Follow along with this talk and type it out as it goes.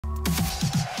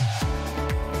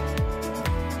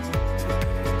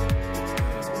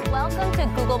Welcome to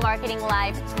Google Marketing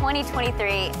Live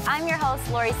 2023. I'm your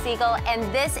host, Laurie Segall, and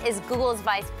this is Google's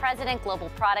Vice President, Global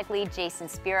Product Lead, Jason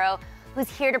Spero, who's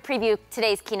here to preview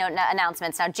today's keynote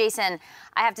announcements. Now, Jason,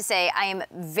 I have to say, I am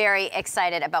very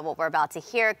excited about what we're about to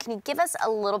hear. Can you give us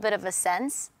a little bit of a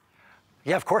sense?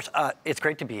 Yeah, of course. It's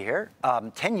great to be here.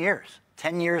 10 years.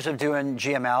 10 years of doing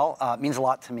GML means a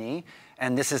lot to me.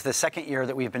 And this is the second year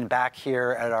that we've been back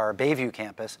here at our Bayview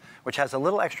campus, which has a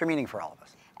little extra meaning for all of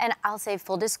us. And I'll say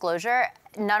full disclosure,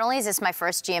 not only is this my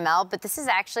first GML, but this is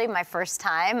actually my first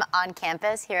time on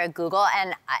campus here at Google.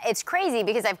 And it's crazy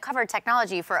because I've covered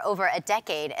technology for over a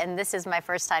decade, and this is my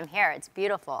first time here. It's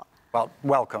beautiful. Well,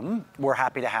 welcome. We're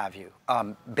happy to have you.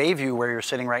 Bayview, where you're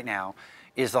sitting right now,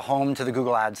 is the home to the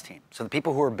Google Ads team. So the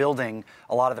people who are building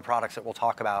a lot of the products that we'll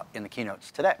talk about in the keynotes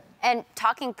today. And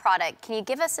talking product, can you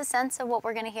give us a sense of what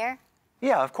we're going to hear?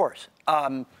 Yeah, of course.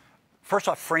 First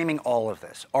off, framing all of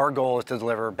this, our goal is to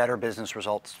deliver better business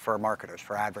results for marketers,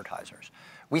 for advertisers.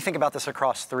 We think about this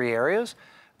across three areas.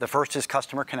 The first is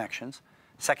customer connections,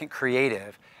 second,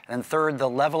 creative, and then third, the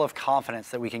level of confidence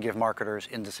that we can give marketers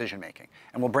in decision making.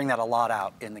 And we'll bring that a lot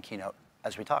out in the keynote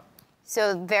as we talk.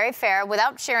 So very fair.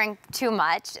 Without sharing too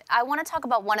much, I want to talk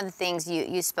about one of the things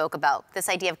you spoke about, this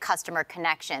idea of customer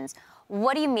connections.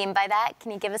 What do you mean by that? Can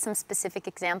you give us some specific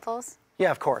examples? Yeah,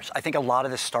 of course. I think a lot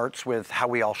of this starts with how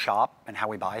we all shop and how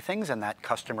we buy things and that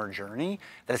customer journey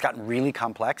that has gotten really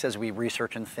complex as we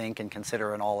research and think and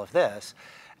consider in all of this,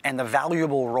 and the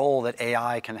valuable role that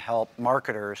AI can help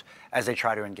marketers as they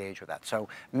try to engage with that. So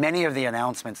many of the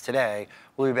announcements today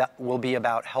will be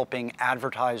about helping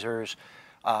advertisers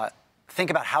think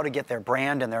about how to get their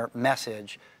brand and their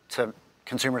message to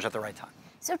consumers at the right time.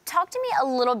 So talk to me a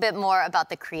little bit more about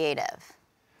the creative.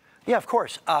 Yeah, of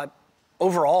course.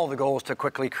 Overall, the goal is to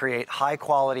quickly create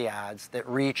high-quality ads that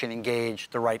reach and engage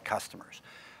the right customers.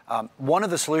 One of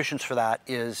the solutions for that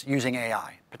is using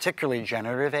AI, particularly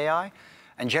generative AI.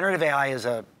 And generative AI is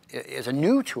a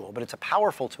new tool, but it's a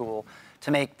powerful tool to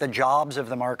make the jobs of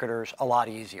the marketers a lot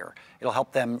easier. It'll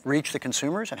help them reach the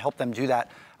consumers and help them do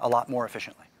that a lot more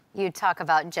efficiently. You talk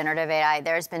about generative AI.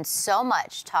 There's been so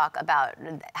much talk about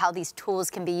how these tools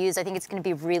can be used. I think it's going to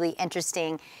be really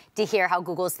interesting to hear how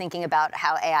Google's thinking about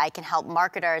how AI can help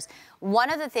marketers. One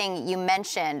of the things you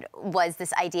mentioned was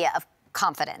this idea of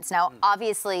confidence. Now,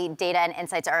 obviously, data and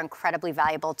insights are incredibly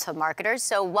valuable to marketers.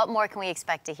 So what more can we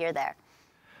expect to hear there?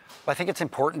 Well, I think it's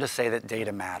important to say that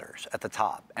data matters at the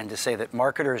top and to say that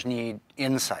marketers need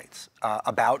insights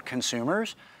about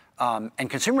consumers. And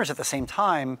consumers at the same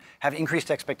time have increased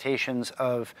expectations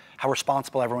of how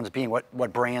responsible everyone's being,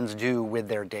 what brands do with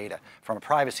their data from a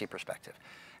privacy perspective.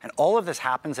 And all of this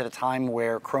happens at a time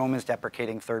where Chrome is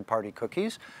deprecating third-party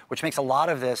cookies, which makes a lot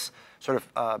of this sort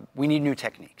of, we need new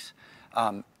techniques.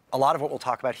 A lot of what we'll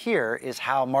talk about here is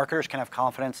how marketers can have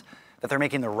confidence that they're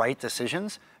making the right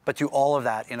decisions, but do all of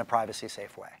that in a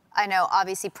privacy-safe way. I know,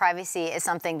 obviously, privacy is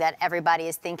something that everybody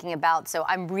is thinking about, so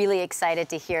I'm really excited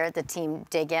to hear the team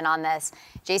dig in on this.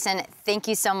 Jason, thank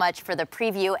you so much for the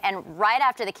preview, and right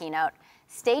after the keynote,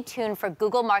 stay tuned for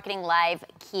Google Marketing Live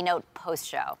keynote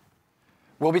post-show.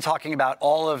 We'll be talking about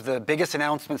all of the biggest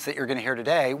announcements that you're going to hear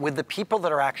today with the people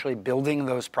that are actually building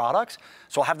those products.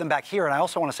 So I'll have them back here. And I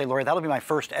also want to say, Laurie, that'll be my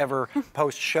first ever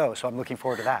post-show, so I'm looking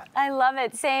forward to that. I love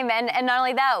it. Same. And not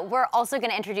only that, we're also going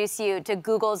to introduce you to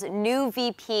Google's new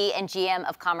VP and GM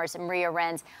of Commerce, Maria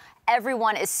Renz.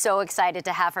 Everyone is so excited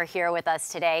to have her here with us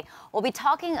today. We'll be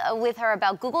talking with her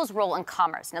about Google's role in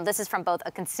commerce. Now, this is from both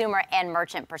a consumer and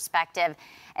merchant perspective.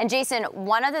 And Jason,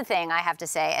 one other thing I have to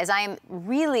say is I am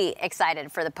really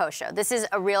excited for the post-show. This is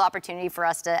a real opportunity for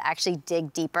us to actually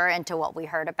dig deeper into what we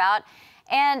heard about.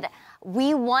 And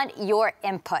we want your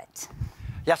input.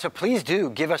 Yeah, so please do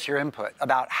give us your input.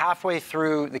 About halfway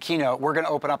through the keynote, we're going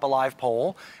to open up a live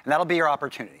poll, and that'll be your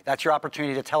opportunity. That's your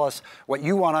opportunity to tell us what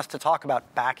you want us to talk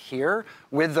about back here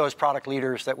with those product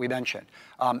leaders that we mentioned.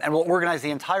 And we'll organize the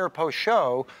entire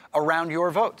post-show around your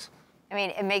votes. I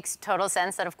mean, it makes total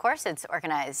sense that, of course, it's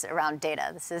organized around data.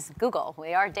 This is Google.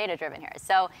 We are data-driven here.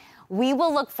 So we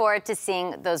will look forward to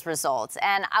seeing those results.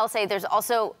 And I'll say there's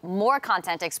also more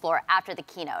content to explore after the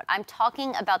keynote. I'm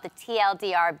talking about the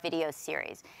TLDR video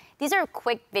series. These are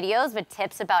quick videos with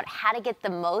tips about how to get the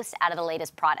most out of the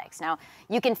latest products. Now,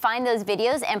 you can find those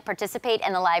videos and participate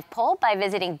in the live poll by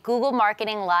visiting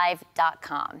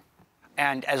googlemarketinglive.com.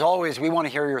 And as always, we want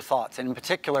to hear your thoughts. And in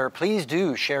particular, please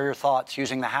do share your thoughts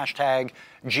using the hashtag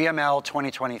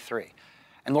GML2023.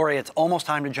 And Laurie, it's almost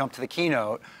time to jump to the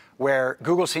keynote, where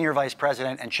Google Senior Vice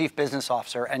President and Chief Business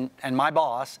Officer and my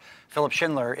boss, Philipp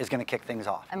Schindler, is going to kick things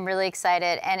off. I'm really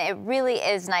excited, and it really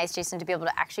is nice, Jason, to be able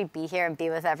to actually be here and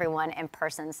be with everyone in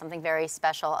person. Something very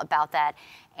special about that.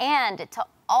 And to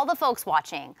all the folks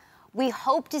watching, we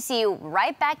hope to see you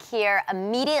right back here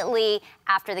immediately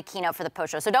after the keynote for the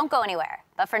post show. So don't go anywhere.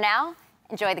 But for now,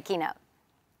 enjoy the keynote.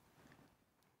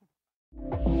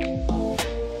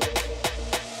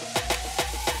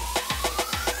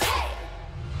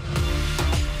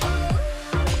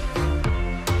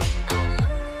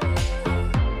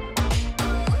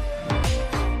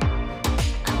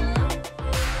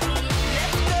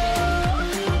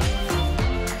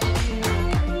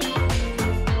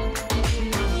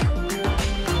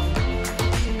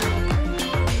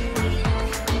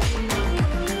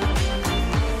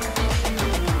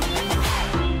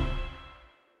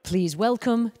 Please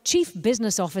welcome Chief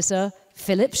Business Officer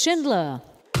Philipp Schindler.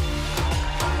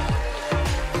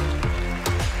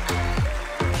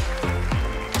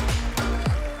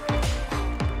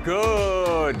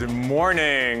 Good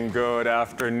morning, good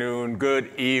afternoon,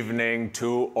 good evening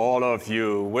to all of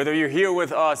you. Whether you're here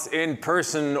with us in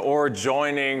person or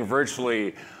joining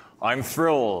virtually, I'm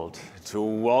thrilled to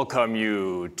welcome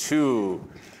you to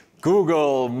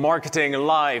Google Marketing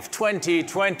Live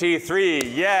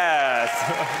 2023, yes!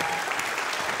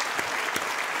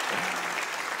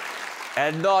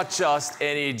 And not just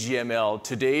any GML.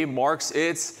 Today marks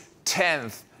its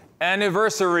 10th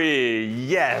anniversary,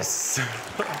 yes!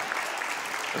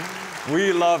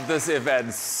 We love this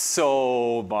event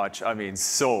so much, I mean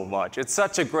so much. It's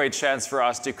such a great chance for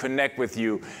us to connect with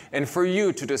you and for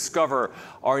you to discover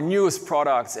our newest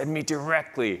products and meet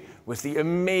directly with the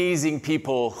amazing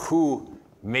people who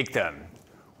make them.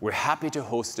 We're happy to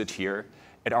host it here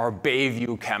at our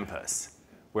Bayview campus,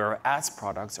 where our ads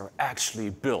products are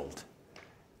actually built.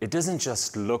 It doesn't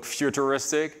just look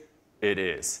futuristic, it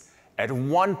is. At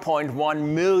 1.1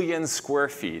 million square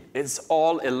feet, it's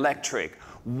all electric,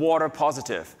 water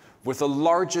positive, with the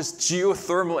largest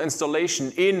geothermal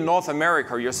installation in North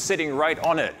America. You're sitting right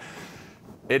on it.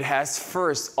 It has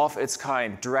first of its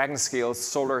kind Dragon Scale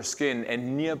solar skin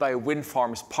and nearby wind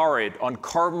farms power it on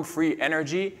carbon-free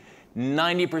energy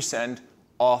 90%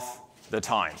 of the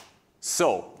time.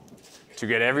 So, to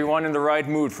get everyone in the right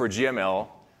mood for GML,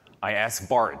 I asked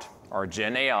Bart, our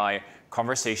Gen AI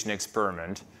conversation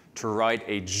experiment, to write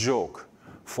a joke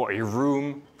for a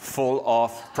room full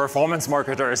of performance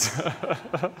marketers.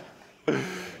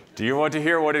 Do you want to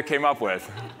hear what it came up with?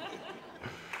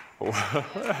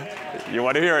 You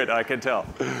want to hear it? I can tell.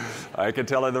 I can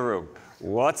tell in the room.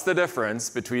 What's the difference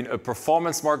between a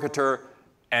performance marketer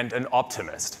and an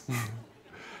optimist?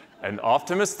 An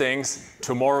optimist thinks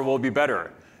tomorrow will be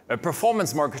better. A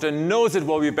performance marketer knows it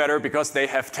will be better because they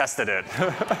have tested it.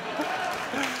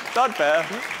 Not bad.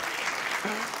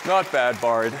 Not bad,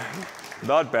 Bart.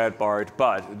 Not bad, Bart.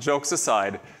 But jokes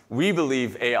aside, we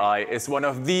believe AI is one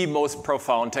of the most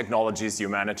profound technologies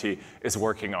humanity is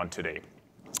working on today.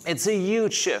 It's a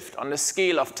huge shift on the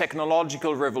scale of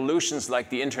technological revolutions like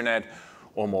the internet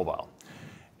or mobile.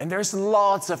 And there's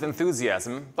lots of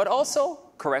enthusiasm, but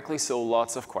also, correctly so,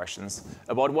 lots of questions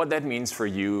about what that means for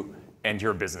you and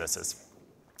your businesses.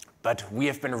 But we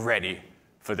have been ready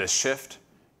for this shift,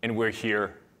 and we're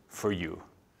here for you.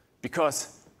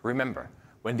 Because remember,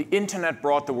 when the internet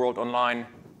brought the world online,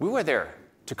 we were there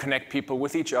to connect people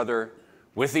with each other,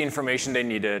 with the information they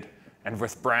needed, and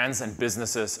with brands and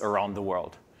businesses around the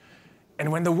world.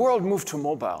 And when the world moved to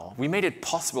mobile, we made it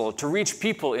possible to reach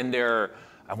people in their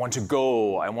I want to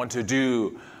go, I want to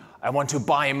do, I want to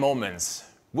buy moments,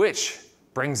 which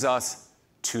brings us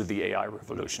to the AI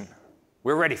revolution.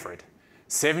 We're ready for it.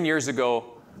 7 years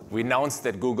ago, we announced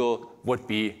that Google would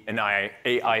be an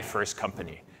AI-first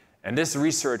company. And this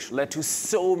research led to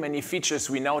so many features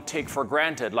we now take for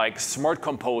granted, like Smart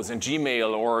Compose in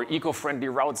Gmail, or eco-friendly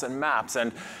routes and maps,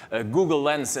 and Google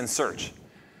Lens in search.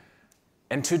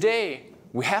 And today,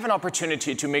 we have an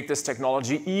opportunity to make this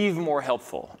technology even more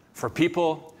helpful for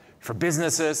people, for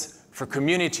businesses, for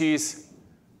communities,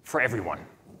 for everyone.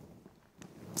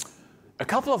 A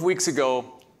couple of weeks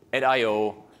ago at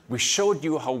I/O, we showed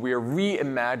you how we are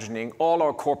reimagining all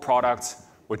our core products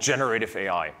with generative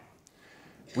AI.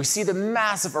 We see the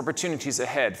massive opportunities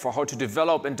ahead for how to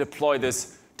develop and deploy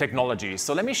this technology.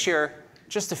 So let me share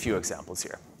just a few examples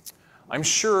here. I'm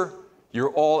sure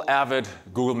you're all avid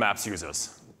Google Maps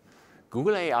users.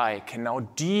 Google AI can now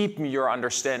deepen your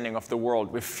understanding of the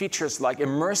world with features like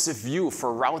immersive view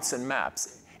for routes and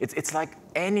maps. It's like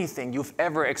anything you've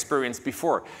ever experienced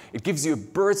before. It gives you a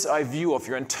bird's eye view of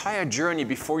your entire journey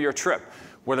before your trip,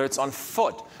 whether it's on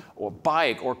foot or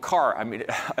bike or car. I mean,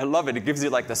 I love it. It gives you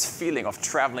like this feeling of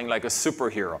traveling like a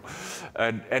superhero.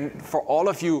 And for all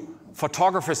of you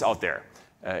photographers out there,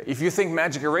 if you think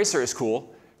Magic Eraser is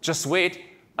cool, just wait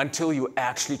until you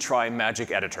actually try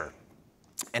Magic Editor.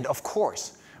 And of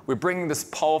course, we're bringing this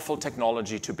powerful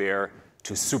technology to bear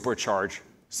to supercharge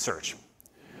search.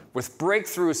 With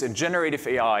breakthroughs in generative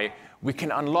AI, we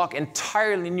can unlock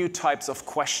entirely new types of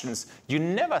questions you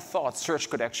never thought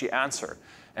search could actually answer,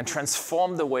 and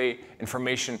transform the way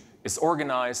information is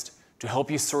organized to help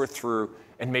you sort through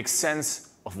and make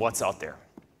sense of what's out there.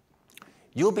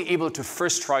 You'll be able to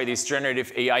first try these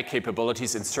generative AI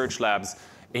capabilities in Search Labs,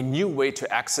 a new way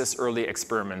to access early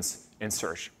experiments in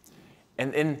search.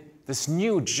 And in this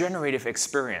new generative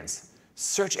experience,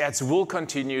 search ads will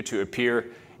continue to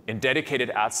appear in dedicated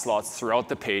ad slots throughout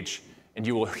the page, and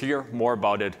you will hear more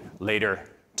about it later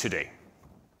today.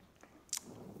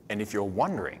 And if you're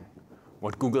wondering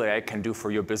what Google AI can do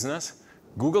for your business,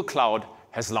 Google Cloud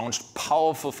has launched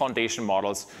powerful foundation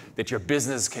models that your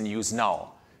business can use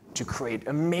now to create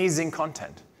amazing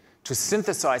content, to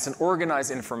synthesize and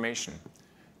organize information,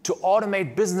 to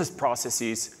automate business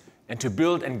processes, and to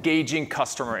build engaging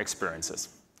customer experiences.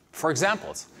 For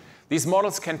examples, these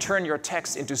models can turn your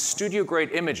text into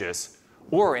studio-grade images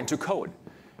or into code,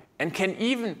 and can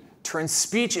even turn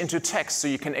speech into text so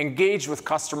you can engage with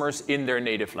customers in their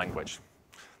native language.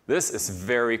 This is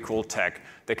very cool tech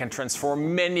that can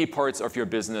transform many parts of your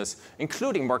business,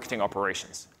 including marketing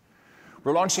operations.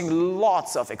 We're launching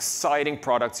lots of exciting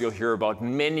products. You'll hear about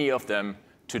many of them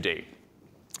today.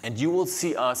 And you will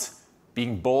see us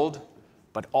being bold,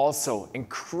 but also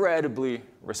incredibly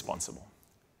responsible.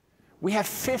 We have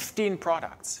 15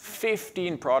 products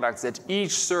that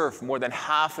each serve more than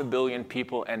 500 million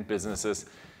people and businesses,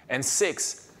 and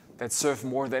 6 that serve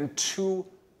more than 2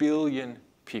 billion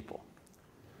people.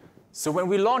 So when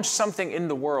we launch something in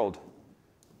the world,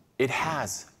 it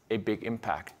has a big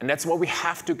impact. And that's why we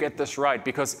have to get this right,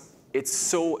 because it's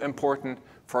so important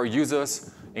for our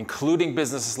users, including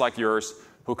businesses like yours,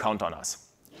 who count on us.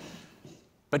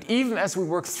 But even as we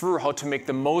work through how to make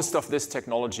the most of this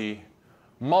technology,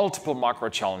 multiple macro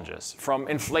challenges, from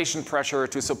inflation pressure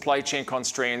to supply chain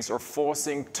constraints, are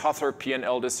forcing tougher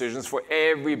P&L decisions for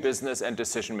every business and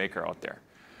decision maker out there.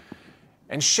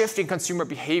 And shifting consumer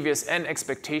behaviors and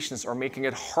expectations are making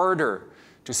it harder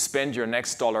to spend your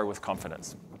next dollar with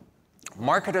confidence.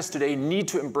 Marketers today need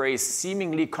to embrace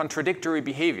seemingly contradictory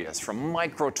behaviors from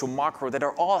micro to macro that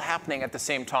are all happening at the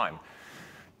same time.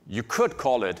 You could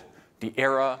call it the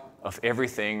era of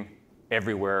everything,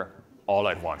 everywhere, all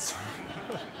at once.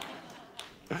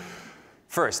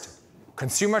 First,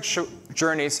 consumer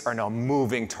journeys are now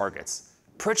moving targets.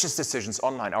 Purchase decisions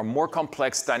online are more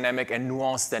complex, dynamic, and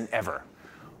nuanced than ever.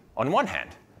 On one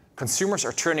hand, consumers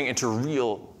are turning into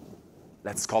real,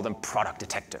 let's call them product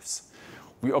detectives.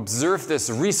 We observe this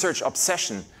research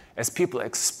obsession as people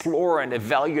explore and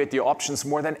evaluate the options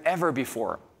more than ever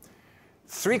before.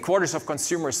 3/4 of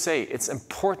consumers say it's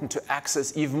important to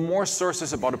access even more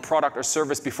sources about a product or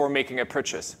service before making a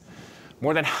purchase.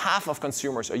 More than half of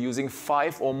consumers are using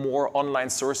 5 or more online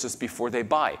sources before they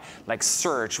buy, like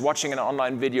search, watching an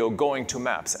online video, going to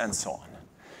maps, and so on.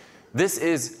 This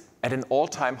is at an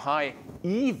all-time high,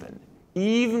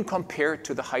 even compared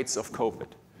to the heights of COVID.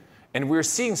 And we're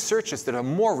seeing searches that are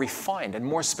more refined and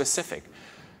more specific.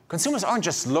 Consumers aren't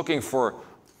just looking for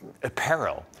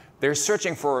apparel. They're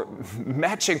searching for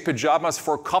matching pajamas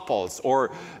for couples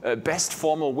or best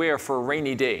formal wear for a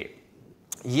rainy day.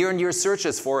 Year-on-year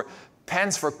searches for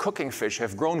pans for cooking fish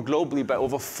have grown globally by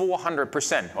over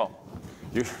 400%. Well,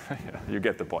 you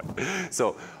get the point.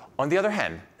 So, on the other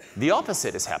hand, the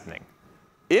opposite is happening.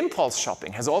 Impulse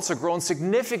shopping has also grown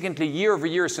significantly year over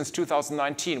year since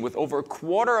 2019, with over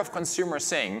 1/4 of consumers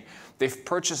saying they've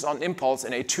purchased on impulse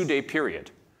in a 2-day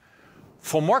period.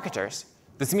 For marketers,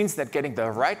 this means that getting the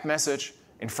right message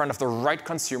in front of the right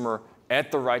consumer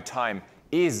at the right time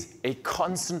is a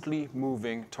constantly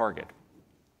moving target.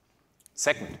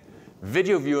 Second,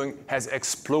 video viewing has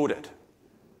exploded.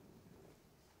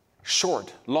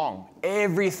 Short, long,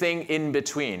 everything in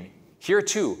between. Here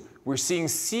too, we're seeing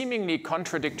seemingly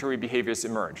contradictory behaviors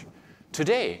emerge.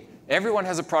 Today, everyone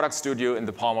has a product studio in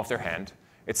the palm of their hand.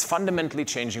 It's fundamentally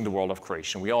changing the world of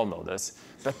creation. We all know this.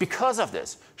 But because of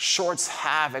this, shorts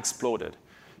have exploded.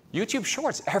 YouTube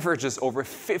Shorts averages over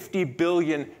 50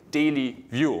 billion daily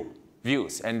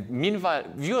views. And meanwhile,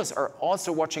 viewers are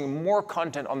also watching more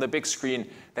content on the big screen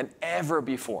than ever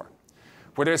before.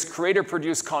 Whether it's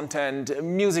creator-produced content,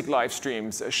 music live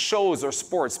streams, shows, or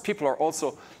sports, people are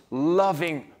also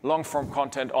loving long-form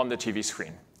content on the TV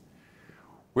screen.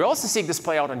 We're also seeing this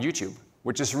play out on YouTube,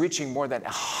 which is reaching more than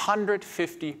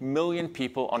 150 million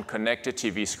people on connected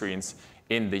TV screens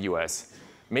in the US,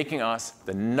 making us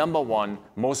the #1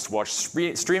 most watched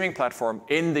streaming platform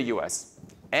in the US.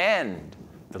 And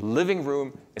the living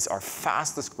room is our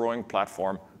fastest growing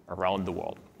platform around the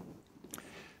world.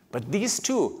 But these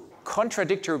two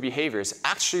contradictory behaviors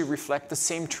actually reflect the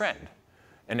same trend,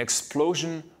 an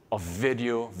explosion of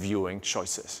video viewing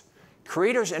choices.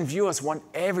 Creators and viewers want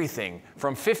everything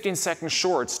from 15-second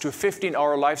shorts to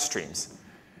 15-hour live streams.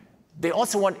 They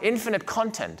also want infinite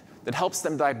content that helps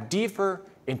them dive deeper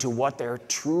into what they're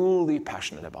truly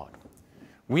passionate about.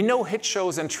 We know hit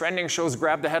shows and trending shows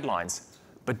grab the headlines,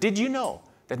 but did you know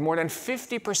that more than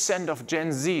 50% of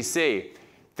Gen Z say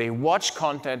they watch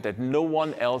content that no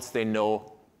one else they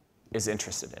know is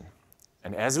interested in?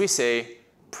 And as we say,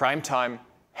 prime time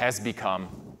has become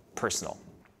personal.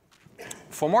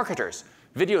 For marketers,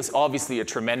 video is obviously a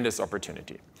tremendous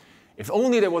opportunity. If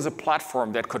only there was a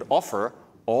platform that could offer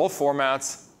all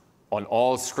formats on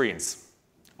all screens.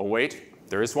 Oh wait,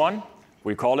 there is one.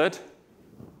 We call it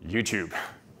YouTube.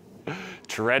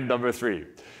 Trend number 3.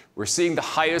 We're seeing the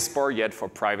highest bar yet for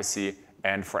privacy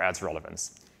and for ads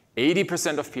relevance.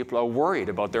 80% of people are worried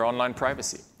about their online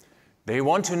privacy. They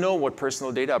want to know what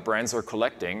personal data brands are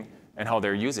collecting and how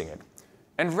they're using it.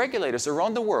 And regulators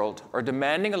around the world are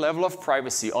demanding a level of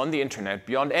privacy on the internet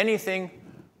beyond anything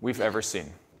we've ever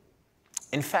seen.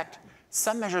 In fact,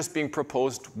 some measures being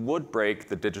proposed would break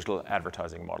the digital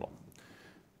advertising model.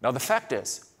 Now, the fact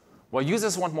is, while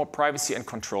users want more privacy and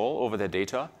control over their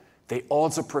data, they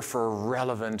also prefer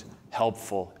relevant,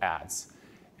 helpful ads.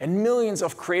 And millions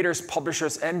of creators,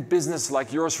 publishers, and businesses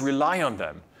like yours rely on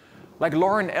them. Like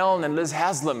Lauren Ellen and Liz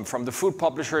Haslam from the food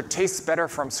publisher Tastes Better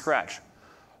from Scratch.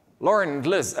 Lauren and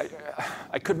Liz,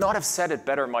 I could not have said it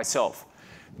better myself.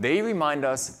 They remind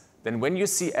us that when you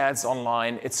see ads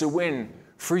online, it's a win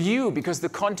for you because the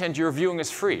content you're viewing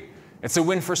is free. It's a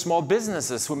win for small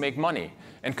businesses who make money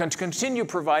and can continue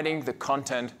providing the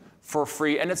content for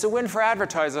free. And it's a win for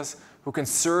advertisers who can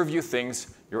serve you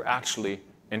things you're actually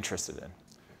interested in.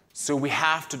 So we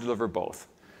have to deliver both.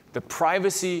 The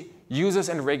privacy users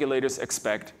and regulators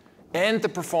expect and the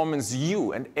performance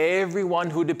you and everyone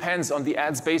who depends on the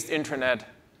ads-based internet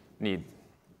need.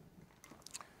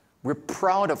 We're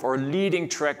proud of our leading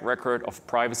track record of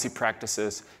privacy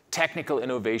practices, technical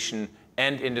innovation,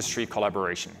 and industry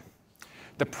collaboration.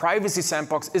 The Privacy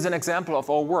Sandbox is an example of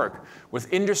our work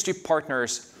with industry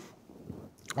partners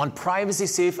on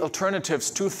privacy-safe alternatives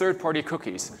to third-party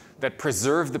cookies that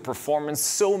preserve the performance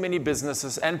so many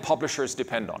businesses and publishers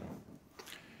depend on.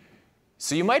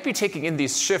 So you might be taking in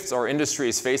these shifts our industry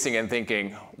is facing and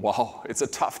thinking, wow, it's a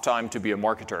tough time to be a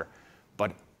marketer.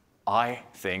 But I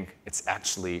think it's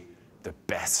actually the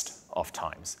best of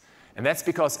times. And that's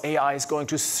because AI is going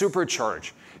to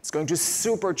supercharge. It's going to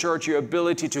supercharge your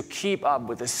ability to keep up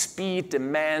with the speed,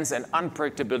 demands, and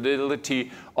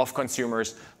unpredictability of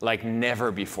consumers like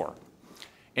never before.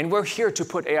 And we're here to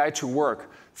put AI to work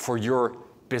for your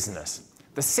business.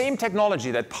 The same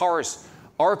technology that powers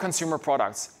our consumer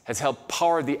products has helped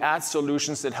power the ad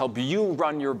solutions that help you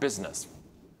run your business.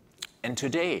 And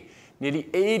today, nearly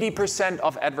 80%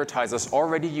 of advertisers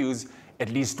already use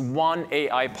at least one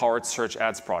AI-powered search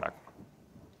ads product.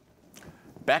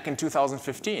 Back in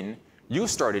 2015, you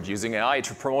started using AI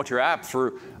to promote your app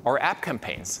through our app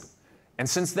campaigns. And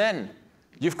since then,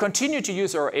 you've continued to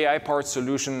use our AI-powered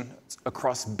solution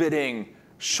across bidding,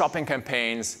 shopping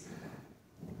campaigns,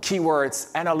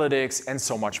 keywords, analytics, and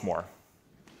so much more.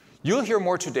 You'll hear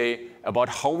more today about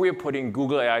how we're putting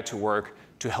Google AI to work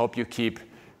to help you keep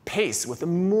pace with the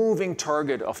moving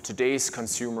target of today's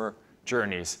consumer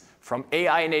journeys, from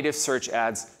AI-native search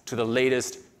ads to the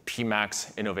latest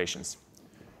PMax innovations.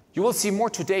 You will see more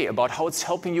today about how it's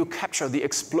helping you capture the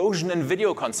explosion in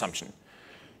video consumption.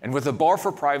 And with the bar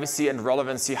for privacy and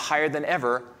relevancy higher than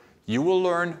ever, you will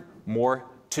learn more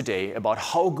today about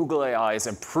how Google AI is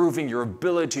improving your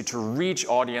ability to reach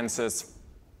audiences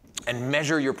and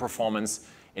measure your performance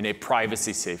in a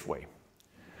privacy-safe way.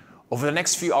 Over the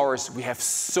next few hours, we have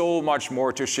so much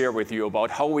more to share with you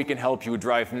about how we can help you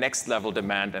drive next-level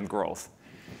demand and growth.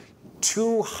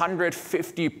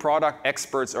 250 product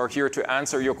experts are here to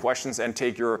answer your questions and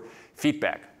take your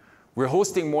feedback. We're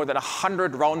hosting more than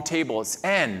 100 roundtables,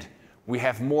 and we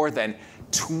have more than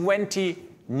 20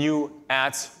 new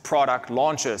ads product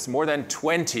launches. More than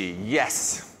 20,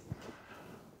 yes.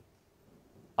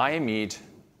 I meet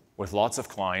with lots of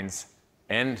clients,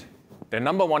 and their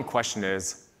 #1 question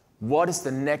is, what is the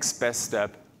next best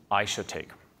step I should take?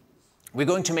 We're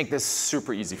going to make this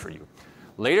super easy for you.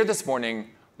 Later this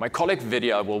morning, my colleague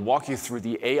Vidhya will walk you through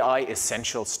the AI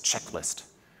Essentials checklist.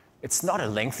 It's not a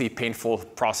lengthy, painful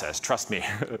process, trust me.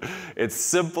 It's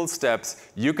simple steps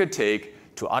you could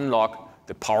take to unlock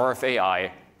the power of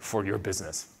AI for your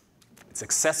business. It's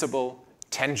accessible,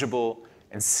 tangible,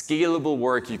 and scalable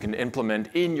work you can implement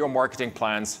in your marketing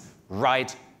plans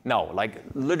right now, like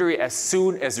literally as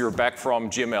soon as you're back from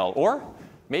GML, or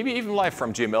maybe even live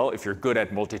from GML if you're good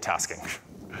at multitasking.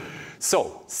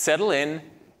 So settle in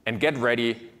and get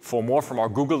ready for more from our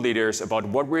Google leaders about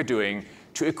what we're doing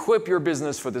to equip your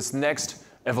business for this next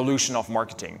evolution of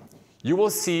marketing. You will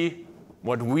see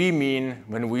what we mean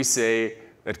when we say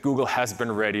that Google has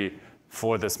been ready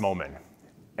for this moment.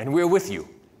 And we're with you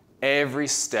every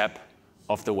step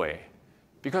of the way.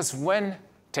 Because when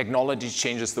technology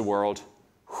changes the world,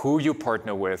 who you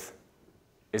partner with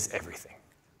is everything.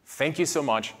 Thank you so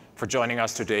much for joining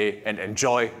us today, and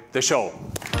enjoy the show.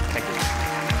 Thank you.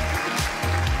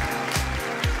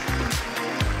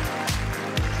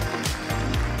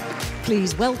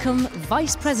 Please welcome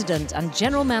Vice President and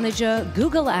General Manager,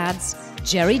 Google Ads,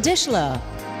 Jerry Dischler.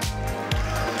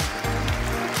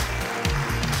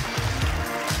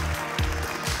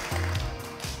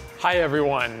 Hi,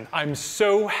 everyone. I'm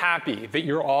so happy that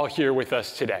you're all here with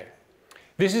us today.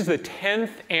 This is the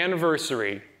 10th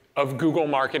anniversary of Google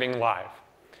Marketing Live.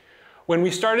 When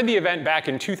we started the event back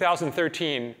in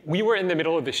 2013, we were in the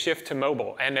middle of the shift to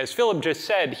mobile. And as Philipp just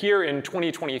said, here in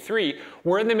 2023,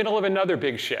 we're in the middle of another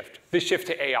big shift, the shift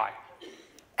to AI.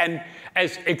 And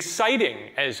as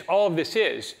exciting as all of this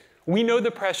is, we know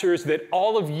the pressures that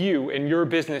all of you and your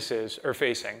businesses are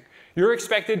facing. You're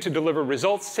expected to deliver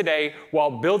results today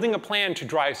while building a plan to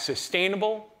drive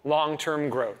sustainable, long-term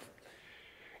growth.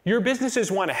 Your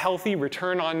businesses want a healthy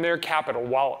return on their capital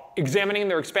while examining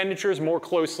their expenditures more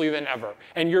closely than ever.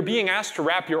 And you're being asked to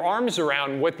wrap your arms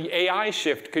around what the AI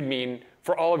shift could mean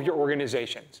for all of your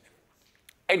organizations.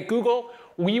 At Google,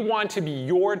 we want to be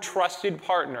your trusted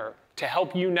partner to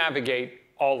help you navigate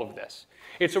all of this.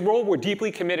 It's a role we're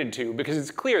deeply committed to because it's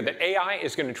clear that AI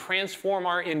is going to transform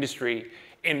our industry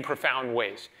in profound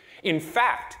ways. In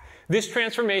fact, this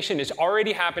transformation is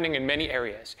already happening in many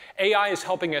areas. AI is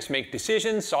helping us make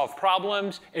decisions, solve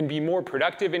problems, and be more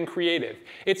productive and creative.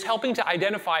 It's helping to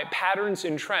identify patterns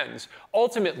and trends,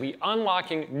 ultimately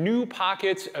unlocking new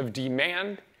pockets of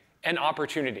demand and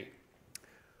opportunity.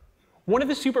 One of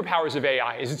the superpowers of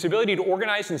AI is its ability to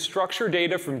organize and structure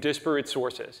data from disparate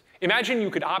sources. Imagine you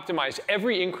could optimize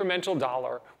every incremental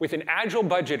dollar with an agile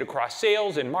budget across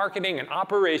sales and marketing and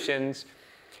operations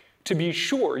to be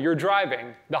sure you're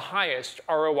driving the highest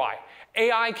ROI.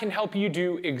 AI can help you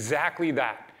do exactly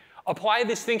that. Apply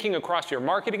this thinking across your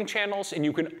marketing channels, and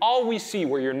you can always see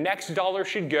where your next dollar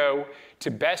should go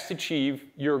to best achieve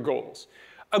your goals.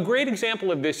 A great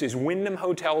example of this is Wyndham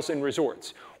Hotels and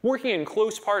Resorts. Working in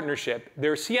close partnership,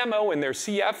 their CMO and their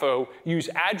CFO use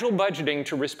agile budgeting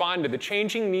to respond to the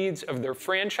changing needs of their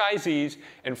franchisees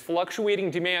and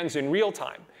fluctuating demands in real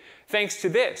time. Thanks to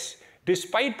this,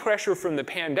 despite pressure from the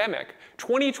pandemic,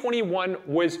 2021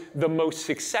 was the most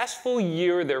successful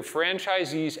year their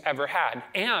franchisees ever had,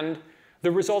 and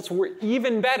the results were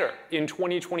even better in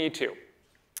 2022.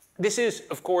 This is,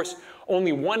 of course,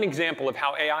 only one example of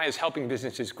how AI is helping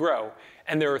businesses grow,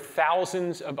 and there are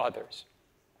thousands of others.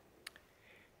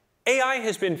 AI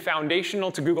has been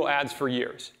foundational to Google Ads for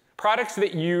years. Products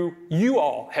that you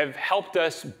all have helped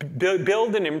us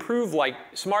build and improve, like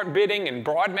smart bidding and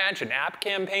broad match and app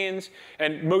campaigns,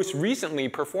 and most recently,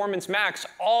 Performance Max,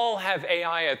 all have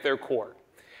AI at their core.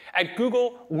 At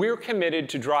Google, we're committed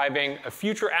to driving a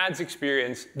future ads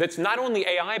experience that's not only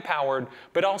AI-powered,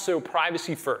 but also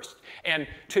privacy-first. And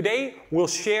today, we'll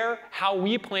share how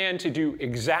we plan to do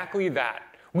exactly that.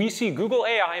 We see Google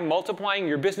AI multiplying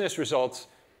your business results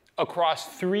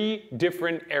across 3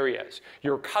 different areas: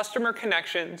 your customer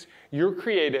connections, your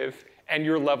creative, and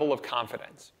your level of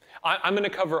confidence. I'm going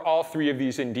to cover all 3 of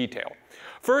these in detail.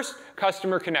 First,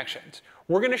 customer connections.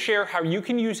 We're going to share how you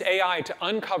can use AI to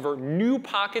uncover new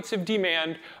pockets of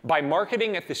demand by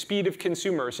marketing at the speed of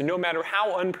consumers, no matter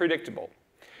how unpredictable.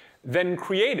 Then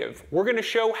creative. We're going to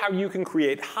show how you can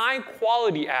create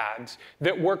high-quality ads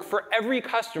that work for every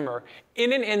customer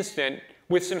in an instant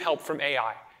with some help from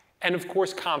AI. And of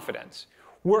course, confidence.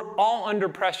 We're all under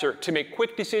pressure to make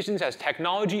quick decisions as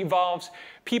technology evolves.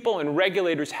 People and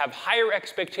regulators have higher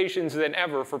expectations than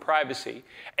ever for privacy.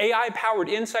 AI-powered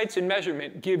insights and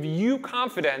measurement give you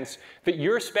confidence that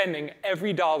you're spending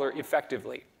every dollar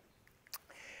effectively.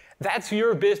 That's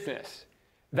your business.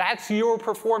 That's your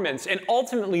performance. And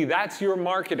ultimately, that's your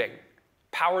marketing,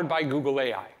 powered by Google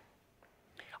AI.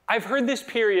 I've heard this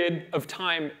period of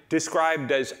time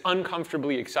described as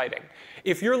uncomfortably exciting.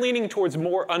 If you're leaning towards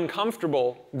more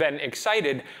uncomfortable than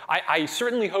excited, I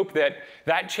certainly hope that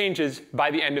that changes by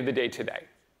the end of the day today.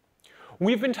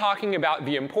 We've been talking about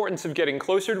the importance of getting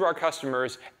closer to our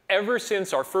customers ever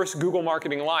since our first Google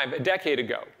Marketing Live a decade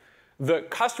ago. The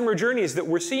customer journeys that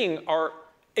we're seeing are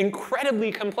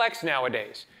incredibly complex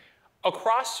nowadays.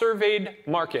 Across surveyed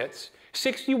markets,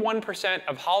 61%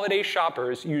 of holiday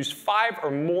shoppers use 5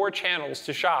 or more channels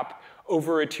to shop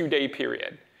over a 2-day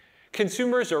period.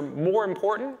 Consumers are more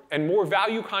important and more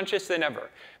value conscious than ever.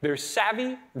 They're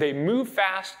savvy, they move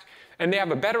fast, and they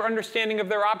have a better understanding of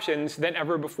their options than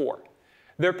ever before.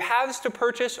 Their paths to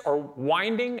purchase are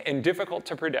winding and difficult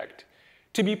to predict.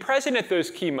 To be present at those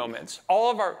key moments,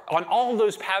 on all of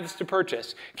those paths to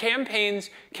purchase, campaigns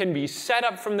can be set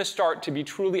up from the start to be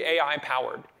truly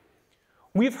AI-powered.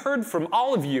 We've heard from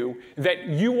all of you that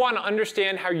you want to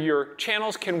understand how your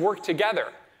channels can work together.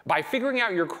 By figuring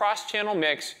out your cross-channel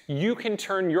mix, you can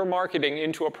turn your marketing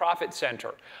into a profit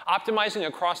center, optimizing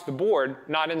across the board,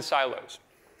 not in silos.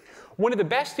 One of the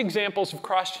best examples of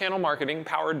cross-channel marketing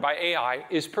powered by AI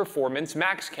is Performance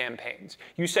Max campaigns.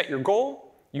 You set your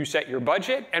goal, you set your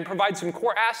budget, and provide some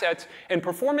core assets, and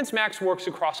Performance Max works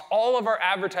across all of our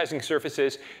advertising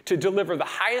surfaces to deliver the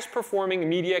highest performing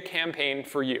media campaign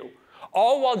for you,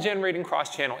 all while generating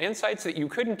cross-channel insights that you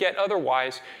couldn't get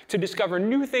otherwise to discover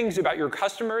new things about your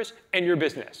customers and your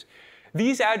business.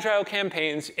 These agile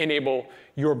campaigns enable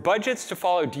your budgets to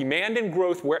follow demand and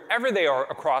growth wherever they are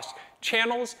across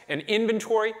channels and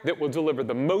inventory that will deliver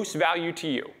the most value to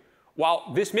you.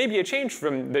 While this may be a change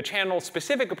from the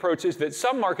channel-specific approaches that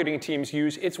some marketing teams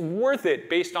use, it's worth it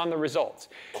based on the results.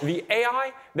 The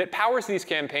AI that powers these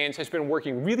campaigns has been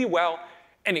working really well,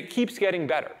 and it keeps getting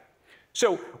better.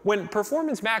 So when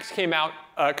Performance Max came out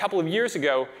a couple of years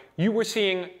ago, you were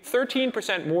seeing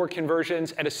 13% more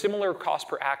conversions at a similar cost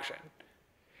per action.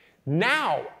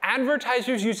 Now,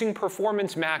 advertisers using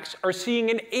Performance Max are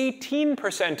seeing an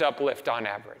 18% uplift on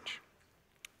average.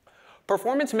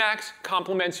 Performance Max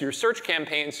complements your search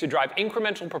campaigns to drive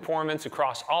incremental performance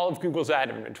across all of Google's ad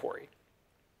inventory.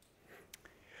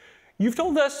 You've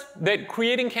told us that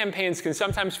creating campaigns can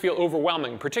sometimes feel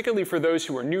overwhelming, particularly for those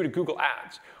who are new to Google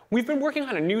Ads. We've been working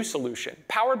on a new solution,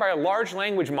 powered by a large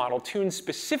language model tuned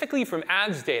specifically from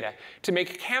ads data to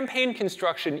make campaign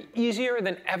construction easier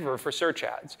than ever for search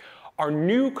ads. Our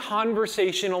new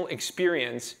conversational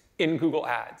experience in Google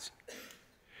Ads.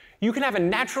 You can have a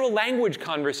natural language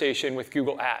conversation with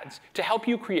Google Ads to help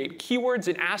you create keywords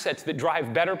and assets that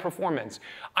drive better performance.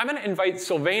 I'm going to invite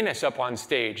Sylvanus up on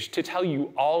stage to tell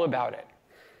you all about it.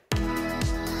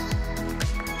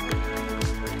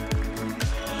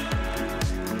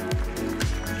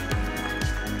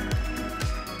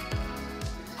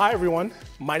 Hi, everyone.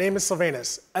 My name is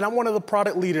Sylvanus, and I'm one of the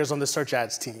product leaders on the Search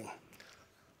Ads team.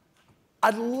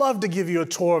 I'd love to give you a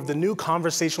tour of the new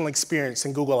conversational experience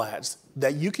in Google Ads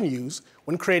that you can use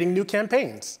when creating new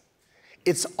campaigns.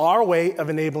 It's our way of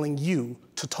enabling you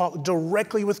to talk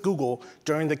directly with Google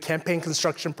during the campaign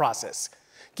construction process,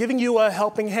 giving you a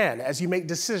helping hand as you make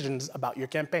decisions about your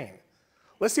campaign.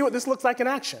 Let's see what this looks like in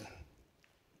action.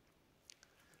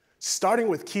 Starting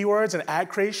with keywords and ad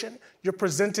creation, you're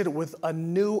presented with a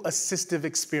new assistive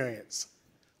experience.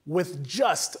 With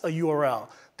just a URL,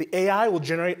 the AI will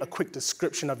generate a quick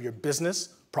description of your business,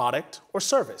 product, or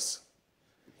service.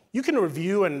 You can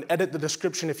review and edit the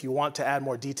description if you want to add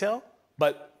more detail,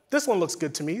 but this one looks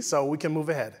good to me, so we can move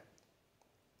ahead.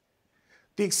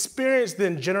 The experience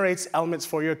then generates elements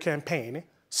for your campaign,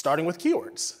 starting with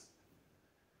keywords.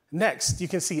 Next, you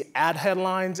can see ad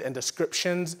headlines and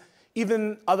descriptions,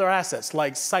 even other assets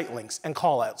like site links and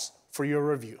callouts for your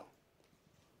review.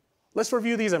 Let's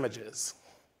review these images.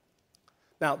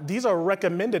 Now, these are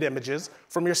recommended images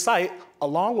from your site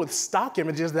along with stock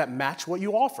images that match what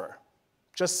you offer.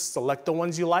 Just select the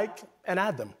ones you like and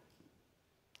add them.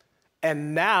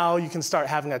 And now you can start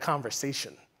having a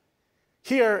conversation.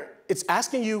 Here, it's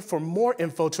asking you for more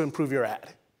info to improve your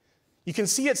ad. You can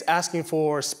see it's asking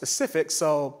for specifics,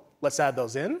 so let's add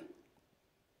those in.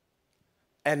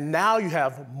 And now you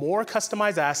have more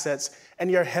customized assets, and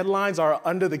your headlines are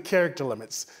under the character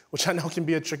limits, which I know can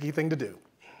be a tricky thing to do.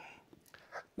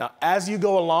 Now, as you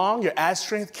go along, your ad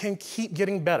strength can keep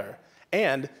getting better.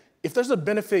 And if there's a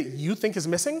benefit you think is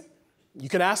missing, you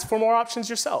can ask for more options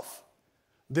yourself.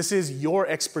 This is your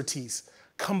expertise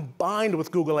combined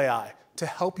with Google AI to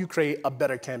help you create a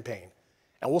better campaign.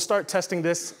 And we'll start testing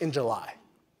this in July.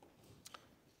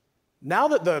 Now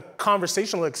that the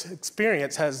conversational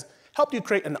experience has helped you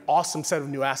create an awesome set of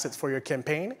new assets for your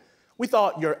campaign, we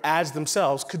thought your ads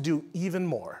themselves could do even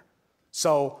more.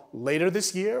 So later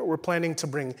this year, we're planning to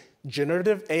bring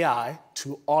generative AI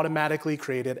to automatically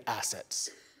created assets.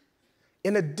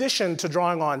 In addition to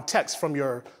drawing on text from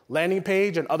your landing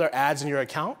page and other ads in your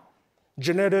account,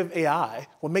 generative AI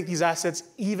will make these assets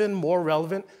even more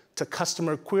relevant to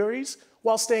customer queries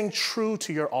while staying true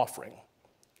to your offering.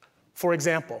 For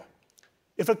example,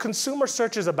 if a consumer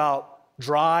searches about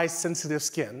dry, sensitive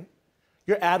skin,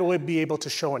 your ad will be able to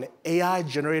show an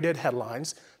AI-generated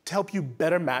headlines to help you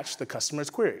better match the customer's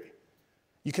query.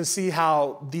 You can see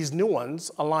how these new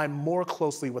ones align more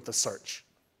closely with the search.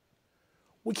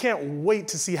 We can't wait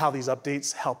to see how these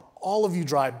updates help all of you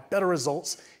drive better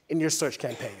results in your search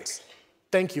campaigns.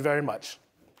 Thank you very much.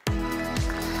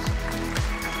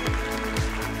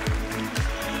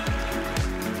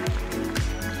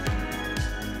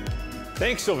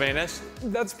 Thanks, Sylvanus.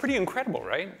 That's pretty incredible,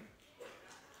 right?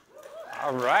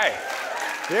 All right,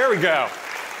 there we go.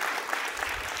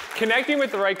 Connecting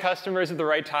with the right customers at the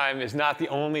right time is not the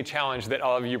only challenge that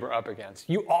all of you are up against.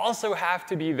 You also have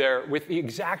to be there with the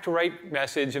exact right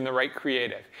message and the right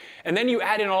creative. And then you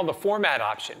add in all the format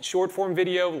options, short form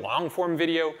video, long form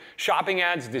video, shopping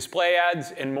ads, display ads,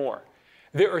 and more.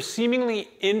 There are seemingly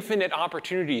infinite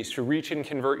opportunities to reach and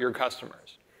convert your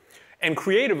customers. And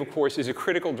creative, of course, is a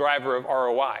critical driver of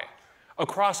ROI.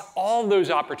 Across all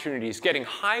those opportunities, getting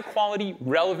high-quality,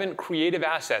 relevant creative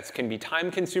assets can be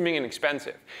time-consuming and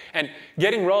expensive. And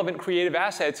getting relevant creative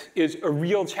assets is a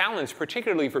real challenge,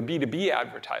 particularly for B2B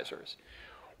advertisers.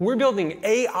 We're building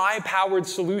AI-powered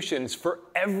solutions for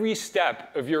every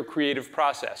step of your creative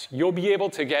process. You'll be able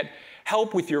to get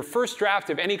help with your first draft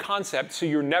of any concept so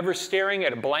you're never staring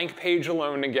at a blank page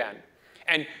alone again.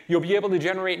 And you'll be able to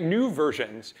generate new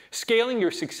versions, scaling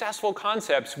your successful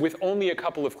concepts with only a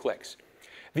couple of clicks.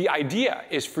 The idea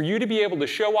is for you to be able to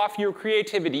show off your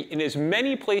creativity in as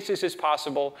many places as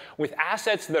possible with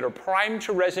assets that are primed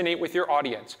to resonate with your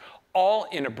audience, all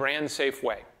in a brand-safe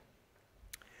way.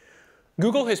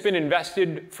 Google has been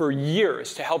invested for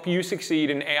years to help you succeed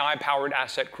in AI-powered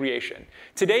asset creation.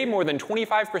 Today, more than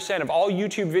 25% of all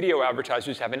YouTube video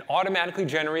advertisers have an automatically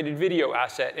generated video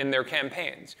asset in their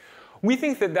campaigns. We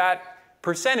think that that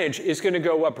percentage is going to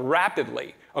go up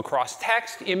rapidly across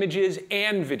text, images,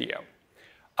 and video.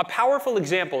 A powerful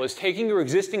example is taking your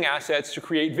existing assets to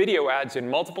create video ads in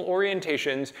multiple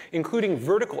orientations, including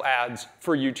vertical ads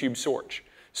for YouTube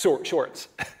Shorts.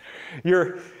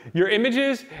 Your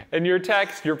images and your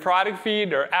text, your product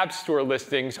feed, or app store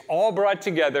listings all brought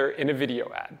together in a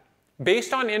video ad.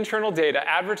 Based on internal data,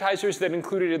 advertisers that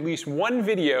included at least one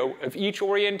video of each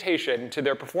orientation to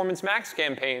their Performance Max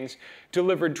campaigns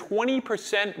delivered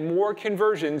 20% more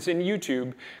conversions in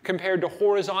YouTube compared to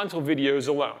horizontal videos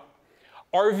alone.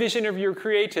 Our vision of your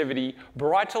creativity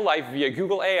brought to life via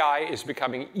Google AI is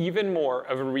becoming even more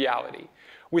of a reality.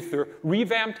 With the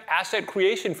revamped asset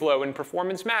creation flow in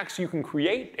Performance Max, you can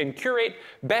create and curate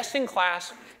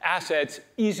best-in-class assets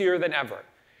easier than ever.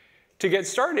 To get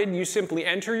started, you simply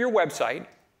enter your website.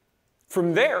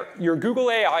 From there, your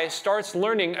Google AI starts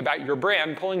learning about your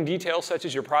brand, pulling details such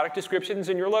as your product descriptions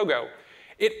and your logo.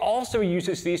 It also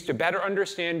uses these to better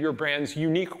understand your brand's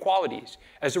unique qualities.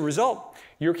 As a result,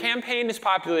 your campaign is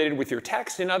populated with your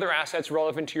text and other assets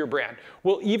relevant to your brand.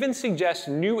 We'll even suggest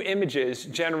new images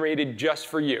generated just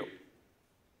for you.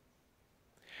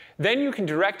 Then you can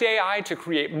direct AI to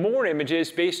create more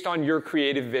images based on your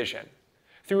creative vision.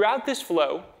 Throughout this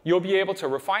flow, you'll be able to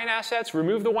refine assets,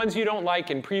 remove the ones you don't like,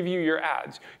 and preview your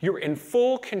ads. You're in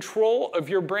full control of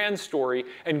your brand story,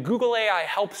 and Google AI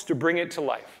helps to bring it to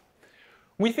life.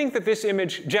 We think that this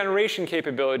image generation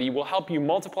capability will help you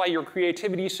multiply your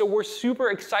creativity, so we're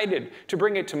super excited to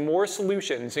bring it to more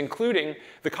solutions, including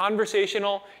the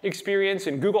conversational experience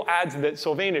in Google Ads that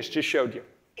Sylvanus just showed you.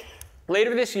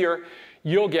 Later this year,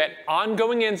 you'll get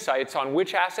ongoing insights on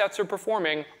which assets are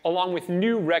performing, along with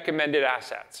new recommended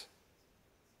assets.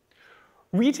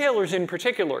 Retailers in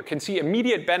particular can see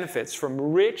immediate benefits from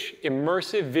rich,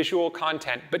 immersive visual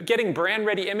content, but getting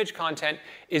brand-ready image content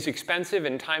is expensive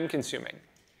and time-consuming.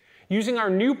 Using our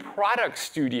new product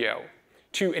studio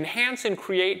to enhance and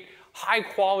create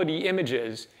high-quality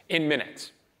images in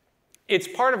minutes. It's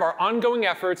part of our ongoing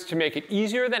efforts to make it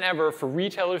easier than ever for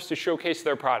retailers to showcase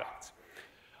their products.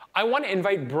 I want to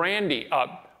invite Brandye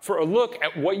up for a look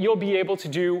at what you'll be able to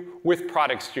do with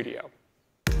Product Studio.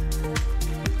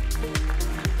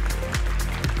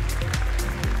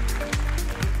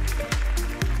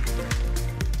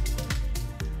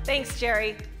 Thanks,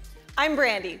 Jerry. I'm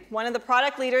Brandye, one of the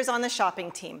product leaders on the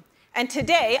shopping team. And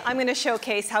today, I'm going to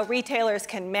showcase how retailers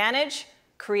can manage,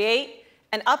 create,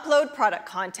 and upload product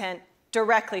content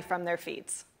directly from their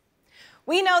feeds.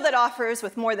 We know that offers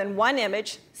with more than one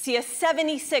image see a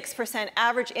 76%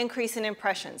 average increase in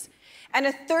impressions and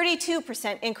a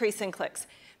 32% increase in clicks,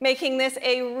 making this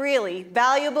a really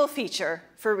valuable feature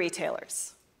for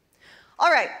retailers.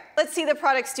 All right, let's see the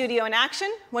product studio in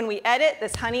action when we edit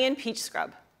this honey and peach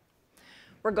scrub.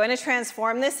 We're going to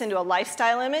transform this into a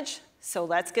lifestyle image, so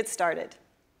let's get started.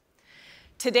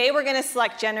 Today, we're going to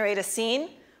select Generate a Scene,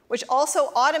 which also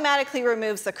automatically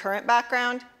removes the current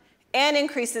background and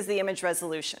increases the image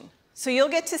resolution. So you'll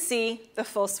get to see the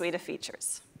full suite of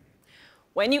features.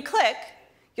 When you click,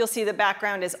 you'll see the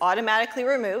background is automatically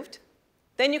removed.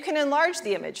 Then you can enlarge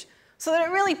the image so that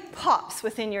it really pops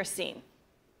within your scene.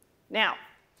 Now,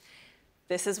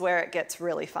 this is where it gets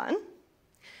really fun.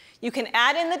 You can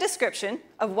add in the description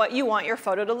of what you want your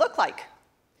photo to look like.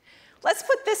 Let's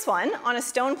put this one on a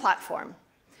stone platform.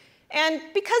 And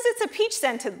because it's a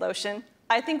peach-scented lotion,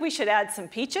 I think we should add some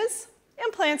peaches,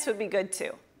 and plants would be good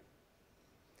too.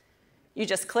 You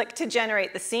just click to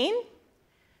generate the scene,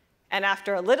 and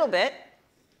after a little bit,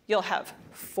 you'll have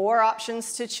 4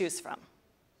 options to choose from.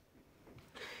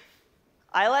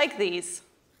 I like these,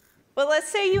 but let's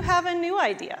say you have a new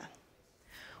idea.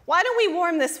 Why don't we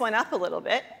warm this one up a little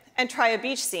bit and try a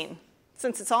beach scene,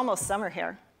 since it's almost summer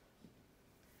here.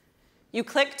 You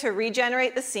click to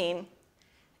regenerate the scene,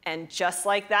 and just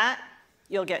like that,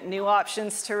 you'll get new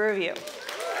options to review.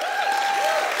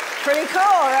 Pretty cool,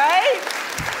 right?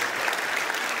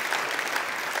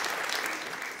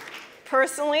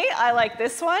 Personally, I like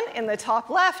this one in the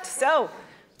top left. So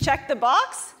check the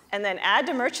box and then add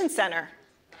to Merchant Center.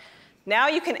 Now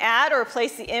you can add or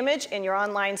replace the image in your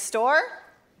online store,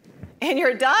 and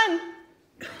you're done.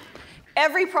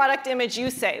 Every product image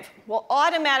you save will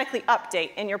automatically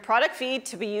update in your product feed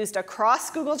to be used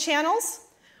across Google channels,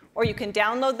 or you can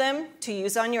download them to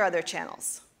use on your other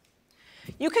channels.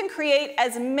 You can create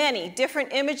as many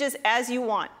different images as you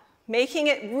want, making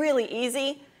it really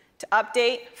easy to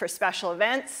update for special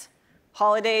events,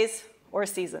 holidays, or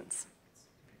seasons.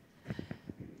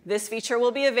 This feature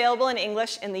will be available in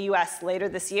English in the US later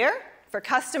this year for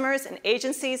customers and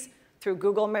agencies through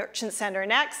Google Merchant Center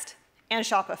Next and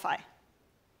Shopify.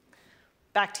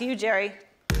 Back to you, Jerry.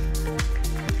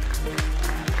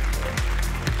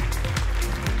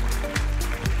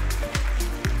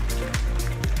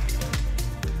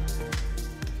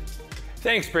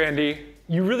 Thanks, Brandye.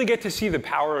 You really get to see the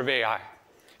power of AI.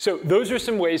 So those are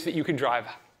some ways that you can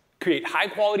create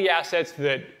high-quality assets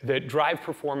that drive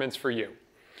performance for you.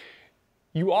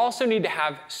 You also need to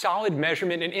have solid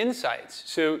measurement and insights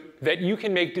so that you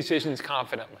can make decisions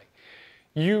confidently.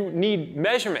 You need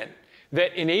measurement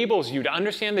that enables you to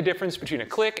understand the difference between a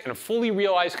click and a fully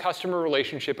realized customer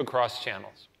relationship across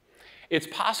channels. It's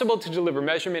possible to deliver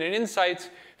measurement and insights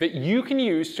that you can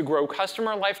use to grow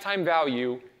customer lifetime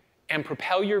value and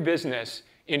propel your business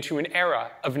into an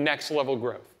era of next-level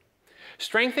growth.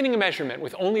 Strengthening a measurement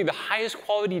with only the highest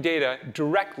quality data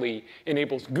directly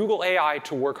enables Google AI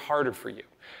to work harder for you.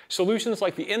 Solutions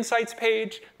like the Insights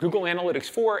page, Google Analytics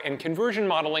 4, and conversion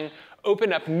modeling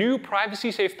open up new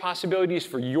privacy-safe possibilities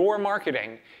for your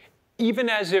marketing, even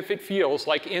as if it feels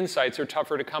like insights are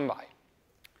tougher to come by.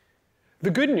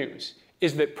 The good news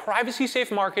is that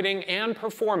privacy-safe marketing and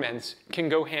performance can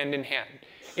go hand in hand.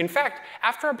 In fact,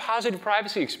 after a positive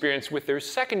privacy experience with their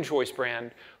second choice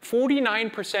brand,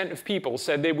 49% of people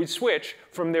said they would switch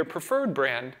from their preferred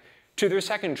brand to their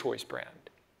second choice brand.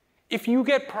 If you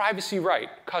get privacy right,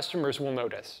 customers will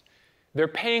notice. They're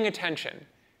paying attention.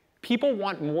 People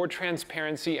want more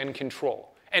transparency and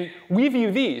control. And we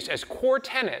view these as core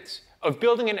tenets of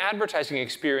building an advertising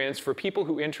experience for people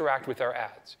who interact with our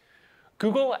ads.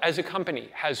 Google, as a company,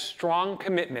 has strong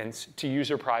commitments to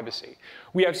user privacy.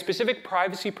 We have specific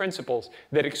privacy principles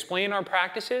that explain our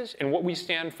practices and what we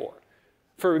stand for.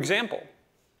 For example,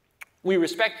 we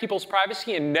respect people's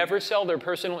privacy and never sell their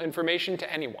personal information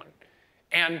to anyone.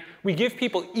 And we give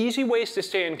people easy ways to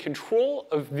stay in control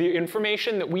of the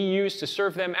information that we use to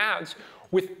serve them ads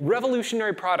with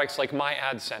revolutionary products like My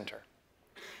Ad Center.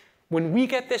 When we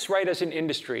get this right as an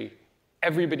industry,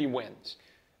 everybody wins.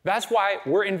 That's why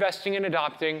we're investing in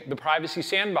adopting the Privacy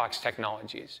Sandbox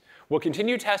technologies. We'll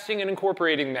continue testing and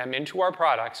incorporating them into our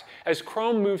products as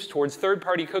Chrome moves towards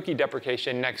third-party cookie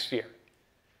deprecation next year.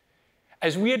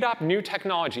 As we adopt new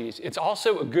technologies, it's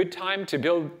also a good time to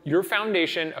build your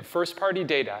foundation of first-party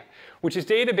data, which is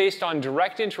data based on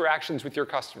direct interactions with your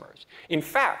customers. In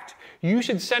fact, you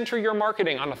should center your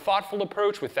marketing on a thoughtful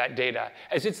approach with that data,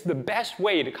 as it's the best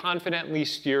way to confidently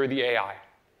steer the AI.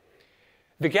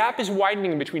 The gap is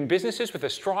widening between businesses with a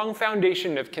strong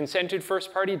foundation of consented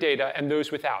first-party data and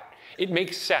those without. It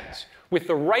makes sense. With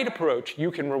the right approach,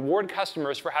 you can reward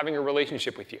customers for having a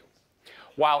relationship with you.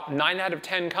 While 9 out of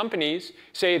 10 companies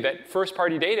say that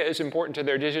first-party data is important to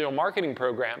their digital marketing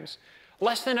programs,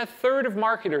 less than a third of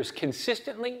marketers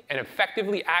consistently and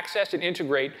effectively access and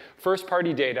integrate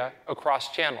first-party data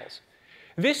across channels.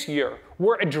 This year,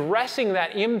 we're addressing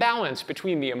that imbalance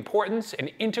between the importance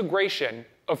and integration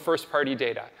of first-party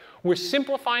data. We're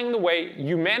simplifying the way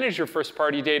you manage your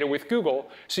first-party data with Google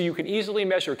so you can easily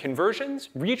measure conversions,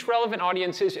 reach relevant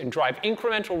audiences, and drive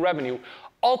incremental revenue,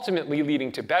 ultimately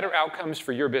leading to better outcomes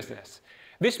for your business.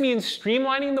 This means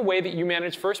streamlining the way that you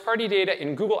manage first-party data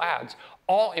in Google Ads,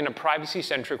 all in a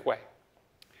privacy-centric way.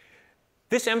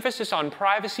 This emphasis on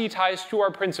privacy ties to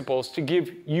our principles to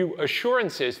give you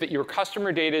assurances that your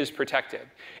customer data is protected.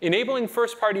 Enabling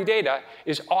first-party data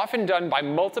is often done by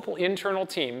multiple internal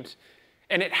teams,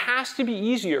 and it has to be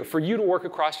easier for you to work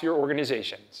across your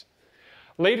organizations.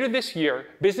 Later this year,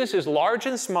 businesses large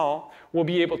and small will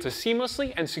be able to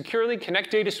seamlessly and securely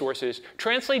connect data sources,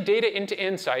 translate data into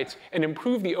insights, and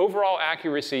improve the overall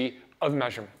accuracy of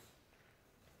measurement.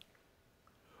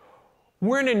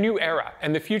 We're in a new era,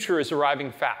 and the future is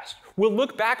arriving fast. We'll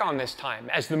look back on this time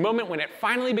as the moment when it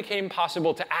finally became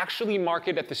possible to actually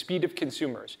market at the speed of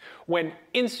consumers, when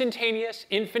instantaneous,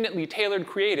 infinitely tailored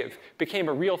creative became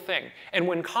a real thing, and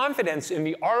when confidence in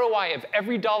the ROI of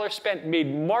every dollar spent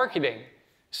made marketing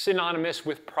synonymous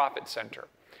with profit center.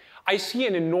 I see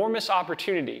an enormous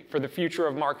opportunity for the future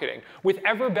of marketing, with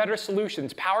ever better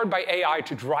solutions powered by AI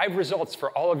to drive results for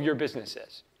all of your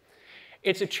businesses.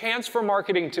 It's a chance for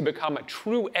marketing to become a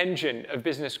true engine of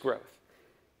business growth.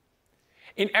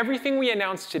 In everything we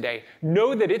announced today,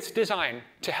 know that it's designed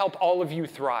to help all of you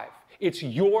thrive. It's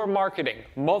your marketing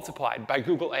multiplied by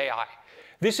Google AI.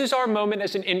 This is our moment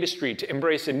as an industry to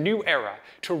embrace a new era,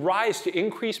 to rise to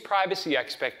increased privacy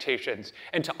expectations,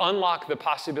 and to unlock the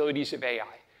possibilities of AI.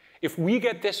 If we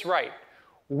get this right,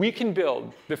 we can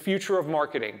build the future of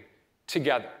marketing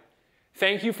together.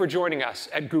 Thank you for joining us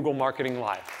at Google Marketing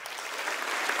Live.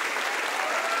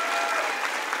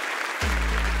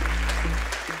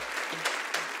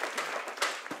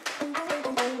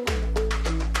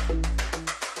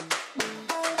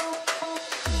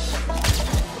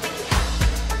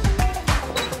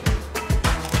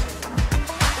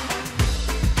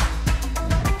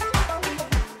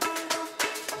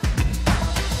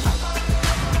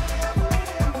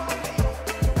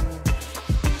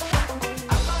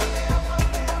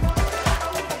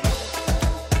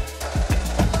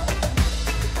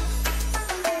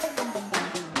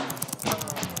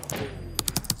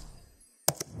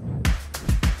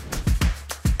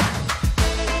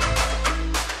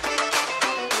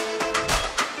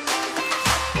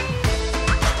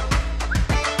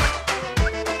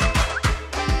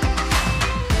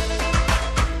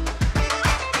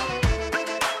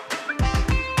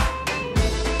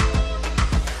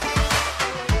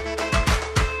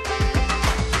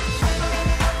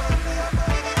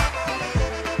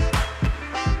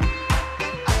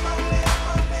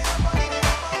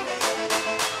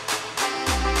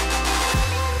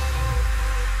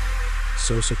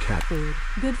 Sosa cat food.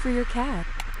 Good for your cat.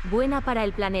 Buena para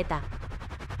el planeta.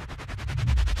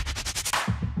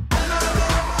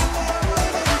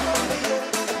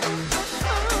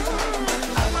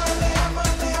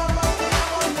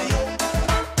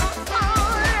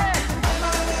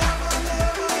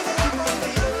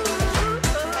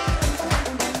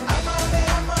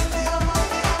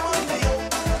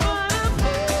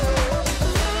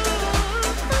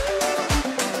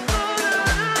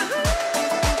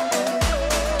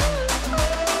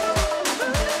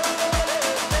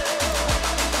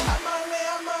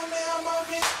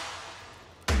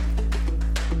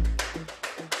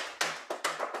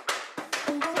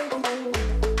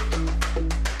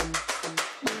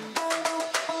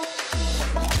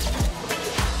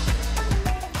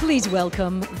 Please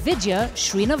welcome Vidhya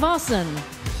Srinivasan.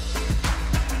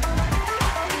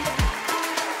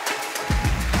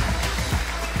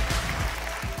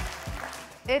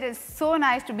 It is so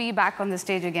nice to be back on the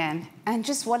stage again, and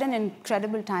just what an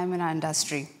incredible time in our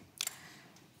industry.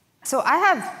 So I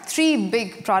have 3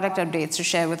 big product updates to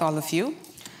share with all of you.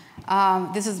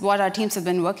 This is what our teams have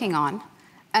been working on.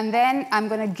 And then I'm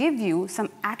going to give you some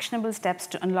actionable steps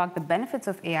to unlock the benefits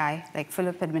of AI, like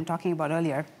Philipp had been talking about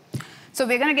earlier. So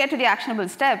we're going to get to the actionable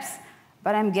steps,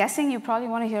 but I'm guessing you probably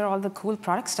want to hear all the cool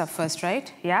product stuff first,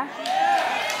 right? Yeah?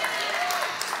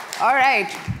 All right.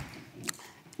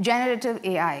 Generative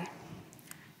AI.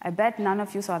 I bet none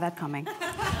of you saw that coming.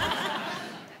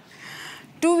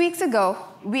 2 weeks ago,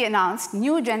 we announced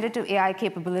new generative AI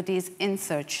capabilities in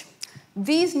search.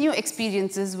 These new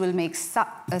experiences will make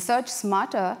search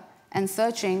smarter and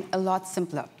searching a lot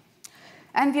simpler.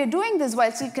 And we are doing this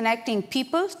while still connecting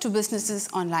people to businesses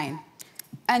online.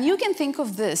 And you can think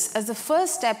of this as the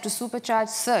first step to supercharge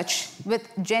search with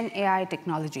Gen AI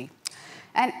technology.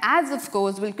 And ads, of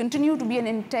course, will continue to be an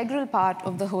integral part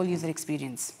of the whole user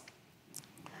experience.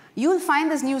 You'll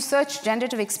find this new Search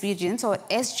Generative Experience, or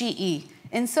SGE,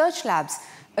 in Search Labs,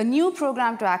 a new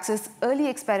program to access early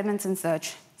experiments in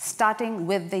search, starting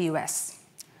with the US.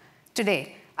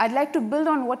 Today, I'd like to build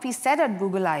on what we said at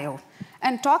Google I/O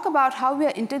and talk about how we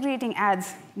are integrating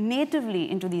ads natively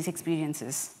into these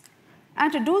experiences.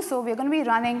 And to do so, we're going to be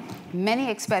running many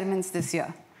experiments this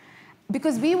year,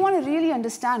 because we want to really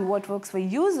understand what works for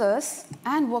users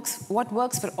and what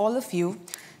works for all of you,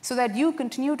 so that you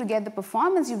continue to get the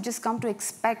performance you've just come to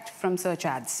expect from search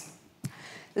ads.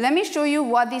 Let me show you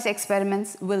what these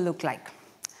experiments will look like.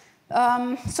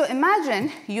 So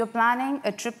imagine you're planning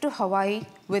a trip to Hawaii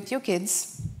with your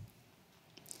kids.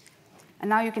 And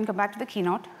now you can come back to the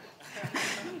keynote.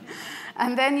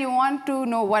 And then you want to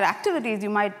know what activities you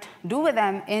might do with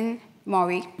them in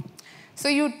Maui. So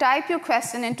you type your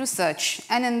question into search.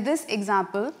 And in this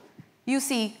example, you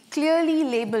see clearly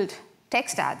labeled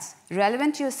text ads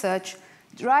relevant to your search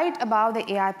right above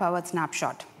the AI-powered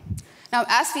snapshot. Now,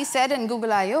 as we said in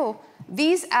Google I/O,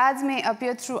 these ads may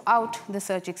appear throughout the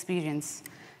search experience.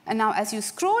 And now, as you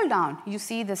scroll down, you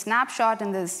see the snapshot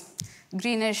in this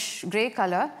greenish gray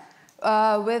color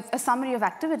with a summary of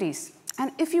activities.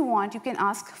 And if you want, you can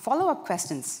ask follow-up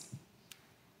questions.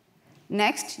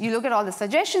 Next, you look at all the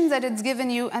suggestions that it's given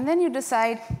you, and then you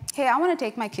decide, hey, I want to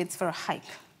take my kids for a hike.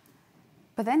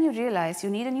 But then you realize you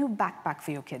need a new backpack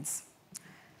for your kids.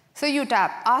 So you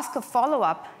tap Ask a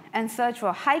Follow-up and search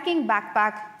for hiking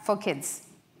backpack for kids.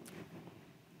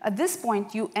 At this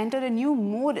point, you enter a new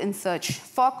mode in search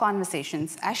for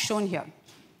conversations, as shown here.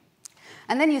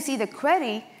 And then you see the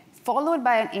query followed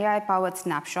by an AI-powered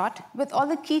snapshot with all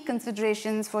the key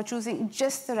considerations for choosing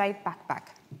just the right backpack.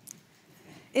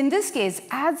 In this case,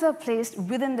 ads are placed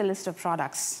within the list of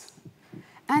products.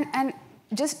 And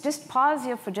just pause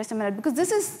here for just a minute, because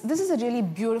this is a really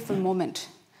beautiful moment.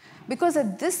 Because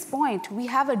at this point, we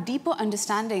have a deeper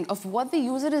understanding of what the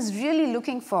user is really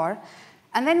looking for,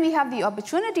 and then we have the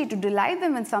opportunity to delight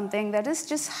them in something that is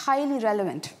just highly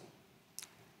relevant.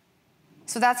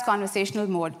 So that's conversational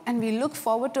mode, and we look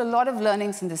forward to a lot of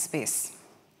learnings in this space.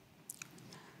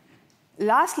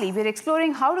 Lastly, we're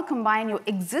exploring how to combine your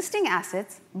existing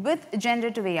assets with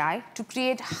generative AI to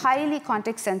create highly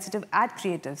context-sensitive ad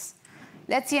creatives.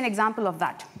 Let's see an example of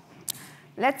that.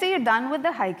 Let's say you're done with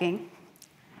the hiking.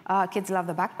 Kids love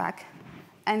the backpack.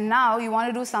 And now you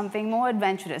want to do something more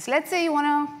adventurous. Let's say you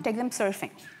want to take them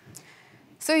surfing.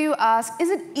 So you ask, is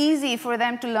it easy for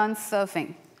them to learn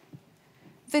surfing?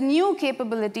 The new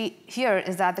capability here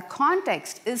is that the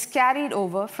context is carried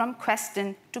over from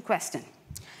question to question.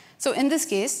 So in this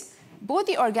case, both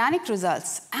the organic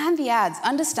results and the ads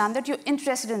understand that you're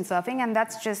interested in surfing, and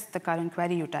that's just the current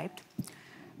query you typed.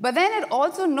 But then it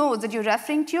also knows that you're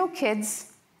referring to your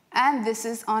kids, and this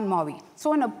is on Maui.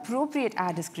 So an appropriate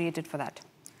ad is created for that.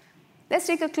 Let's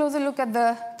take a closer look at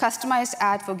the customized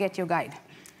ad for Get Your Guide.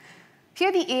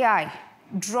 Here the AI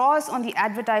draws on the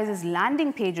advertiser's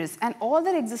landing pages and all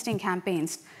their existing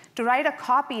campaigns to write a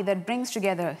copy that brings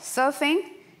together surfing,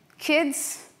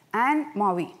 kids, and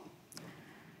Maui.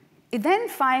 It then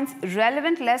finds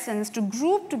relevant lessons to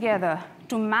group together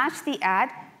to match the ad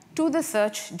to the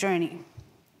search journey.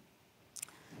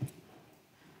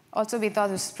 Also, we thought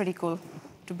it was pretty cool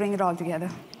to bring it all together.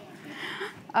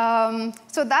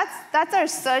 So that's our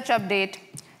search update.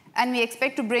 And we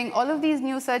expect to bring all of these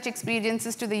new search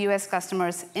experiences to the US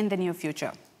customers in the near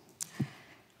future.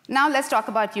 Now let's talk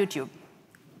about YouTube.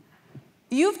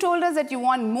 You've told us that you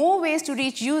want more ways to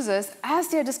reach users as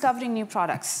they're discovering new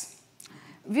products.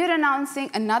 We're announcing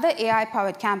another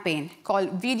AI-powered campaign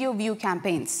called Video View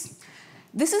Campaigns.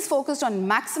 This is focused on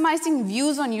maximizing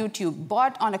views on YouTube,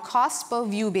 bought on a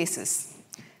cost-per-view basis.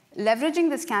 Leveraging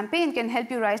this campaign can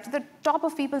help you rise to the top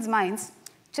of people's minds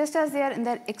just as they are in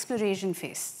their exploration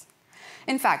phase.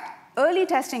 In fact, early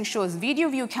testing shows video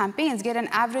view campaigns get an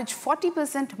average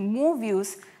 40% more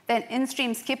views than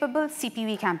in-stream skippable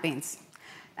CPV campaigns.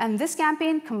 And this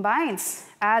campaign combines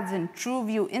ads in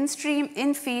TrueView in-stream,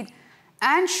 in-feed,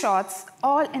 and shorts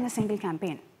all in a single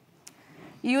campaign.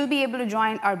 You'll be able to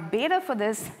join our beta for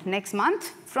this next month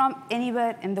from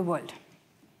anywhere in the world.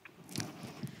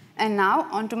 And now,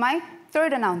 on to my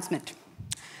third announcement.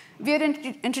 We are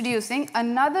introducing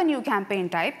another new campaign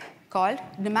type called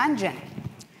Demand Gen.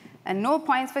 And no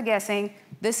points for guessing,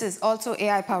 this is also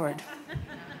AI-powered.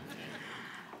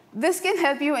 This can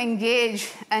help you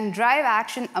engage and drive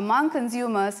action among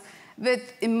consumers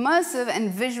with immersive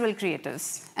and visual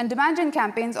creatives. And Demand Gen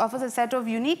Campaigns offers a set of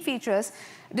unique features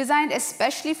designed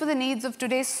especially for the needs of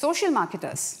today's social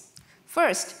marketers.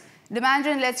 First, Demand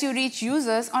Gen lets you reach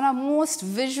users on our most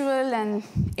visual and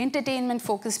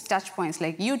entertainment-focused touchpoints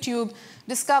like YouTube,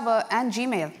 Discover, and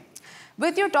Gmail,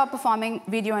 with your top-performing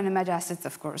video and image assets,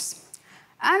 of course.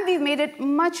 And we've made it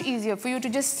much easier for you to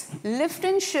just lift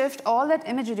and shift all that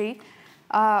imagery,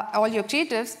 all your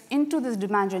creatives, into this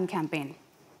Demand Gen campaign.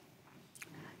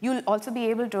 You'll also be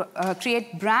able to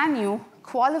create brand new,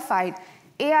 qualified,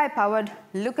 AI-powered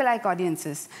lookalike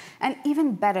audiences. And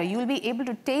even better, you'll be able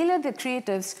to tailor the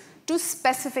creatives to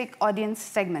specific audience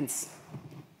segments.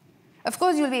 Of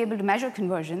course, you'll be able to measure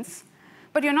conversions,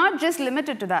 but you're not just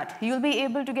limited to that. You'll be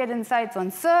able to get insights on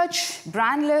search,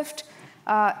 brand lift,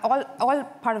 all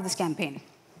part of this campaign.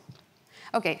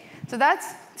 OK, so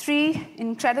that's 3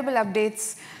 incredible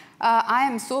updates. I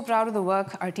am so proud of the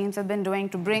work our teams have been doing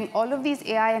to bring all of these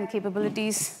AI and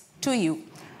capabilities to you.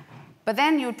 But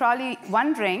then you're probably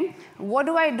wondering, what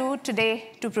do I do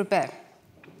today to prepare?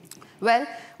 Well,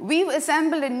 we've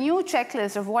assembled a new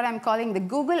checklist of what I'm calling the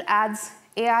Google Ads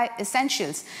AI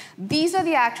Essentials. These are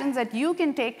the actions that you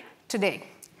can take today.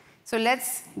 So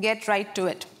let's get right to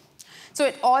it. So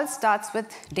it all starts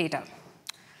with data.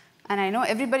 And I know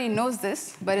everybody knows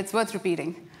this, but it's worth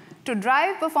repeating. To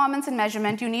drive performance and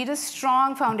measurement, you need a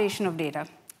strong foundation of data.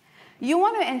 You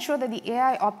want to ensure that the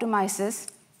AI optimizes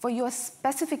for your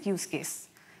specific use case.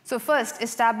 So first,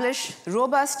 establish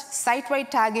robust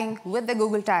site-wide tagging with the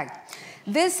Google tag.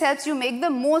 This helps you make the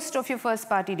most of your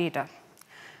first-party data,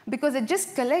 because it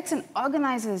just collects and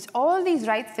organizes all these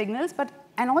right signals,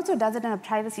 and also does it in a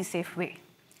privacy-safe way.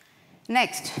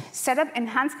 Next, set up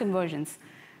enhanced conversions.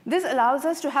 This allows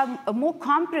us to have a more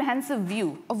comprehensive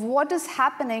view of what is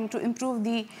happening to improve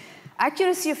the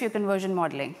accuracy of your conversion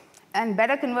modeling. And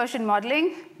better conversion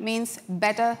modeling means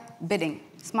better bidding,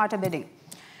 smarter bidding.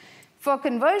 For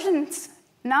conversions,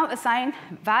 now assign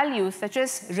values such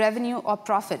as revenue or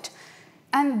profit.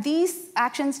 And these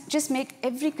actions just make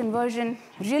every conversion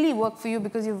really work for you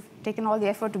because you've taken all the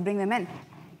effort to bring them in.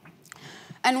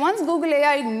 And once Google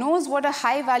AI knows what a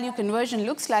high-value conversion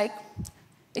looks like,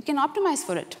 it can optimize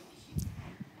for it.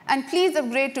 And please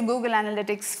upgrade to Google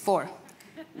Analytics 4.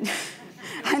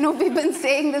 I know we've been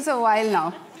saying this a while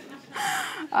now.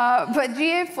 But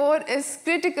GA4 is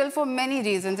critical for many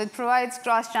reasons. It provides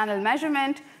cross-channel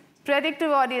measurement,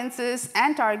 predictive audiences,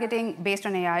 and targeting based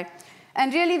on AI.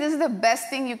 And really, this is the best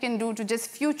thing you can do to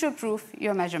just future-proof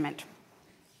your measurement.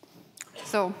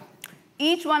 So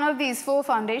each one of these 4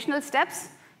 foundational steps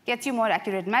gets you more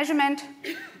accurate measurement.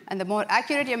 And the more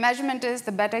accurate your measurement is,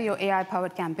 the better your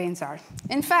AI-powered campaigns are.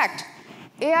 In fact,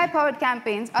 AI-powered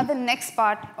campaigns are the next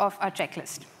part of our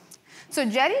checklist. So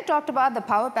Jerry talked about the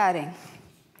power pairing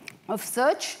of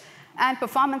search and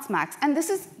performance max. And this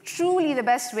is truly the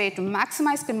best way to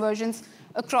maximize conversions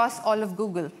across all of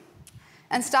Google.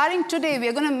 And starting today,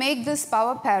 we're going to make this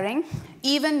power pairing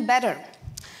even better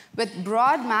with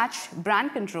broad match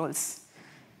brand controls.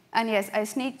 And yes, I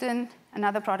sneaked in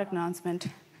another product announcement.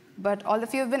 But all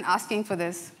of you have been asking for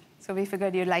this, so we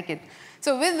figured you'd like it.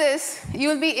 So with this,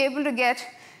 you'll be able to get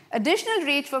additional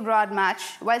reach for broad match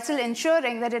while still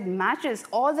ensuring that it matches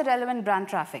all the relevant brand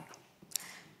traffic.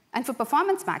 And for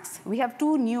Performance Max, we have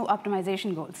 2 new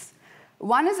optimization goals.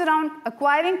 One is around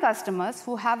acquiring customers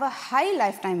who have a high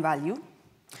lifetime value.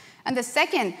 And the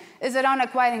second is around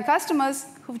acquiring customers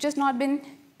who've just not been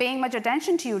paying much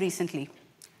attention to you recently.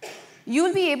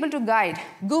 You'll be able to guide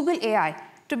Google AI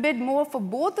to bid more for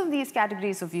both of these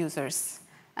categories of users.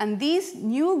 And these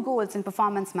new goals in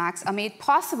Performance Max are made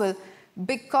possible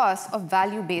because of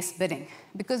value-based bidding,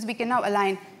 because we can now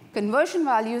align conversion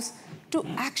values to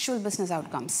actual business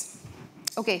outcomes.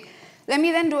 OK, let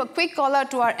me then do a quick call out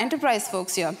to our enterprise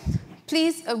folks here.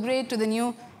 Please upgrade to the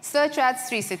new Search Ads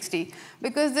 360,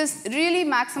 because this really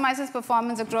maximizes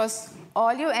performance across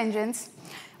all your engines,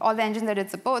 all the engines that it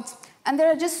supports. And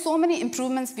there are just so many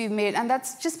improvements we've made, and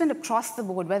that's just been across the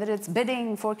board, whether it's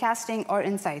bidding, forecasting, or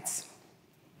insights.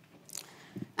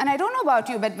 And I don't know about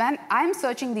you, but when I'm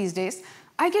searching these days,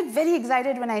 I get very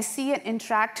excited when I see and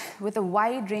interact with a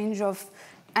wide range of,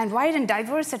 and wide and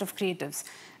diverse set of creatives.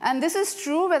 And this is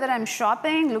true whether I'm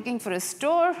shopping, looking for a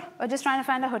store, or just trying to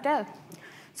find a hotel.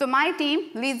 So my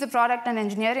team leads the product and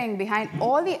engineering behind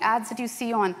all the ads that you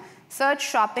see on search,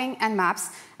 shopping, and maps.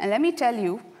 And let me tell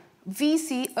you, we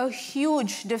see a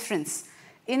huge difference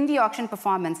in the auction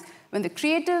performance when the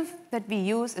creative that we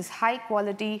use is high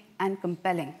quality and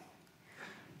compelling.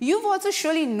 You've also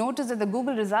surely noticed that the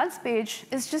Google results page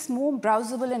is just more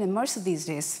browsable and immersive these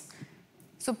days.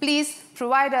 So please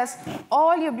provide us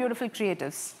all your beautiful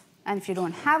creatives. And if you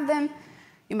don't have them,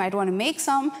 you might want to make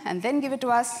some and then give it to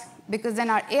us, because then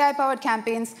our AI-powered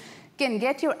campaigns can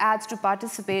get your ads to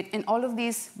participate in all of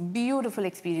these beautiful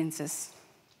experiences.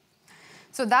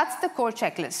 So that's the core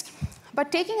checklist.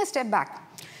 But taking a step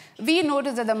back, we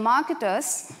noticed that the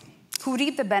marketers who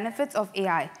reap the benefits of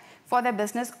AI for their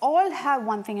business all have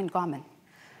one thing in common,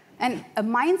 and a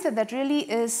mindset that really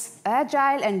is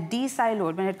agile and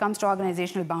de-siloed when it comes to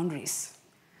organizational boundaries.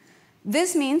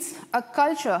 This means a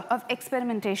culture of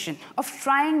experimentation, of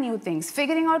trying new things,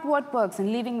 figuring out what works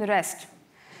and leaving the rest.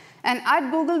 And at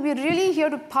Google, we're really here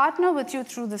to partner with you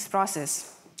through this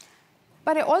process.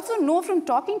 But I also know from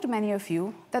talking to many of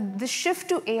you that the shift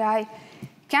to AI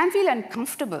can feel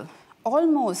uncomfortable,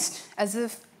 almost as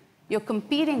if you're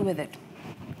competing with it.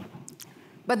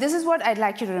 But this is what I'd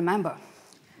like you to remember.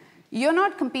 You're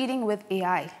not competing with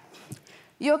AI.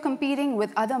 You're competing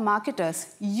with other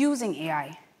marketers using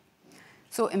AI.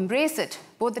 So embrace it,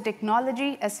 both the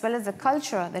technology as well as the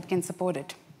culture that can support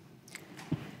it.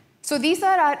 So these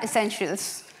are our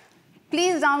essentials.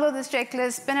 Please download this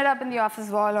checklist, pin it up in the office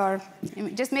wall, or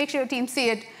just make sure your team see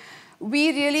it.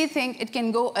 We really think it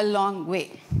can go a long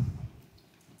way.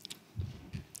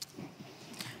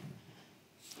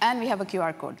 And we have a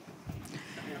QR code.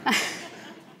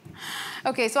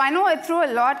 OK, so I know I threw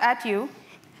a lot at you.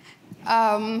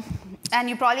 And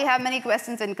you probably have many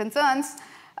questions and concerns.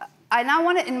 I now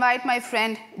want to invite my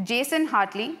friend Jason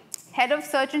Hartley, head of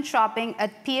search and shopping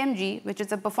at PMG, which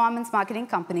is a performance marketing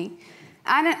company,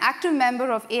 and an active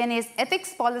member of ANA's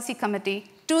Ethics Policy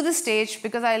Committee, to the stage,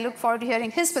 because I look forward to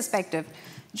hearing his perspective.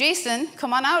 Jason,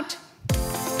 come on out.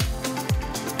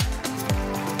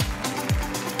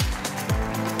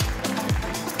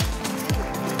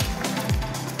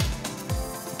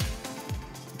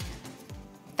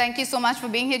 Thank you so much for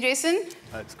being here, Jason.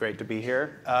 It's great to be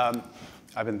here.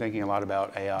 I've been thinking a lot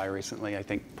about AI recently. I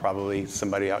think probably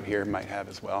somebody out here might have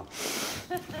as well.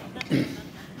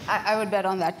 I would bet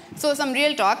on that. So some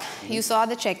real talk. You saw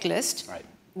the checklist. Right.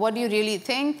 What do you really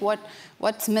think?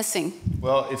 What's missing?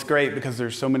 Well, it's great because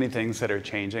there's so many things that are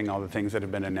changing, all the things that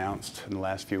have been announced in the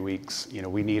last few weeks. You know,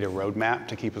 we need a roadmap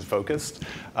to keep us focused.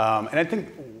 And I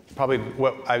think probably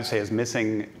what I would say is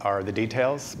missing are the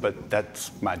details, but that's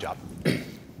my job.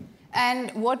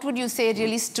 And what would you say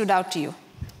really stood out to you?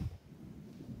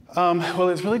 Well,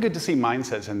 it's really good to see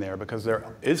mindsets in there because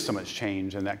there is so much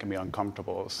change and that can be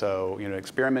uncomfortable. So, you know,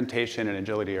 experimentation and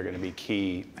agility are going to be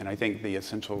key. And I think the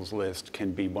essentials list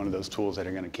can be one of those tools that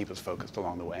are going to keep us focused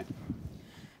along the way.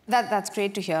 That's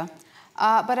great to hear.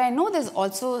 But I know there's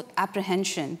also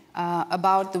apprehension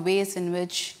about the ways in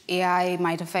which AI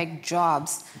might affect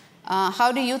jobs.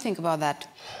 How do you think about that?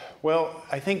 Well,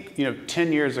 I think,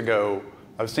 10 years ago,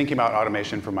 I was thinking about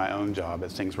automation for my own job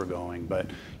as things were going. But,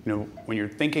 when you're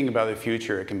thinking about the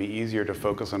future, it can be easier to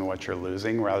focus on what you're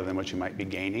losing rather than what you might be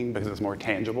gaining because it's more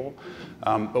tangible.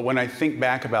 But when I think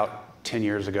back about 10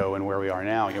 years ago and where we are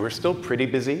now, we're still pretty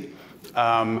busy.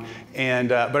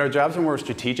 But our jobs are more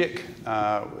strategic.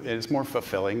 It's more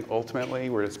fulfilling,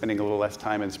 ultimately. We're spending a little less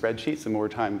time in spreadsheets and more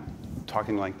time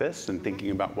talking like this and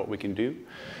thinking about what we can do.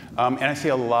 And I see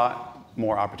a lot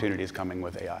more opportunities coming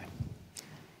with AI.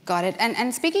 Got it.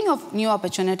 And speaking of new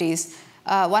opportunities,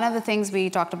 one of the things we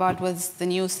talked about was the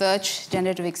new search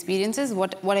generative experiences.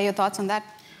 What are your thoughts on that?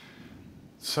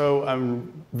 So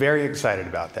I'm very excited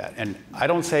about that. And I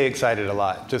don't say excited a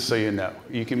lot, just so you know.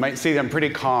 You might see that I'm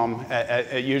pretty calm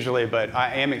usually, but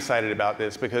I am excited about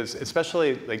this because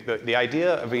especially like the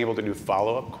idea of being able to do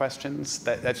follow-up questions,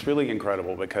 that's really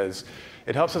incredible because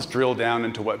it helps us drill down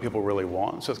into what people really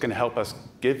want. So it's going to help us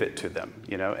give it to them,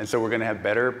 And so we're going to have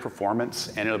better performance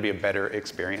and it'll be a better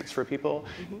experience for people.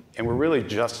 Mm-hmm. And we're really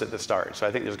just at the start. So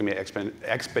I think there's going to be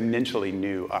exponentially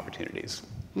new opportunities.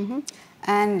 Mm-hmm.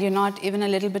 And you're not even a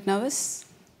little bit nervous?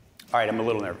 All right, I'm a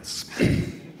little nervous. It's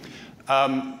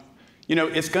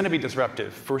going to be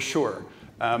disruptive, for sure.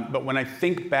 But when I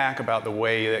think back about the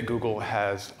way that Google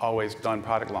has always done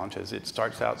product launches, it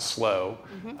starts out slow.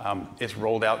 Mm-hmm. It's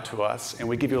rolled out to us, and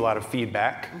we give you a lot of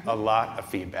feedback,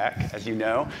 as you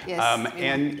know. Yes,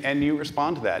 and you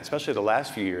respond to that. Especially the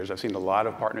last few years, I've seen a lot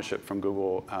of partnership from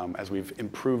Google as we've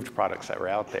improved products that were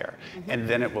out there. Mm-hmm. And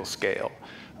then it will scale.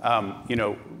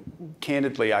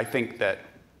 Candidly, I think that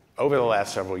over the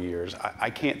last several years,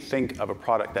 I can't think of a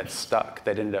product that's stuck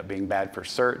that ended up being bad for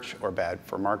search or bad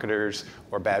for marketers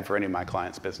or bad for any of my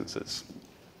clients' businesses.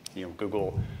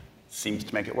 Google seems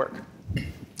to make it work.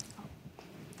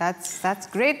 That's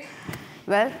great.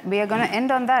 Well, we are going to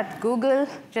end on that. Google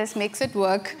just makes it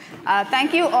work.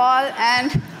 Thank you all,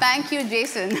 and thank you,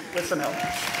 Jason. With some help.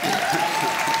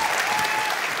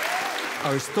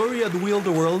 Our story at Wheel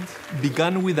the World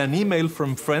began with an email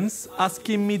from friends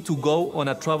asking me to go on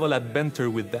a travel adventure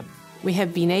with them. We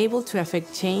have been able to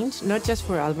affect change, not just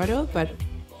for Alvaro, but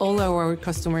all our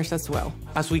customers as well.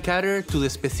 As we cater to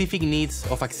the specific needs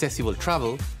of accessible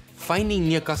travel, finding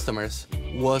new customers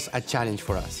was a challenge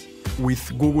for us.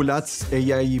 With Google Ads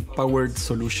AI-powered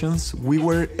solutions, we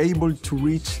were able to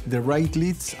reach the right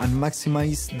leads and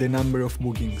maximize the number of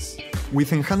bookings.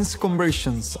 With enhanced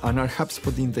conversions and our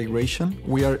HubSpot integration,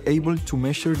 we are able to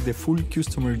measure the full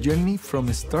customer journey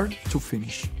from start to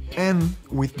finish. And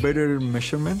with better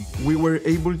measurement, we were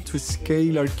able to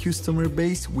scale our customer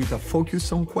base with a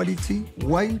focus on quality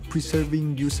while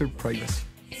preserving user privacy.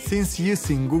 Since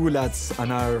using Google Ads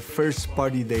and our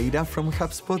first-party data from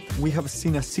HubSpot, we have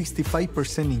seen a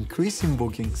 65% increase in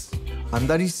bookings. And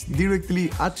that is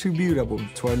directly attributable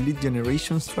to our lead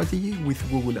generation strategy with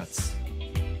Google Ads.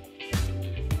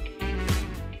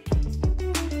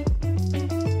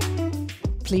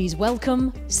 Please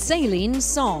welcome Selin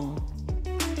Song.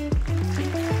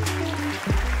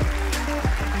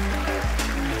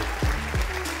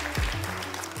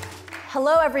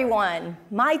 Hello, everyone.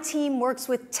 My team works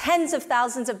with tens of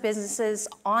thousands of businesses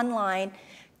online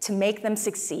to make them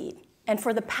succeed. And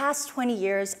for the past 20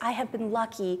 years, I have been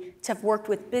lucky to have worked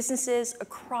with businesses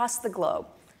across the globe.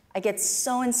 I get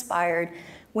so inspired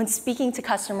when speaking to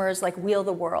customers like Wheel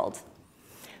the World,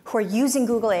 who are using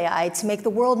Google AI to make the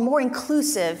world more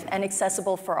inclusive and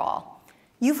accessible for all.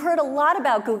 You've heard a lot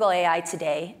about Google AI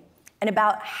today and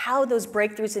about how those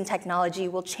breakthroughs in technology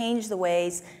will change the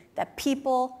ways that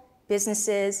people,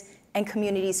 businesses, and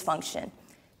communities function.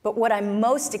 But what I'm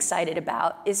most excited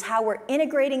about is how we're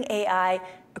integrating AI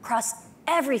across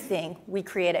everything we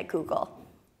create at Google.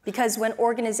 Because when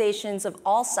organizations of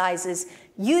all sizes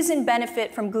use and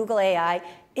benefit from Google AI,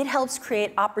 it helps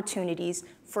create opportunities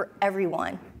for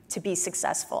everyone to be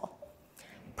successful.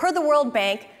 Per the World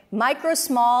Bank, micro,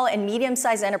 small, and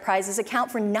medium-sized enterprises account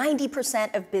for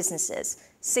 90% of businesses,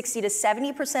 60 to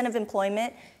 70% of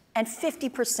employment, and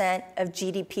 50% of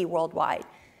GDP worldwide.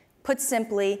 Put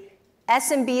simply,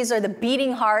 SMBs are the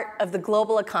beating heart of the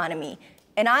global economy,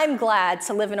 and I'm glad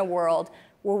to live in a world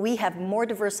where we have more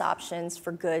diverse options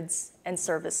for goods and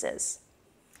services.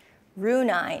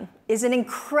 Ru9 is an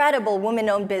incredible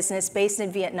woman-owned business based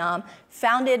in Vietnam,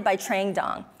 founded by Trang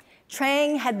Dong.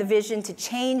 Trang had the vision to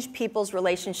change people's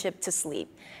relationship to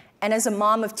sleep. And as a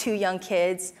mom of 2 young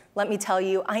kids, let me tell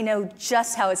you, I know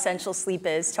just how essential sleep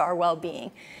is to our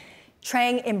well-being.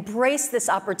 Trang embraced this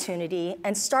opportunity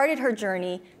and started her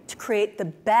journey to create the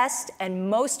best and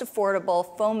most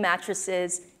affordable foam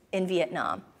mattresses in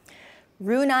Vietnam.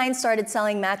 Ru9 started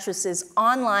selling mattresses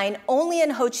online only in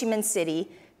Ho Chi Minh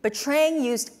City, but Trang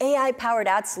used AI-powered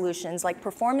ad solutions like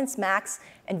Performance Max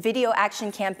and video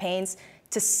action campaigns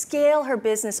to scale her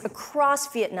business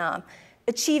across Vietnam,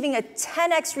 achieving a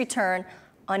 10x return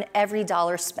on every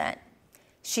dollar spent.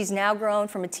 She's now grown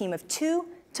from a team of 2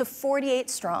 to 48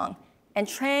 strong, and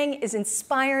Trang is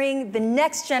inspiring the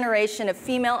next generation of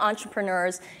female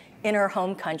entrepreneurs in her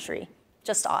home country.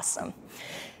 Just awesome.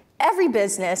 Every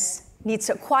business needs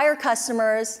to acquire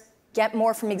customers, get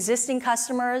more from existing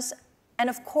customers, and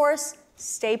of course,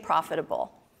 stay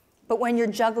profitable. But when you're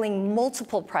juggling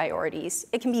multiple priorities,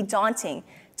 it can be daunting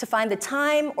to find the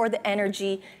time or the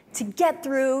energy to get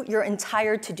through your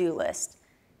entire to-do list.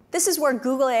 This is where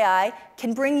Google AI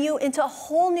can bring you into a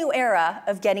whole new era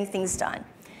of getting things done.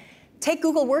 Take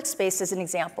Google Workspace as an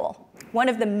example, one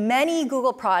of the many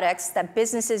Google products that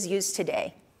businesses use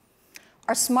today.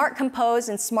 Our Smart Compose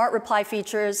and Smart Reply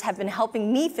features have been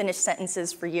helping me finish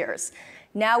sentences for years.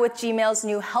 Now with Gmail's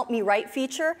new Help Me Write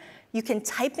feature, you can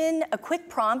type in a quick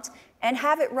prompt and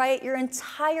have it write your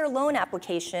entire loan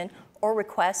application or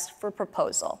request for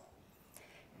proposal.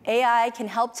 AI can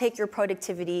help take your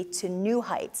productivity to new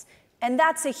heights, and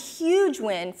that's a huge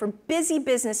win for busy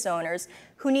business owners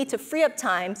who need to free up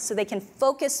time so they can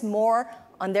focus more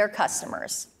on their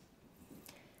customers.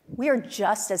 We are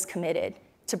just as committed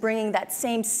to bringing that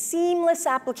same seamless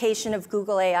application of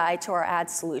Google AI to our ad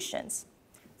solutions.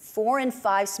 4 in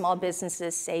 5 small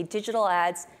businesses say digital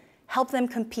ads help them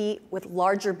compete with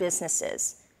larger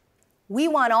businesses. We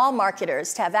want all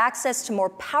marketers to have access to more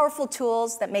powerful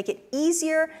tools that make it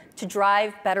easier to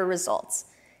drive better results.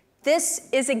 This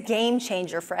is a game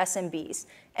changer for SMBs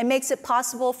and makes it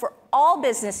possible for all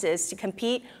businesses to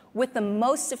compete with the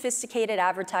most sophisticated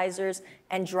advertisers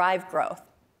and drive growth.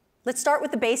 Let's start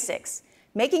with the basics,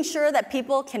 making sure that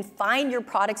people can find your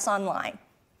products online.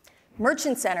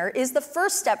 Merchant Center is the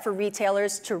first step for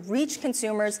retailers to reach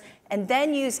consumers and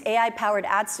then use AI-powered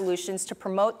ad solutions to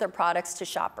promote their products to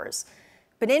shoppers.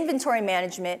 But inventory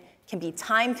management can be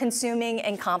time-consuming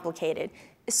and complicated,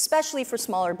 especially for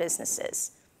smaller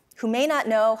businesses who may not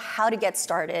know how to get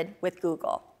started with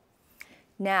Google.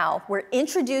 Now, we're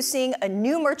introducing a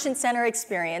new Merchant Center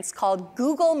experience called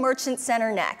Google Merchant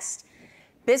Center Next.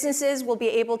 Businesses will be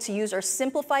able to use our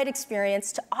simplified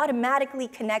experience to automatically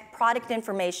connect product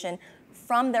information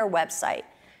from their website.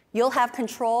 You'll have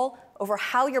control over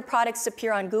how your products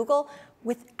appear on Google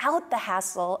without the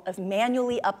hassle of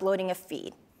manually uploading a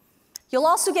feed. You'll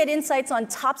also get insights on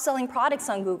top-selling products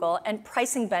on Google and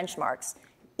pricing benchmarks,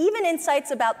 even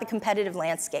insights about the competitive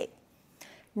landscape.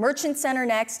 Merchant Center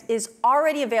Next is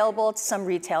already available to some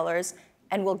retailers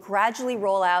and will gradually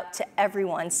roll out to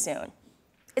everyone soon.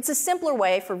 It's a simpler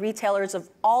way for retailers of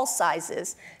all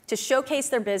sizes to showcase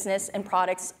their business and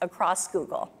products across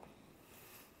Google.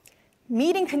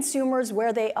 Meeting consumers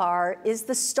where they are is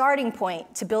the starting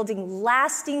point to building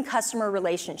lasting customer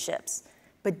relationships.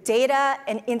 But data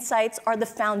and insights are the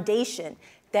foundation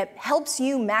that helps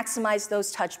you maximize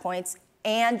those touch points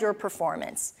and your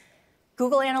performance.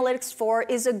 Google Analytics 4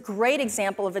 is a great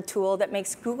example of a tool that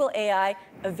makes Google AI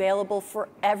available for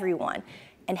everyone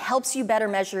and helps you better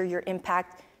measure your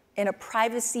impact in a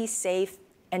privacy-safe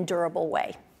and durable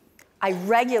way. I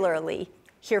regularly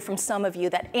hear from some of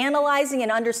you that analyzing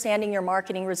and understanding your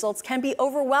marketing results can be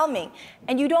overwhelming,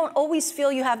 and you don't always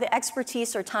feel you have the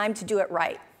expertise or time to do it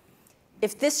right.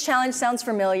 If this challenge sounds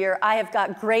familiar, I have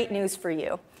got great news for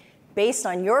you. Based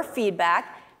on your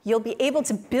feedback, you'll be able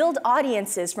to build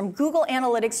audiences from Google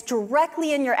Analytics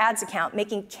directly in your ads account,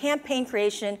 making campaign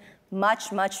creation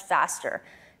much, much faster.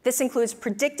 This includes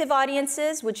predictive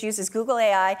audiences, which uses Google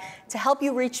AI to help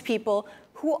you reach people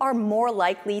who are more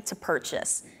likely to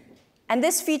purchase. And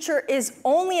this feature is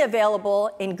only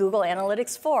available in Google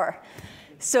Analytics 4.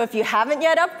 So if you haven't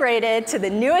yet upgraded to the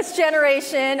newest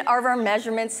generation of our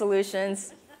measurement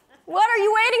solutions, what are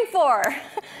you waiting for?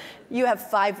 You have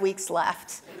 5 weeks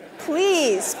left.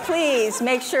 Please, please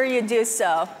make sure you do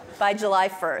so by July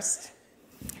 1st.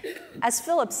 As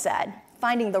Philipp said,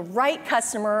 finding the right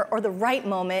customer or the right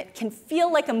moment can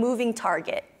feel like a moving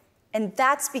target. And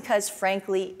that's because,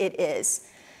 frankly, it is.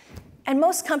 And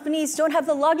most companies don't have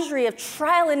the luxury of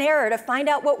trial and error to find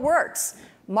out what works.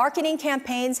 Marketing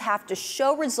campaigns have to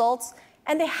show results,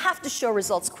 and they have to show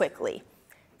results quickly.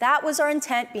 That was our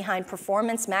intent behind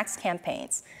Performance Max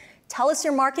campaigns. Tell us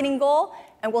your marketing goal,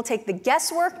 and we'll take the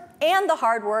guesswork and the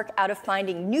hard work out of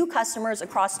finding new customers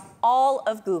across all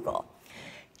of Google.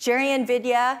 Jerry and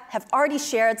Vidhya have already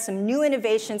shared some new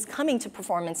innovations coming to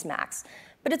Performance Max,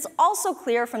 but it's also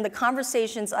clear from the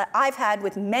conversations I've had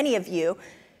with many of you,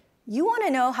 you want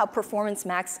to know how Performance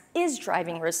Max is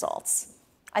driving results.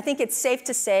 I think it's safe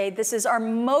to say this is our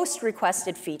most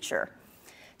requested feature.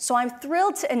 So I'm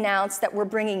thrilled to announce that we're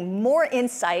bringing more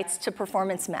insights to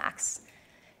Performance Max.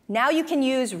 Now you can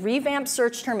use revamped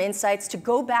search term insights to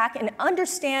go back and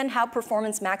understand how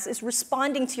Performance Max is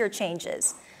responding to your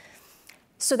changes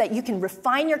so that you can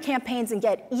refine your campaigns and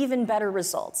get even better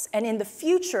results. And in the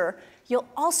future, you'll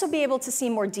also be able to see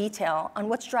more detail on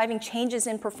what's driving changes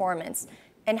in performance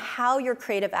and how your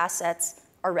creative assets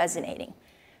are resonating.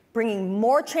 Bringing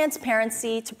more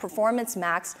transparency to Performance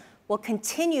Max will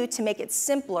continue to make it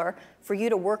simpler for you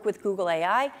to work with Google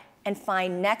AI and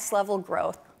find next-level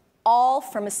growth, all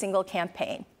from a single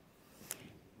campaign.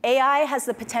 AI has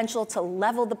the potential to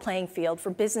level the playing field for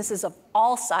businesses of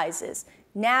all sizes,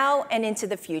 now and into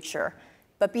the future.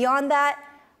 But beyond that,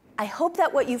 I hope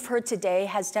that what you've heard today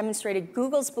has demonstrated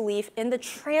Google's belief in the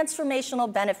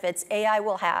transformational benefits AI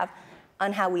will have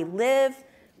on how we live,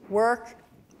 work,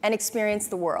 and experience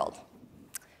the world.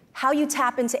 How you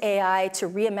tap into AI to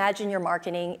reimagine your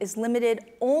marketing is limited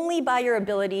only by your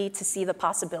ability to see the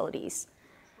possibilities.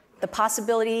 The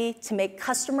possibility to make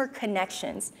customer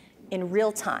connections in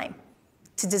real time,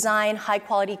 to design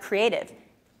high-quality creative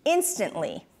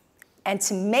instantly, and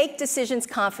to make decisions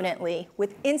confidently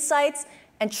with insights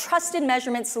and trusted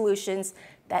measurement solutions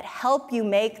that help you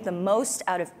make the most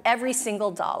out of every single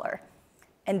dollar.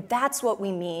 And that's what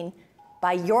we mean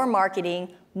by your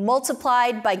marketing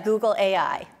multiplied by Google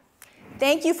AI.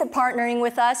 Thank you for partnering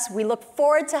with us. We look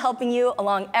forward to helping you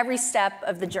along every step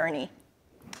of the journey.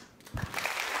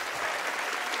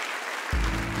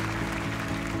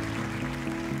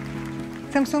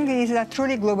 Samsung is a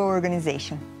truly global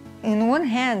organization. On one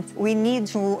hand, we need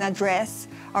to address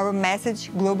our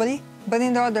message globally, but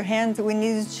on the other hand, we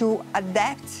need to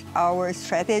adapt our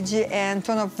strategy and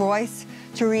tone of voice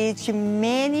to reach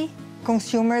many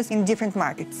consumers in different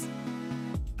markets.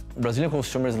 Brazilian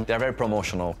consumers, they're very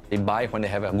promotional. They buy when they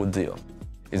have a good deal.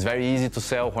 It's very easy to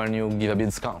sell when you give a big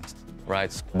discount,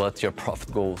 right? But your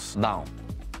profit goes down.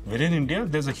 Within India,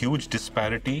 there's a huge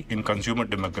disparity in consumer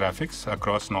demographics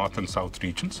across North and South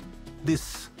regions.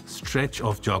 This stretch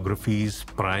of geographies,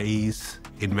 price,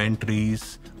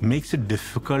 inventories, makes it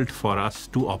difficult for us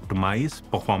to optimize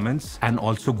performance and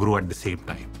also grow at the same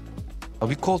time.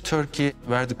 We call Turkey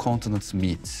where the continents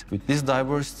meet. With this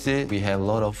diversity, we have a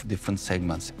lot of different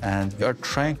segments, and we are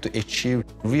trying to achieve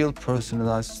real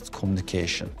personalized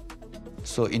communication.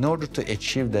 So in order to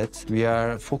achieve that, we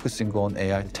are focusing on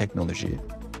AI technology.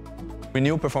 We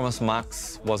knew Performance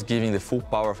Max was giving the full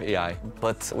power of AI,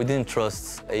 but we didn't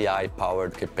trust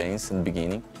AI-powered campaigns in the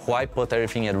beginning. Why put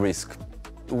everything at risk?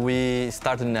 We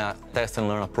started in a test and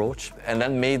learn approach, and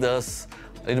that made us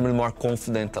a little bit more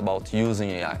confident about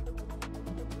using AI.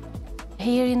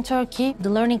 Here in Turkey, the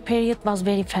learning period was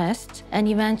very fast, and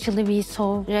eventually we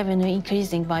saw revenue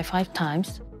increasing by 5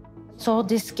 times. So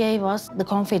this gave us the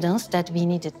confidence that we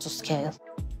needed to scale.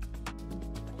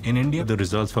 In India, the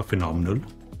results were phenomenal.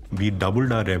 We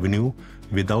doubled our revenue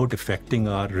without affecting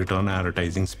our return on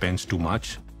advertising spends too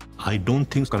much. I don't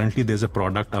think currently there's a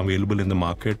product available in the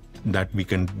market that we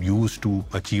can use to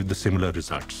achieve the similar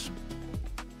results.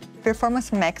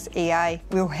 Performance Max AI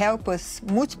will help us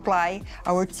multiply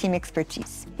our team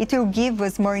expertise. It will give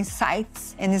us more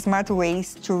insights and smart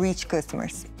ways to reach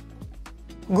customers.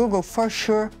 Google, for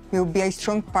sure, will be a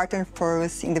strong partner for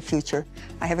us in the future.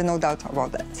 I have no doubt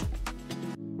about that.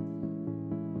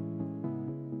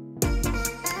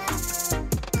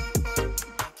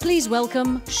 Please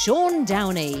welcome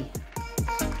Downey.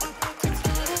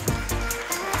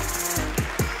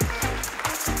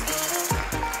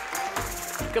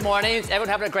 Good morning. Is everyone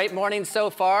having a great morning so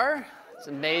far? It's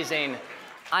amazing.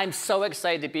 I'm so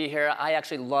excited to be here. I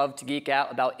actually love to geek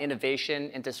out about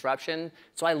innovation and disruption.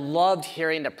 So I loved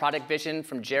hearing the product vision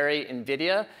from Jerry and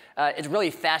Vidhya. It's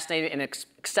really fascinating and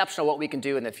exceptional what we can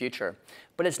do in the future.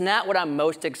 But it's not what I'm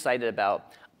most excited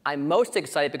about. I'm most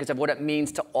excited because of what it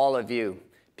means to all of you.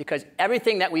 Because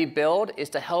everything that we build is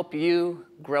to help you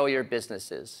grow your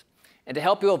businesses. And to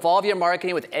help you evolve your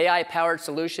marketing with AI-powered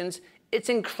solutions, it's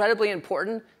incredibly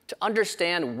important to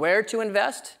understand where to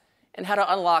invest and how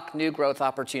to unlock new growth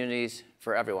opportunities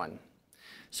for everyone.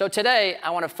 So today, I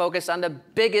want to focus on the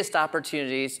biggest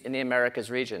opportunities in the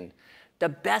Americas region. The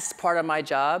best part of my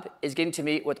job is getting to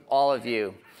meet with all of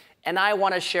you. And I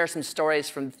want to share some stories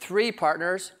from 3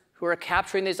 partners who are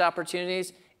capturing these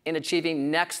opportunities in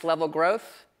achieving next-level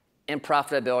growth and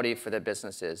profitability for their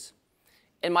businesses.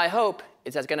 And my hope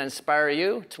is that's going to inspire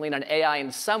you to lean on AI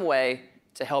in some way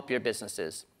to help your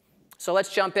businesses. So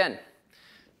let's jump in.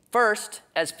 First,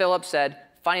 as Philipp said,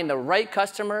 finding the right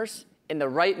customers in the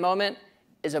right moment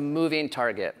is a moving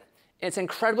target. And it's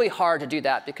incredibly hard to do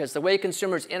that because the way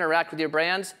consumers interact with your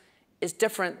brands is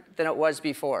different than it was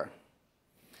before.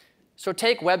 So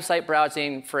take website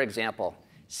browsing, for example.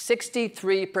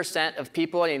 63% of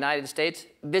people in the United States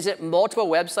visit multiple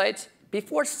websites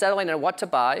before settling on what to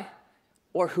buy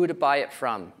or who to buy it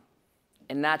from.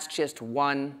 And that's just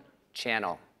one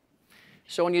channel.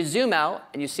 So when you zoom out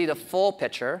and you see the full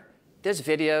picture, there's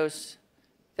videos,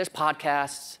 there's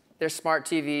podcasts, there's smart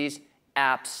TVs,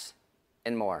 apps,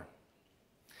 and more.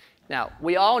 Now,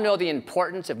 we all know the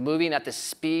importance of moving at the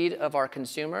speed of our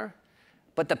consumer,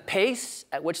 but the pace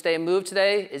at which they move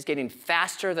today is getting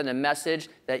faster than the message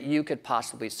that you could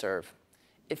possibly serve.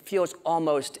 It feels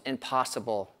almost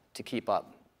impossible to keep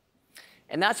up.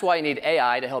 And that's why you need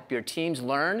AI to help your teams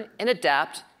learn and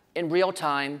adapt in real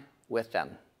time with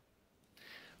them.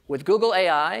 With Google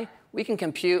AI, we can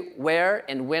compute where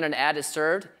and when an ad is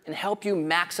served and help you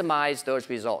maximize those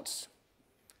results.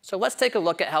 So let's take a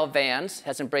look at how Vans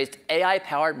has embraced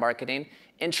AI-powered marketing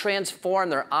and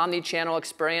transformed their omni-channel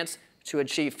experience to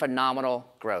achieve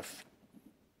phenomenal growth.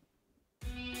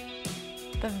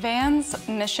 The Vans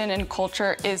mission and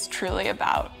culture is truly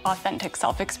about authentic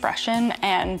self-expression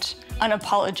and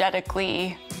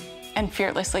unapologetically and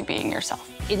fearlessly being yourself.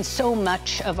 In so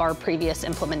much of our previous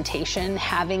implementation,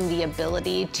 having the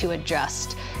ability to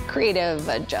adjust creative,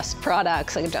 adjust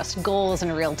products, adjust goals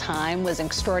in real time was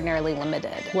extraordinarily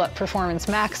limited. What Performance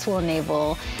Max will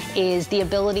enable is the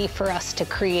ability for us to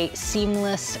create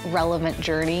seamless, relevant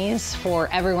journeys for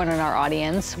everyone in our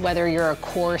audience, whether you're a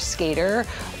core skater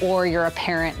or you're a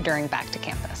parent during back to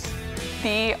campus.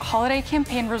 The holiday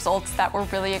campaign results that were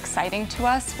really exciting to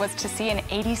us was to see an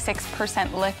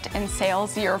 86% lift in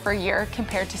sales year over year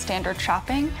compared to standard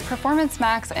shopping. Performance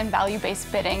Max and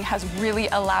value-based bidding has really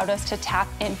allowed us to tap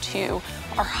into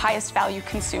our highest value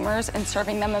consumers and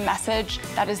serving them a message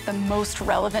that is the most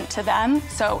relevant to them.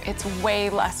 So it's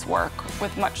way less work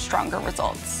with much stronger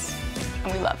results.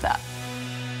 And we love that.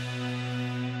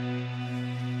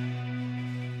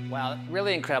 Wow,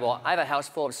 really incredible. I have a house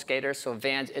full of skaters, so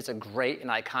Vans is a great and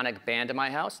iconic band in my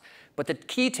house. But the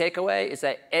key takeaway is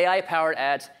that AI-powered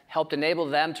ads helped enable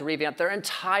them to revamp their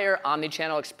entire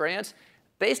omnichannel experience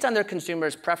based on their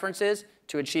consumers' preferences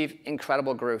to achieve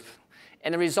incredible growth.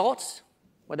 And the results,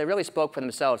 well, they really spoke for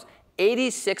themselves.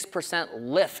 86%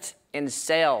 lift in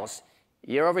sales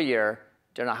year over year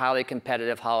during a highly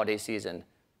competitive holiday season.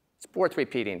 It's worth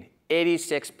repeating,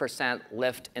 86%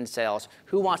 lift in sales.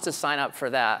 Who wants to sign up for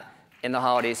that in the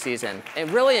holiday season? And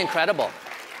really incredible,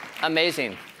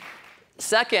 amazing.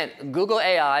 Second, Google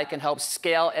AI can help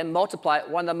scale and multiply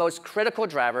one of the most critical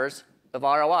drivers of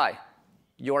ROI,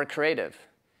 your creative.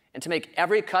 And to make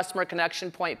every customer connection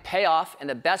point pay off in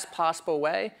the best possible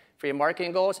way for your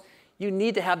marketing goals, you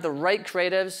need to have the right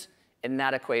creatives in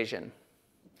that equation.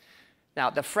 Now,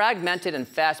 the fragmented and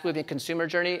fast-moving consumer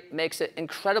journey makes it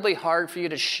incredibly hard for you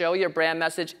to show your brand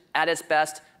message at its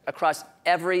best across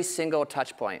every single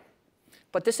touch point.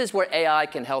 But this is where AI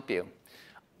can help you.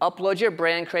 Upload your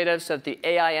brand creative so that the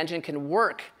AI engine can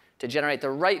work to generate the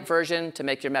right version to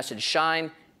make your message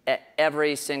shine at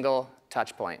every single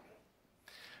touch point.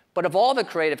 But of all the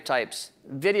creative types,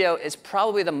 video is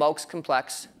probably the most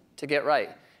complex to get right.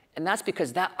 And that's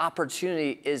because that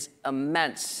opportunity is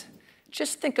immense.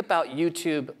 Just think about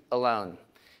YouTube alone.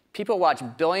 People watch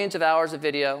billions of hours of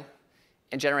video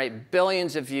and generate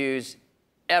billions of views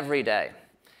every day.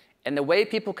 And the way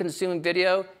people consume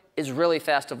video is really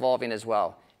fast evolving as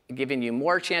well, giving you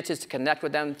more chances to connect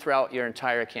with them throughout your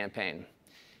entire campaign.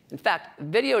 In fact,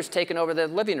 video has taken over the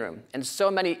living room and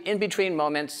so many in-between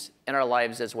moments in our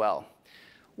lives as well.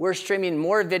 We're streaming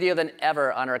more video than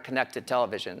ever on our connected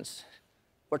televisions.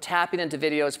 We're tapping into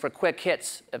videos for quick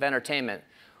hits of entertainment,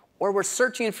 or we're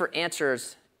searching for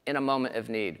answers in a moment of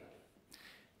need.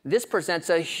 This presents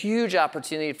a huge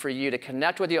opportunity for you to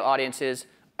connect with your audiences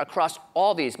across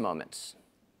all these moments.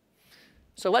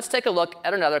 So let's take a look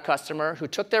at another customer who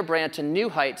took their brand to new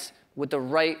heights with the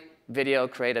right video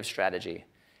creative strategy.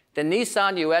 The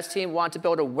Nissan US team wanted to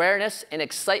build awareness and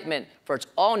excitement for its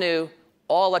all-new,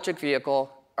 all-electric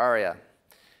vehicle, Ariya.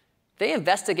 They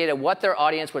investigated what their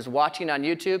audience was watching on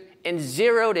YouTube and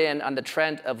zeroed in on the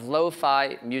trend of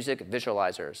lo-fi music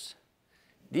visualizers.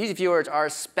 These viewers are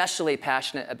especially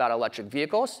passionate about electric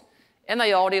vehicles, and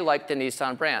they already like the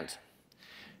Nissan brand.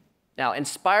 Now,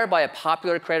 inspired by a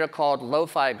popular creator called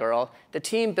Lo-Fi Girl, the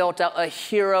team built out a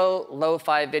hero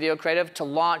lo-fi video creative to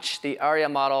launch the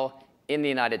Ariya model in the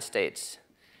United States.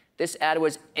 This ad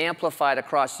was amplified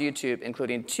across YouTube,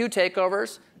 including 2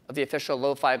 takeovers of the official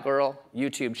Lo-Fi Girl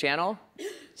YouTube channel,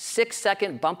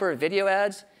 6-second bumper video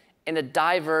ads, and a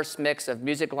diverse mix of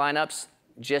music lineups,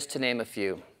 just to name a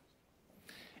few.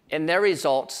 And their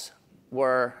results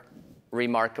were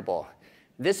remarkable.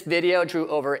 This video drew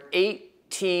over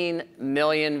 18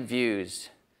 million views.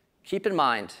 Keep in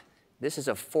mind, this is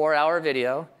a 4-hour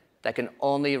video that can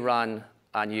only run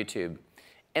on YouTube.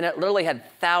 And it literally had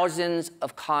thousands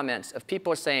of comments of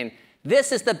people saying,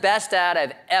 "This is the best ad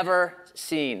I've ever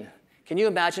seen." Can you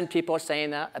imagine people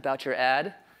saying that about your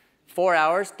ad? 4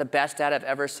 hours, the best ad I've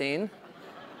ever seen?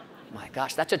 My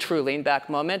gosh, that's a true lean back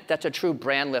moment. That's a true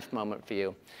brand lift moment for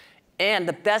you. And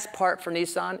the best part for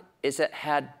Nissan is it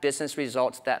had business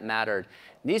results that mattered.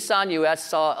 Nissan US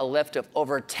saw a lift of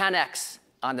over 10x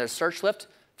on their search lift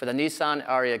for the Nissan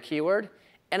Ariya keyword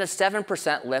and a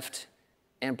 7% lift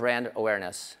in brand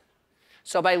awareness.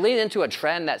 So by leaning into a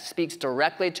trend that speaks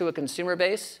directly to a consumer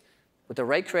base with the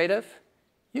right creative,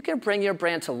 you can bring your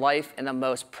brand to life in the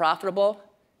most profitable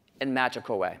and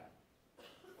magical way.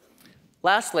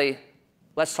 Lastly,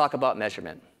 let's talk about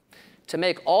measurement. To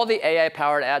make all the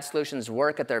AI-powered ad solutions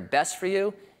work at their best for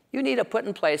you, you need to put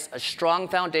in place a strong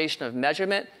foundation of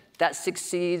measurement that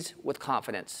succeeds with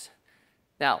confidence.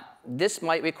 Now, this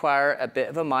might require a bit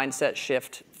of a mindset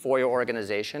shift for your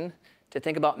organization to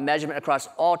think about measurement across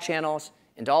all channels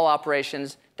and all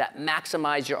operations that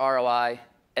maximize your ROI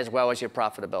as well as your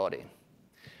profitability.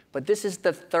 But this is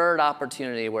the third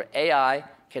opportunity where AI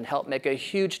can help make a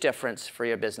huge difference for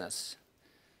your business.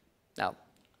 Now,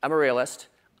 I'm a realist.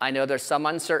 I know there's some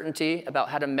uncertainty about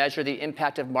how to measure the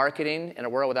impact of marketing in a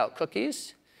world without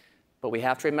cookies, but we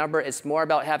have to remember it's more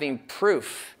about having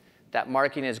proof that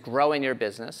marketing is growing your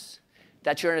business,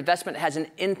 that your investment has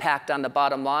an impact on the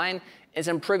bottom line, is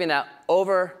improving that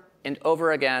over and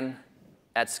over again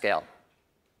at scale.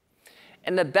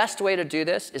 And the best way to do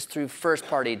this is through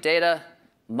first-party data,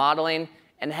 modeling,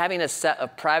 and having a set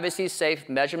of privacy-safe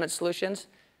measurement solutions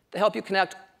to help you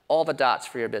connect all the dots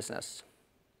for your business.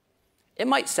 It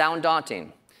might sound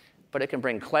daunting, but it can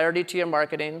bring clarity to your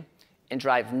marketing and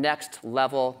drive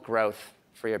next-level growth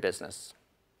for your business.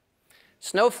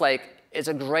 Snowflake is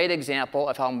a great example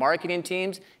of how marketing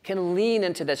teams can lean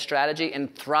into this strategy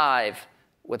and thrive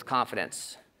with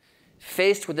confidence.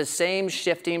 Faced with the same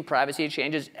shifting privacy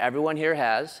changes everyone here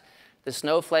has, the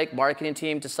Snowflake marketing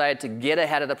team decided to get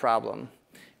ahead of the problem.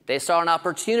 They saw an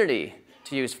opportunity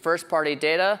to use first-party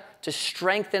data to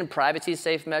strengthen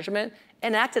privacy-safe measurement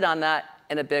and acted on that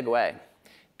in a big way.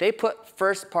 They put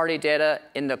first-party data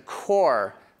in the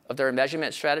core of their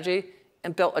measurement strategy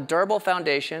and built a durable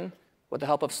foundation with the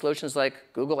help of solutions like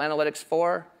Google Analytics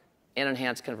 4 and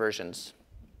enhanced conversions.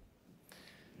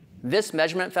 This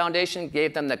measurement foundation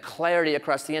gave them the clarity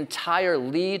across the entire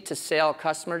lead-to-sale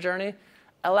customer journey,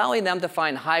 allowing them to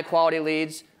find high-quality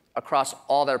leads across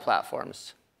all their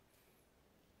platforms.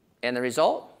 And the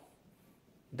result?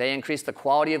 They increased the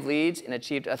quality of leads and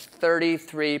achieved a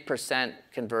 33%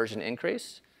 conversion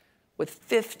increase with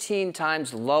 15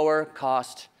 times lower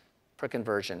cost per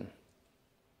conversion.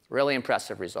 Really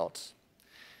impressive results.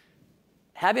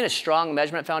 Having a strong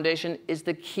measurement foundation is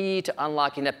the key to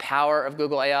unlocking the power of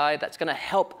Google AI that's going to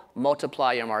help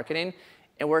multiply your marketing.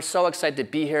 And we're so excited to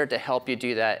be here to help you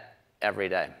do that every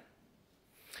day.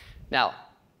 Now,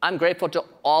 I'm grateful to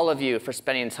all of you for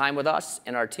spending time with us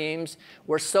and our teams.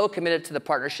 We're so committed to the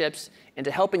partnerships and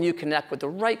to helping you connect with the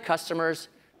right customers,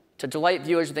 to delight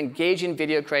viewers with engaging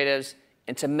video creatives,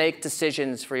 and to make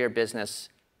decisions for your business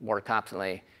more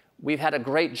confidently. We've had a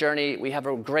great journey. We have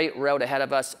a great road ahead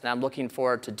of us, and I'm looking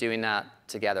forward to doing that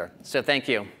together. So thank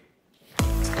you.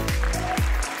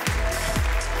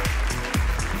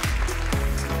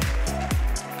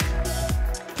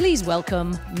 Please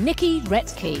welcome Nicky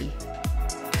Rettke.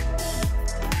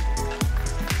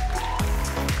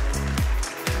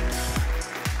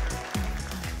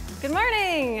 Good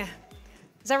morning.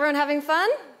 Is everyone having fun?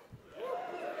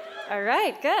 All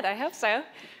right, good, I hope so.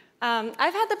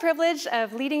 I've had the privilege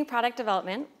of leading product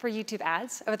development for YouTube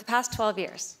ads over the past 12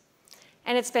 years.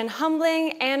 And it's been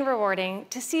humbling and rewarding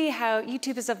to see how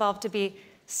YouTube has evolved to be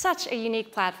such a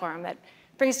unique platform that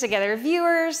brings together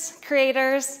viewers,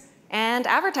 creators, and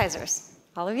advertisers,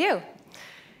 all of you.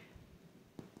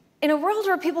 In a world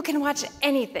where people can watch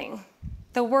anything,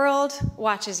 the world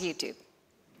watches YouTube.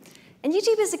 And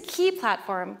YouTube is a key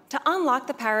platform to unlock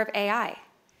the power of AI.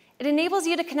 It enables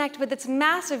you to connect with its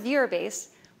massive viewer base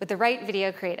with the right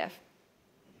video creative.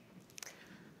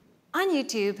 On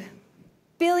YouTube,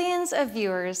 billions of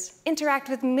viewers interact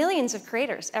with millions of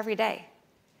creators every day.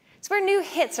 It's where new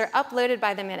hits are uploaded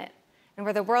by the minute and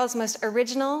where the world's most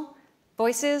original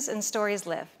voices and stories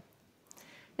live.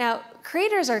 Now,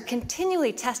 creators are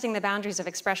continually testing the boundaries of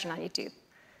expression on YouTube.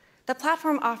 The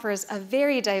platform offers a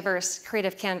very diverse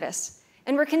creative canvas,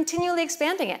 and we're continually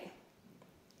expanding it.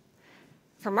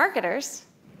 For marketers,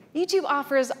 YouTube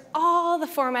offers all the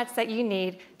formats that you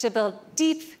need to build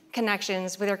deep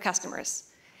connections with your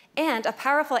customers, and a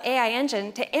powerful AI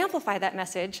engine to amplify that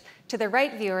message to the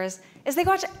right viewers as they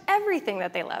watch everything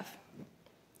that they love.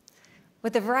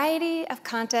 With a variety of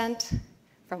content,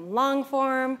 from long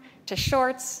form to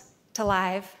shorts to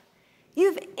live, you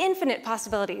have infinite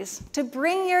possibilities to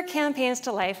bring your campaigns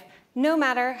to life no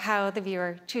matter how the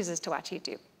viewer chooses to watch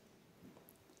YouTube.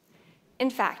 In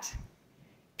fact,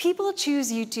 people choose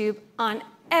YouTube on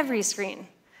every screen,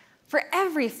 for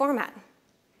every format.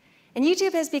 And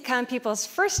YouTube has become people's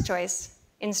first choice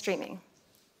in streaming.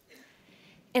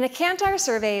 In a Kantar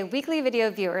survey of weekly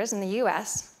video viewers in the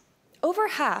US, over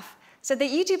half said that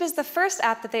YouTube is the first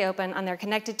app that they open on their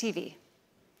connected TV,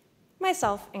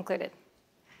 myself included.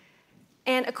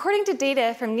 And according to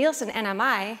data from Nielsen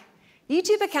NMI,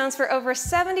 YouTube accounts for over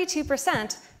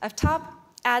 72% of top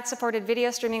ad-supported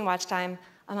video streaming watch time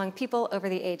among people over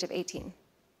the age of 18.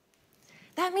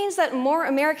 That means that more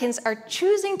Americans are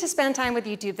choosing to spend time with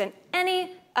YouTube than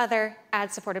any other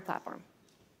ad-supported platform.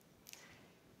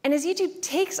 And as YouTube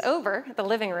takes over the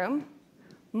living room,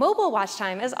 mobile watch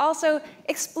time is also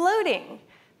exploding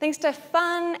thanks to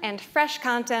fun and fresh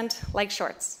content like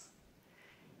Shorts.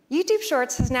 YouTube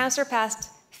Shorts has now surpassed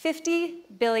 50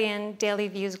 billion daily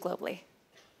views globally.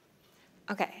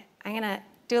 Okay, I'm gonna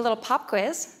do a little pop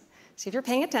quiz, see if you're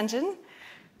paying attention.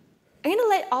 I'm gonna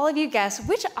let all of you guess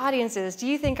which audiences do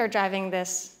you think are driving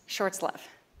this Shorts love?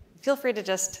 Feel free to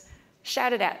just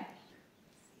shout it out.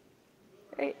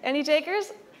 Right, any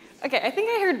takers? Okay, I think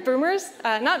I heard boomers,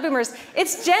 not boomers,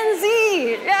 it's Gen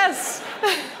Z, yes!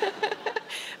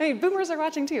 I mean, boomers are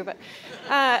watching too, but.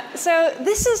 So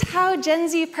this is how Gen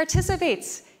Z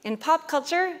participates in pop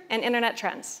culture and internet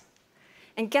trends.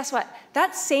 And guess what?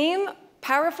 That same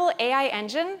powerful AI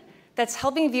engine that's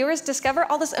helping viewers discover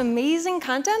all this amazing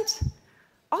content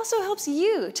also helps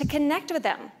you to connect with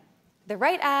them, the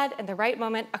right ad and the right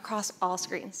moment across all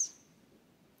screens.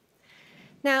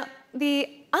 Now, the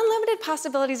unlimited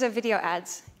possibilities of video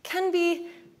ads can be,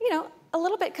 a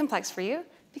little bit complex for you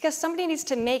because somebody needs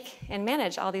to make and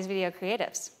manage all these video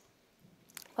creatives.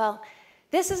 Well,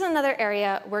 this is another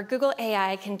area where Google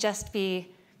AI can just be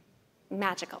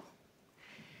magical.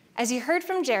 As you heard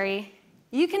from Jerry,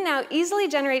 you can now easily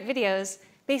generate videos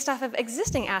based off of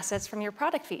existing assets from your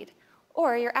product feed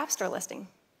or your App Store listing.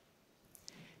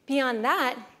 Beyond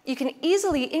that, you can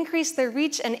easily increase the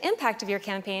reach and impact of your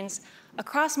campaigns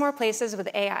across more places with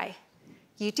AI,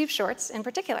 YouTube Shorts in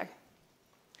particular.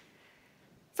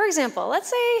 For example, let's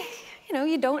say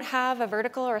you don't have a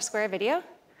vertical or a square video.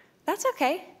 That's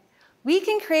OK. We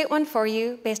can create one for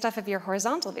you based off of your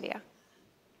horizontal video.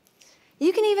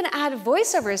 You can even add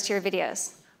voiceovers to your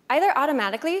videos, either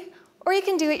automatically, or you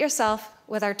can do it yourself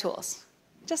with our tools,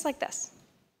 just like this.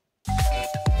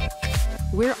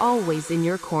 We're always in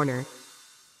your corner.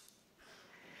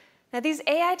 Now, these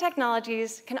AI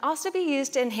technologies can also be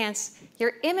used to enhance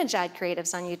your image ad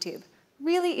creatives on YouTube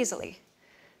really easily,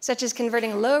 such as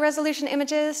converting low-resolution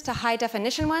images to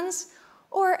high-definition ones,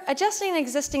 or adjusting an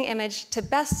existing image to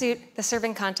best suit the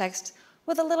serving context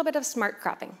with a little bit of smart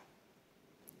cropping.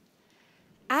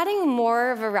 Adding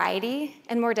more variety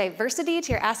and more diversity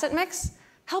to your asset mix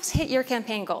helps hit your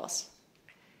campaign goals.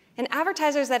 And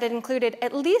advertisers that had included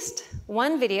at least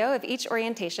one video of each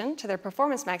orientation to their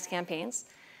Performance Max campaigns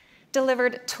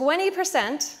delivered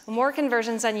 20% more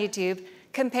conversions on YouTube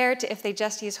compared to if they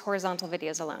just used horizontal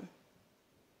videos alone.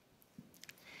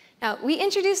 Now, we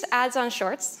introduced ads on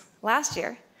Shorts last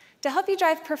year to help you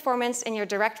drive performance in your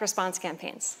direct response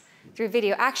campaigns through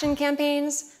video action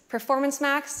campaigns, Performance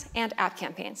Max, and app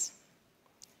campaigns.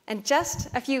 And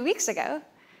just a few weeks ago,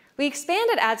 we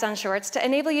expanded ads on Shorts to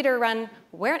enable you to run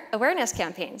awareness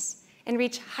campaigns and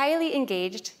reach highly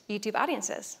engaged YouTube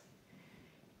audiences.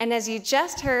 And as you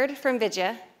just heard from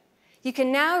Vidhya, you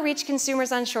can now reach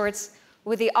consumers on Shorts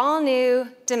with the all-new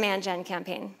Demand Gen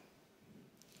campaign.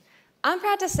 I'm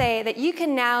proud to say that you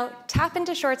can now tap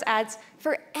into Shorts ads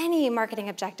for any marketing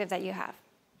objective that you have.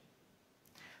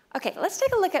 OK, let's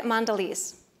take a look at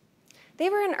Mondelez. They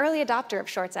were an early adopter of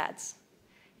Shorts ads.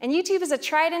 And YouTube is a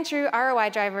tried and true ROI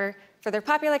driver for their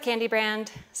popular candy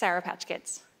brand, Sour Patch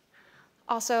Kids.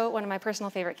 Also, one of my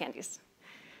personal favorite candies.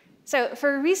 So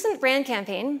for a recent brand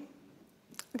campaign,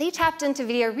 they tapped into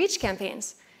video reach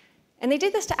campaigns. And they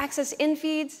did this to access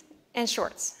in-feeds and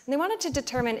Shorts. And they wanted to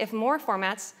determine if more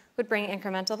formats would bring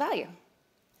incremental value.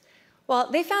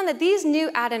 Well, they found that these new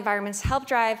ad environments help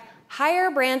drive higher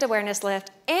brand awareness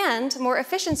lift and more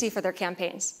efficiency for their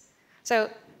campaigns. So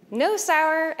no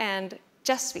sour and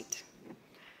just sweet.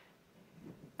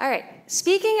 All right,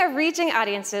 speaking of reaching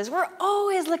audiences, we're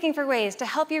always looking for ways to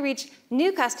help you reach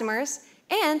new customers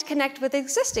and connect with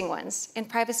existing ones in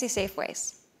privacy-safe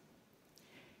ways.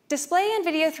 Display and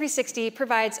Video 360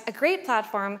 provides a great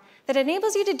platform that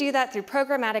enables you to do that through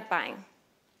programmatic buying.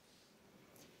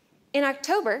 In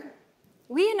October,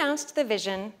 we announced the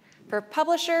vision for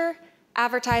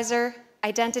publisher-advertiser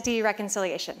identity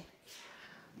reconciliation.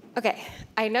 OK,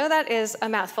 I know that is a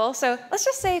mouthful, so let's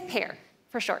just say PAIR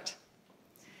for short.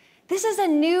 This is a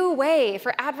new way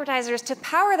for advertisers to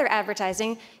power their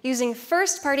advertising using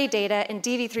first-party data in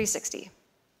DV360.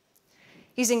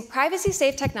 Using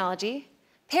privacy-safe technology,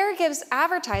 PAIR gives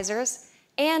advertisers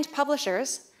and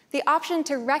publishers the option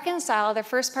to reconcile their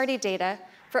first-party data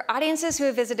for audiences who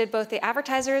have visited both the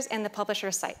advertiser's and the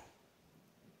publisher's site.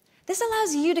 This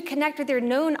allows you to connect with your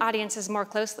known audiences more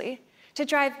closely to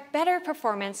drive better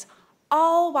performance,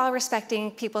 all while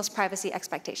respecting people's privacy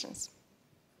expectations.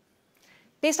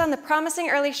 Based on the promising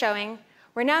early showing,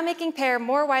 we're now making PAIR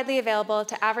more widely available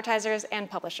to advertisers and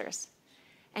publishers.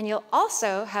 And you'll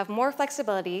also have more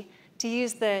flexibility to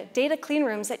use the data clean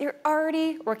rooms that you're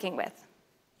already working with.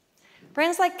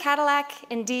 Brands like Cadillac,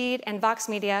 Indeed, and Vox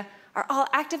Media are all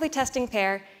actively testing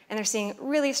PAIR, and they're seeing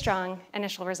really strong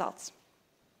initial results.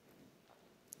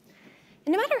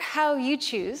 And no matter how you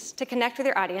choose to connect with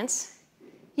your audience,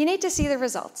 you need to see the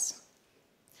results.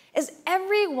 As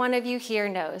every one of you here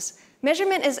knows,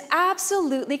 measurement is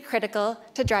absolutely critical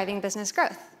to driving business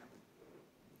growth.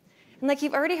 And like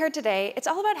you've already heard today, it's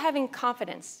all about having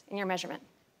confidence in your measurement.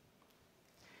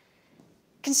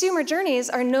 Consumer journeys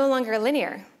are no longer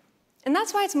linear. And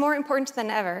that's why it's more important than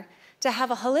ever to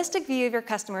have a holistic view of your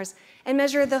customers and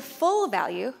measure the full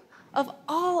value of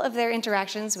all of their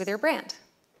interactions with your brand.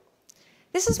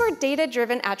 This is where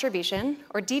data-driven attribution,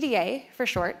 or DDA for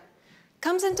short,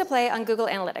 comes into play on Google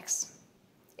Analytics.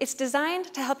 It's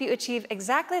designed to help you achieve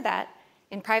exactly that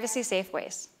in privacy-safe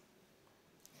ways.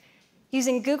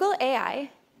 Using Google AI,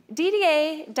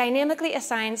 DDA dynamically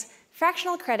assigns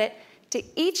fractional credit to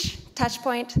each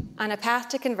touchpoint on a path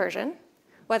to conversion,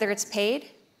 whether it's paid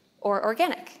or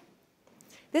organic.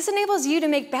 This enables you to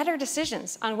make better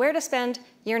decisions on where to spend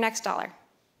your next dollar.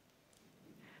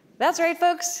 That's right,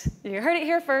 folks. You heard it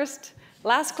here first.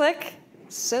 Last click,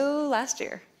 so last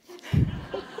year.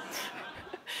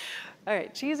 All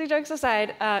right, cheesy jokes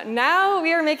aside, now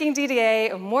we are making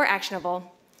DDA more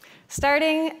actionable.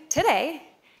 Starting today,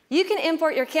 you can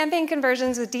import your campaign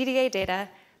conversions with DDA data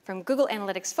from Google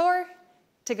Analytics 4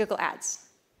 to Google Ads.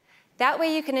 That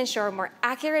way you can ensure more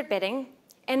accurate bidding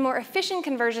and more efficient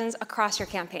conversions across your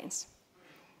campaigns.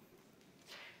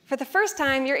 For the first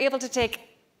time, you're able to take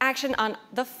action on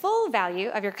the full value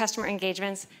of your customer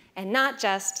engagements and not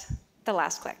just the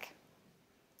last click.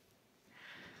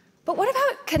 But what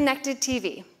about connected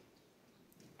TV?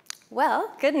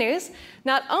 Well, good news.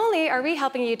 Not only are we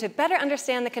helping you to better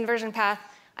understand the conversion path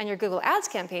on your Google Ads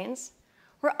campaigns,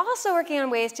 we're also working on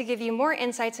ways to give you more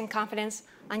insights and confidence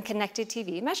on connected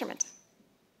TV measurement.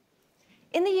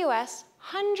 In the US,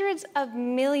 hundreds of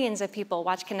millions of people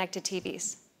watch connected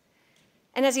TVs.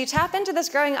 And as you tap into this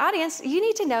growing audience, you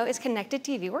need to know, is connected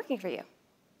TV working for you?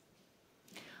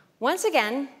 Once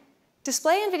again,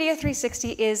 Display and Video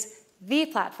 360 is the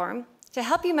platform to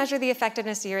help you measure the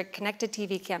effectiveness of your connected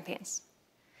TV campaigns.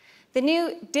 The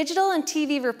new Digital and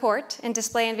TV Report in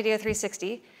Display and Video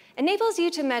 360 enables you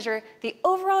to measure the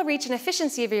overall reach and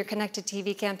efficiency of your connected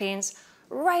TV campaigns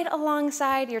right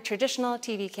alongside your traditional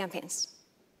TV campaigns.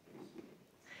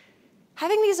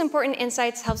 Having these important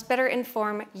insights helps better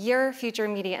inform your future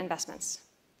media investments.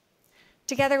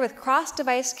 Together with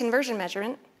cross-device conversion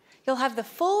measurement, you'll have the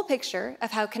full picture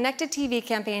of how connected TV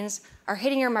campaigns are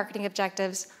hitting your marketing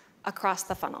objectives across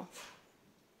the funnel.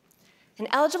 And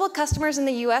eligible customers in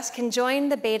the US can join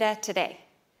the beta today,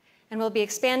 and we'll be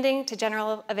expanding to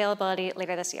general availability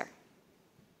later this year.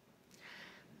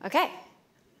 Okay,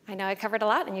 I know I covered a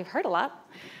lot and you've heard a lot.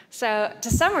 So to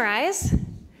summarize,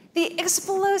 the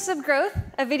explosive growth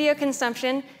of video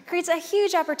consumption creates a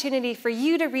huge opportunity for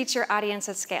you to reach your audience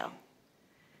at scale.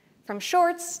 From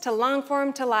shorts to long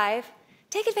form to live,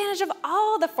 take advantage of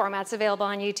all the formats available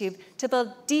on YouTube to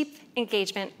build deep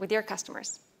engagement with your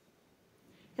customers.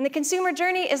 And the consumer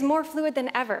journey is more fluid than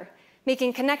ever,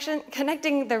 making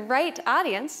connecting the right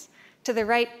audience to the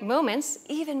right moments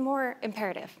even more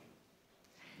imperative.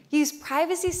 Use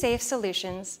privacy-safe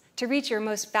solutions to reach your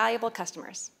most valuable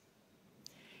customers.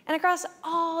 And across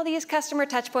all these customer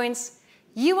touchpoints,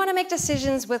 you want to make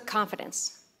decisions with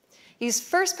confidence. Use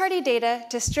first-party data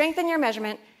to strengthen your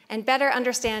measurement and better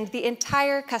understand the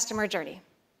entire customer journey.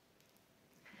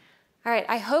 All right,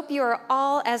 I hope you are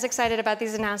all as excited about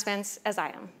these announcements as I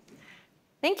am.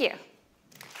 Thank you.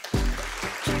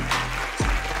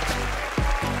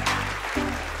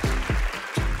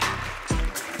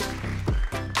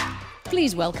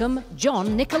 Please welcome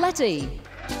John Nicoletti.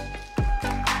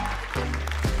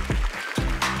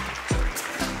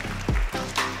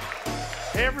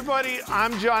 Hey everybody,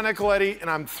 I'm John Nicoletti, and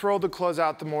I'm thrilled to close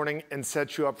out the morning and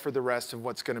set you up for the rest of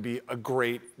what's going to be a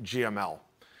great GML.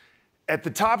 At the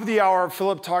top of the hour,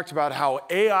 Philipp talked about how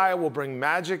AI will bring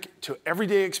magic to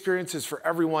everyday experiences for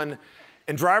everyone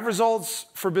and drive results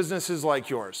for businesses like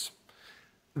yours.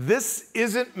 This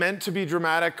isn't meant to be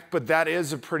dramatic, but that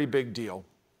is a pretty big deal.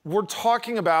 We're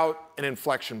talking about an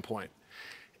inflection point.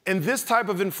 And this type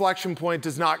of inflection point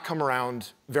does not come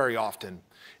around very often.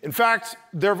 In fact,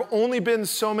 there have only been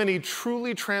so many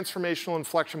truly transformational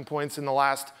inflection points in the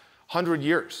last 100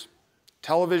 years.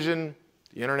 Television,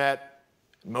 the internet,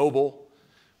 mobile.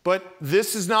 But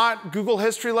this is not Google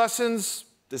History Lessons,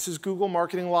 this is Google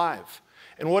Marketing Live.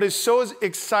 And what is so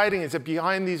exciting is that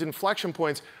behind these inflection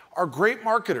points are great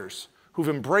marketers who've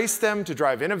embraced them to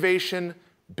drive innovation,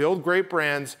 build great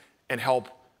brands, and help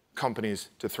companies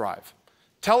to thrive.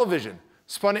 Television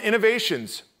spun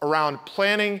innovations around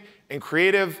planning and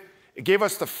creative. It gave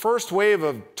us the first wave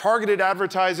of targeted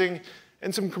advertising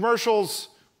and some commercials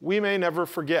we may never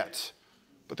forget.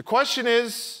 But the question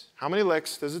is, how many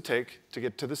licks does it take to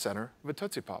get to the center of a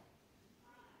Tootsie Pop?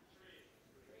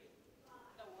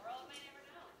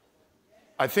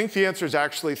 I think the answer is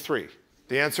actually 3.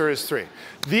 The answer is 3.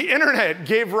 The internet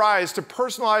gave rise to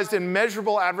personalized and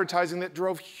measurable advertising that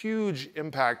drove huge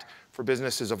impact for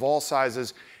businesses of all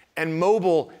sizes. And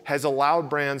mobile has allowed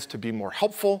brands to be more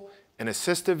helpful and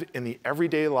assistive in the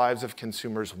everyday lives of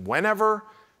consumers whenever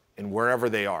and wherever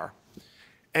they are.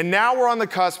 And now we're on the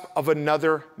cusp of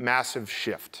another massive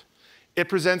shift. It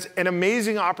presents an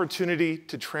amazing opportunity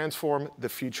to transform the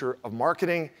future of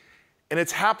marketing, and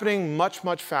it's happening much,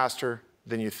 much faster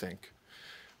than you think.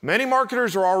 Many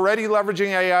marketers are already leveraging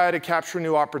AI to capture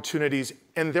new opportunities,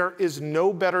 and there is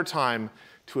no better time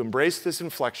to embrace this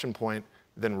inflection point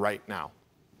than right now.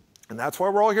 And that's why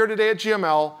we're all here today at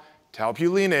GML, to help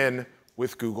you lean in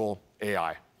with Google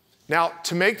AI. Now,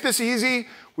 to make this easy,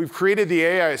 we've created the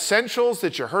AI Essentials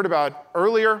that you heard about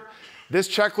earlier. This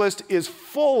checklist is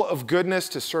full of goodness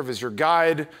to serve as your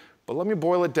guide, but let me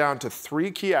boil it down to 3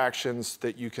 key actions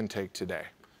that you can take today.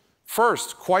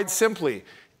 First, quite simply,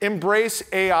 embrace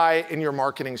AI in your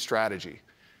marketing strategy.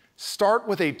 Start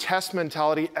with a test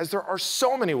mentality, as there are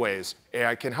so many ways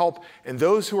AI can help, and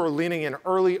those who are leaning in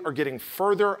early are getting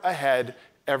further ahead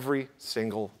every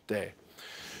single day.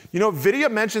 You know, Vidhya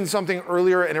mentioned something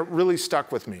earlier, and it really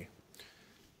stuck with me.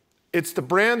 It's the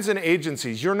brands and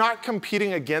agencies. You're not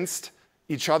competing against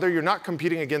each other. You're not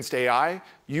competing against AI.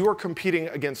 You are competing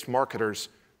against marketers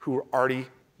who are already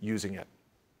using it.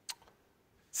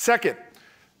 Second,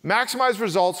 maximize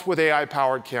results with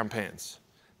AI-powered campaigns.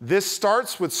 This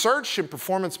starts with search and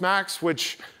Performance Max,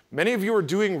 which many of you are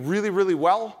doing really, really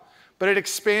well, but it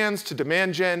expands to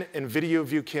demand gen and video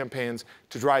view campaigns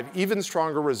to drive even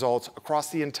stronger results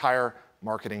across the entire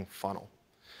marketing funnel.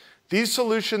 These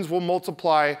solutions will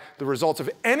multiply the results of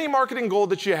any marketing goal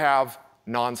that you have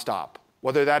nonstop,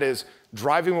 whether that is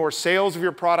driving more sales of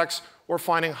your products or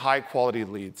finding high-quality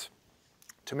leads.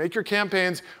 To make your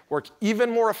campaigns work even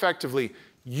more effectively,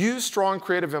 use strong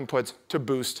creative inputs to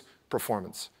boost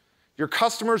performance. Your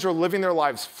customers are living their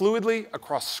lives fluidly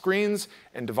across screens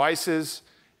and devices,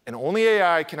 and only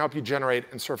AI can help you generate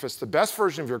and surface the best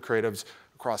version of your creatives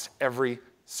across every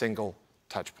single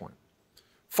touch point.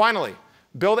 Finally,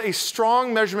 build a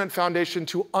strong measurement foundation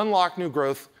to unlock new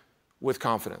growth with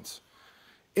confidence.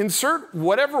 Insert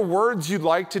whatever words you'd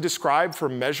like to describe for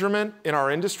measurement in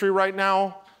our industry right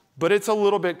now, but it's a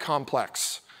little bit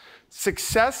complex.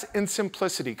 Success and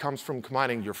simplicity comes from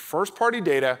combining your first-party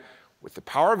data with the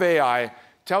power of AI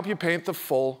to help you paint the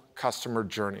full customer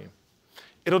journey.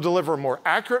 It'll deliver more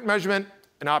accurate measurement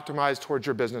and optimize towards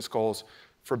your business goals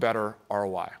for better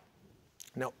ROI.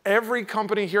 Now, every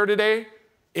company here today,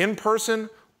 in person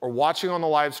or watching on the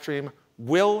live stream,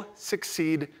 will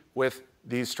succeed with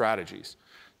these strategies.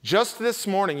 Just this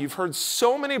morning, you've heard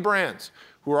so many brands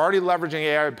who are already leveraging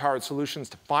AI-powered solutions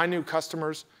to find new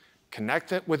customers,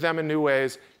 connect with them in new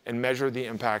ways, and measure the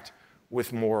impact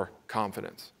with more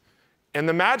confidence. And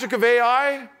the magic of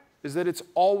AI is that it's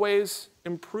always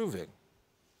improving.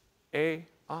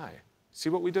 AI. See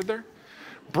what we did there?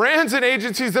 Brands and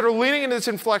agencies that are leaning into this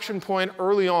inflection point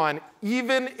early on,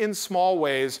 even in small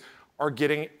ways, are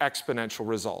getting exponential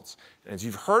results. And as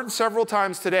you've heard several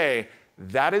times today,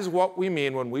 that is what we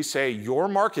mean when we say your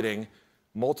marketing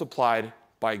multiplied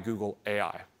by Google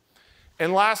AI.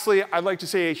 And lastly, I'd like to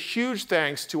say a huge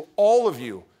thanks to all of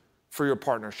you for your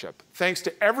partnership. Thanks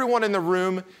to everyone in the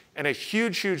room, and a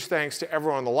huge, huge thanks to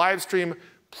everyone on the live stream.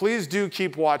 Please do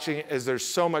keep watching, as there's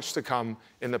so much to come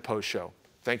in the post-show.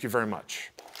 Thank you very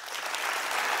much.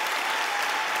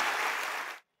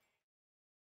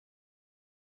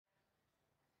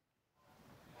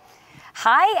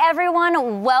 Hi,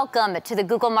 everyone. Welcome to the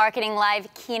Google Marketing Live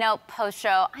Keynote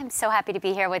post-show. I'm so happy to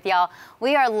be here with y'all.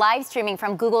 We are live streaming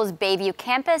from Google's Bayview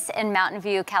campus in Mountain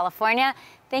View, California.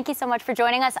 Thank you so much for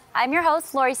joining us. I'm your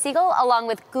host, Laurie Segall, along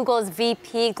with Google's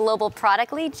VP Global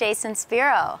Product Lead, Jason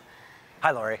Spero.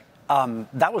 Hi, Laurie.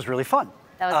 That was really fun.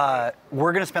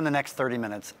 We're going to spend the next 30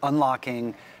 minutes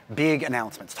unlocking big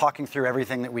announcements, talking through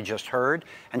everything that we just heard,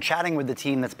 and chatting with the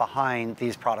team that's behind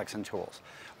these products and tools.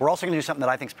 We're also going to do something that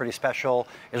I think is pretty special,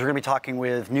 is we're going to be talking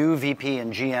with new VP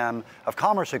and GM of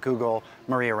Commerce at Google,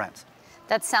 Maria Renz.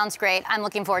 That sounds great. I'm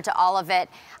looking forward to all of it.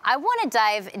 I want to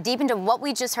dive deep into what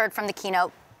we just heard from the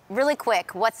keynote. Really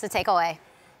quick, what's the takeaway?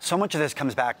 So much of this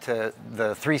comes back to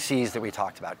the 3 C's that we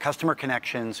talked about: customer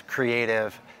connections,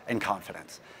 creative, and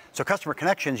confidence. So customer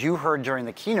connections, you heard during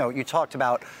the keynote, you talked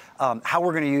about how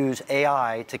we're going to use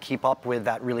AI to keep up with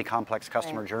that really complex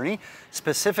customer journey.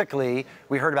 Specifically,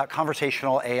 we heard about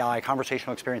conversational AI,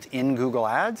 conversational experience in Google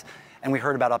Ads, and we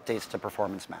heard about updates to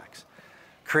Performance Max.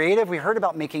 Creative, we heard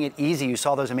about making it easy. You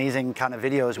saw those amazing kind of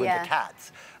videos with the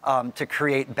cats to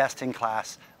create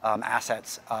best-in-class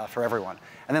assets for everyone.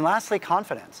 And then lastly,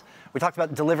 confidence. We talked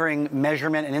about delivering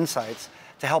measurement and insights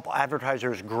to help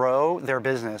advertisers grow their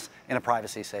business in a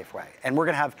privacy-safe way. And we're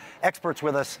going to have experts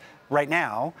with us right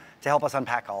now to help us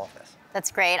unpack all of this.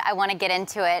 That's great. I want to get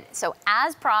into it. So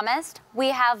as promised, we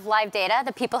have live data.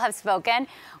 The people have spoken.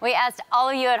 We asked all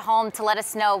of you at home to let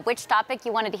us know which topic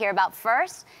you wanted to hear about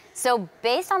first. So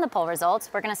based on the poll results,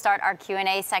 we're going to start our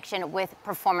Q&A section with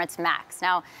Performance Max.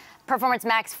 Now, Performance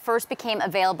Max first became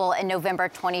available in November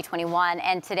 2021,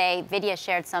 and today Vidhya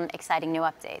shared some exciting new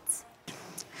updates.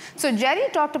 So Jerry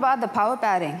talked about the power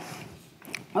pairing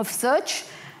of search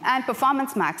and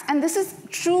Performance Max. And this is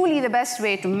truly the best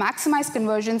way to maximize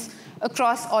conversions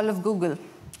across all of Google.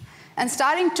 And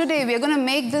starting today, we're going to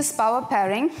make this power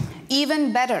pairing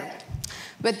even better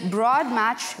with broad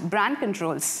match brand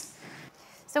controls.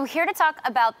 So here to talk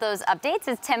about those updates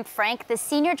is Tim Frank, the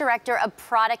Senior Director of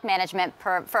Product Management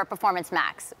for Performance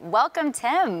Max. Welcome,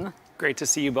 Tim. Great to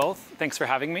see you both. Thanks for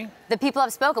having me. The people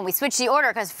have spoken. We switched the order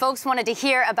because folks wanted to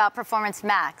hear about Performance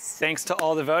Max. Thanks to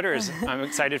all the voters. I'm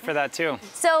excited for that too.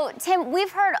 So, Tim,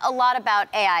 we've heard a lot about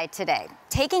AI today.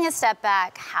 Taking a step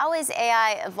back, how is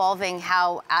AI evolving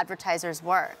how advertisers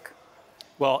work?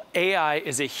 Well, AI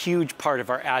is a huge part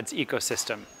of our ads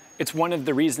ecosystem. It's one of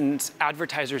the reasons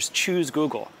advertisers choose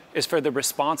Google, is for the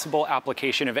responsible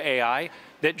application of AI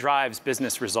that drives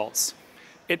business results.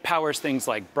 It powers things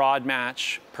like Broad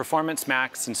Match, Performance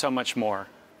Max, and so much more.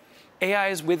 AI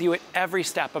is with you at every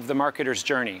step of the marketer's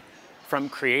journey, from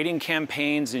creating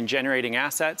campaigns and generating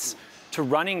assets to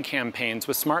running campaigns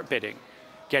with smart bidding,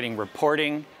 getting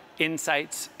reporting,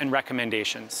 insights, and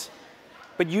recommendations.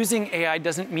 But using AI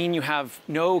doesn't mean you have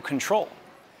no control.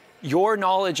 Your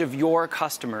knowledge of your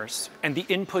customers and the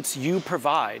inputs you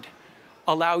provide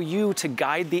allow you to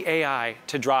guide the AI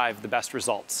to drive the best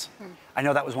results. I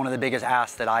know that was one of the biggest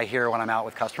asks that I hear when I'm out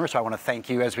with customers, so I want to thank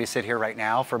you as we sit here right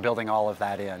now for building all of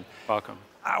that in. Welcome.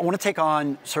 I want to take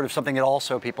on sort of something that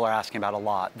also people are asking about a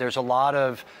lot. There's a lot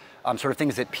of sort of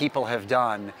things that people have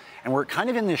done, and we're kind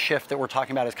of in this shift that we're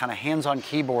talking about as kind of hands-on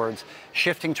keyboards,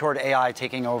 shifting toward AI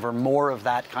taking over more of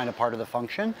that kind of part of the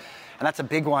function, and that's a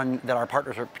big one that our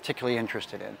partners are particularly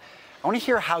interested in. I want to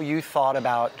hear how you thought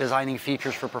about designing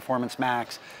features for Performance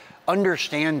Max,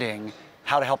 understanding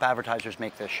how to help advertisers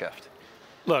make this shift.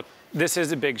 Look, this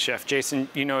is a big shift. Jason,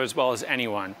 you know as well as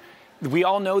anyone. We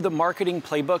all know the marketing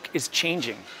playbook is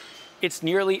changing. It's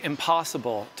nearly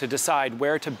impossible to decide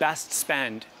where to best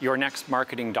spend your next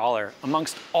marketing dollar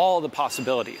amongst all the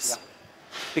possibilities. Yeah.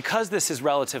 Because this is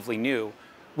relatively new,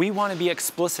 we want to be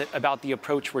explicit about the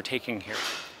approach we're taking here.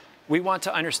 We want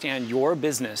to understand your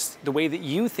business the way that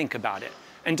you think about it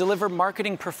and deliver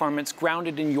marketing performance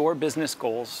grounded in your business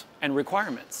goals and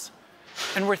requirements.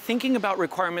 And we're thinking about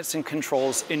requirements and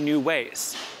controls in new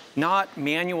ways, not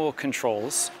manual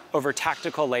controls over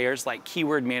tactical layers like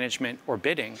keyword management or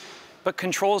bidding, but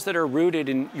controls that are rooted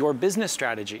in your business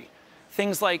strategy.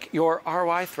 Things like your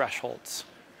ROI thresholds,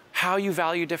 how you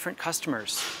value different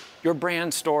customers, your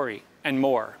brand story, and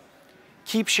more.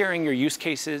 Keep sharing your use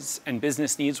cases and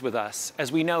business needs with us,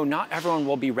 as we know not everyone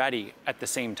will be ready at the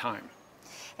same time.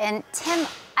 And Tim,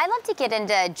 I'd love to get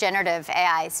into generative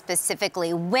AI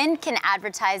specifically. When can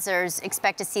advertisers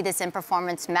expect to see this in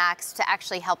Performance Max to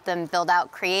actually help them build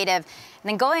out creative? And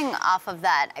then going off of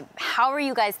that, how are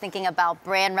you guys thinking about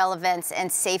brand relevance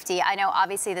and safety? I know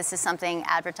obviously this is something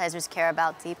advertisers care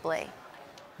about deeply.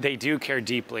 They do care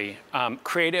deeply.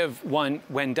 Creative,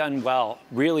 when done well,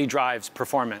 really drives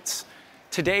performance.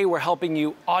 Today, we're helping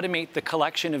you automate the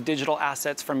collection of digital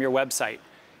assets from your website,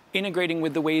 integrating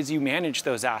with the ways you manage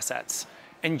those assets,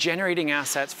 and generating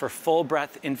assets for full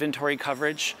breadth inventory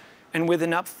coverage and with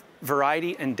enough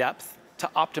variety and depth to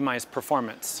optimize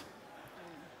performance.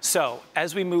 So,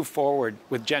 as we move forward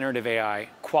with generative AI,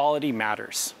 quality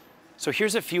matters. So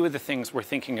here's a few of the things we're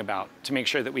thinking about to make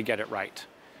sure that we get it right.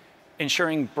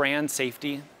 Ensuring brand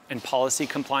safety and policy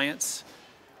compliance,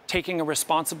 taking a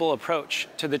responsible approach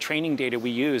to the training data we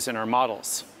use in our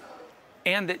models,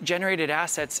 and that generated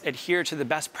assets adhere to the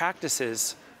best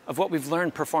practices of what we've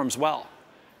learned performs well.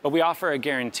 But we offer a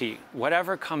guarantee.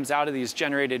 Whatever comes out of these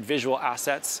generated visual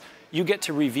assets, you get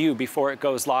to review before it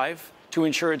goes live to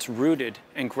ensure it's rooted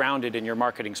and grounded in your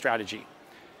marketing strategy.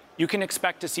 You can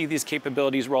expect to see these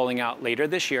capabilities rolling out later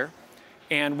this year,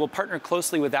 and we'll partner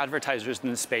closely with advertisers in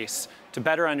the space to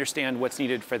better understand what's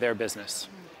needed for their business.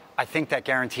 I think that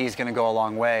guarantee is going to go a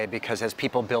long way because as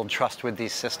people build trust with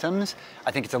these systems,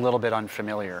 I think it's a little bit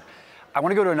unfamiliar. I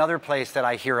want to go to another place that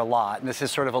I hear a lot, and this is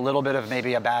sort of a little bit of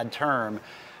maybe a bad term,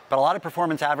 but a lot of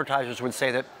performance advertisers would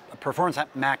say that Performance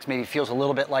Max maybe feels a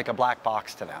little bit like a black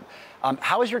box to them.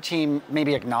 How is your team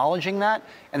maybe acknowledging that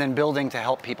and then building to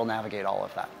help people navigate all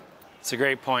of that? It's a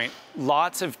great point.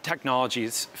 Lots of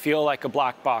technologies feel like a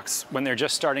black box when they're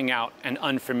just starting out and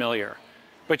unfamiliar.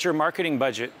 But your marketing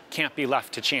budget can't be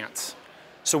left to chance.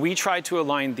 So we try to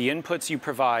align the inputs you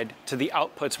provide to the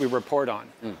outputs we report on.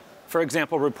 For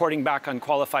example, reporting back on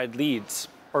qualified leads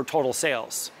or total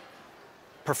sales.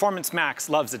 Performance Max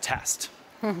loves a test.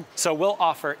 So we'll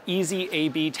offer easy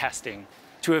A/B testing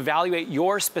to evaluate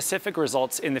your specific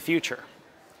results in the future.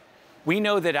 We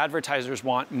know that advertisers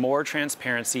want more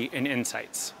transparency and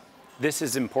insights. This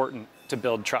is important to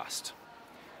build trust.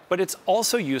 But it's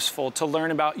also useful to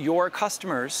learn about your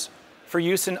customers for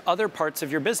use in other parts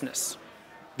of your business.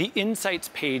 The Insights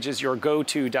page is your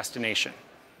go-to destination.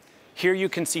 Here you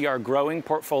can see our growing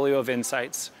portfolio of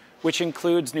insights, which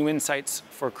includes new insights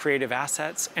for creative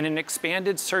assets and an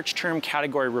expanded search term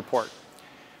category report.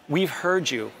 We've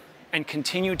heard you and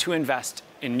continue to invest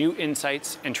in new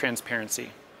insights and transparency.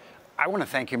 I want to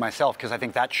thank you myself because I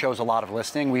think that shows a lot of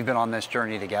listening. We've been on this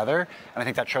journey together, and I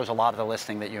think that shows a lot of the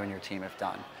listening that you and your team have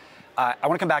done. I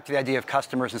want to come back to the idea of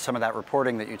customers and some of that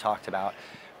reporting that you talked about.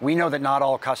 We know that not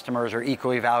all customers are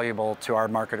equally valuable to our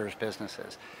marketers'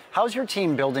 businesses. How's your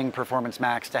team building Performance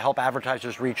Max to help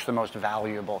advertisers reach the most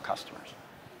valuable customers?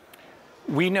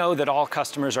 We know that all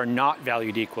customers are not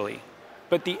valued equally,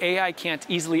 but the AI can't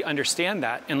easily understand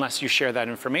that unless you share that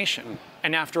information.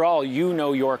 And after all, you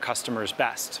know your customers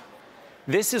best.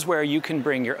 This is where you can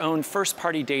bring your own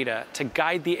first-party data to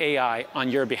guide the AI on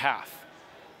your behalf.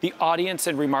 The audience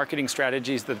and remarketing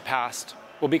strategies of the past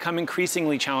will become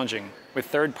increasingly challenging with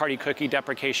third-party cookie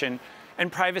deprecation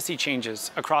and privacy changes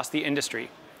across the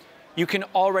industry. You can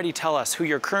already tell us who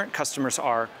your current customers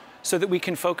are so that we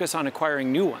can focus on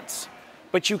acquiring new ones.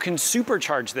 But you can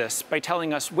supercharge this by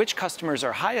telling us which customers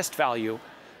are highest value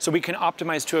so we can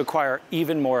optimize to acquire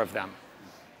even more of them.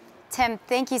 Tim,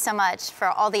 thank you so much for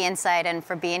all the insight and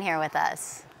for being here with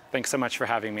us. Thanks so much for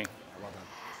having me.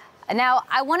 Now,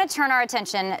 I want to turn our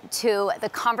attention to the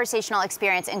conversational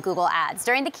experience in Google Ads.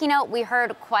 During the keynote, we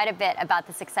heard quite a bit about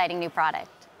this exciting new product.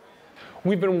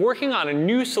 We've been working on a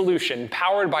new solution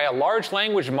powered by a large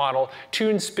language model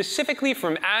tuned specifically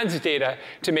from ads data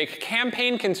to make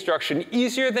campaign construction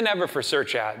easier than ever for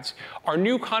search ads, our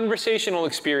new conversational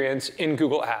experience in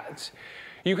Google Ads.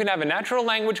 You can have a natural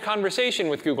language conversation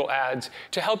with Google Ads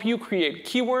to help you create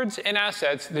keywords and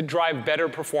assets that drive better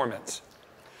performance.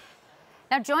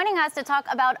 Now, joining us to talk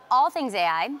about all things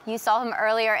AI, you saw him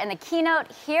earlier in the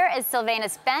keynote. Here is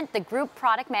Sylvanus Bent, the Group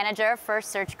Product Manager for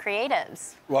Search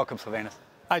Creatives. Welcome, Sylvanus.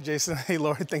 Hi, Jason. Hey,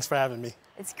 Laurie. Thanks for having me.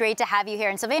 It's great to have you here.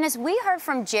 And Sylvanus, we heard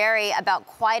from Jerry about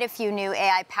quite a few new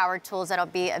AI-powered tools that'll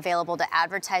be available to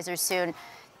advertisers soon.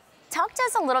 Talk to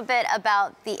us a little bit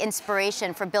about the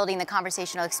inspiration for building the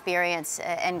conversational experience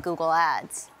in Google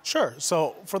Ads. Sure.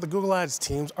 So for the Google Ads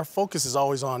teams, our focus is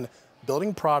always on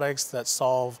building products that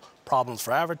solve problems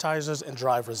for advertisers and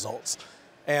drive results.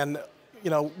 And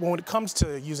when it comes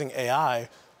to using AI,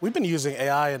 we've been using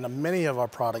AI in many of our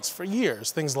products for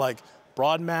years. Things like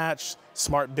broad match,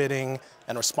 smart bidding,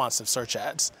 and responsive search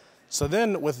ads. So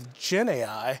then with Gen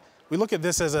AI, we look at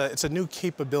this as it's a new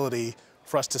capability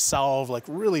for us to solve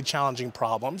really challenging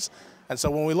problems. And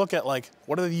so when we look at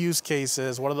what are the use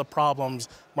cases, what are the problems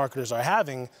marketers are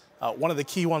having, one of the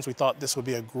key ones we thought this would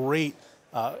be a great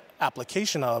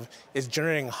application of is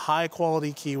generating high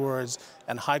quality keywords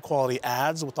and high quality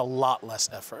ads with a lot less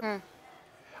effort.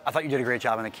 I thought you did a great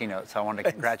job in the keynote, so I wanted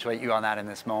to congratulate you on that in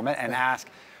this moment and ask,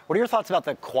 what are your thoughts about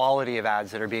the quality of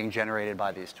ads that are being generated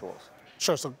by these tools?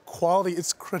 Sure, so quality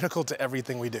is critical to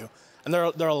everything we do. And there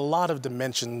are a lot of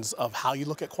dimensions of how you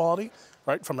look at quality,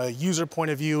 right? From a user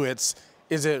point of view, is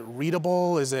it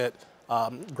readable? Is it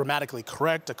grammatically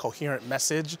correct, a coherent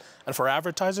message? And for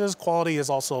advertisers, quality is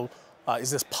also,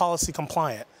 is this policy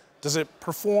compliant? Does it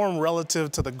perform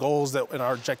relative to the goals and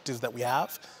our objectives that we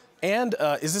have? And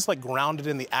is this grounded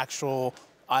in the actual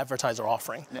advertiser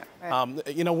offering? Yeah.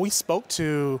 Right. We spoke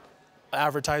to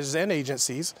advertisers and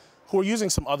agencies who are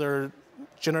using some other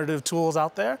generative tools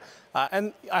out there,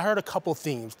 and I heard a couple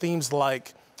themes. Themes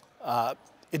like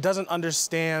it doesn't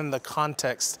understand the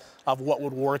context of what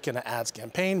would work in an ads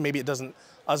campaign. Maybe it doesn't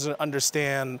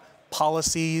understand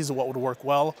policies, what would work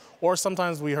well, or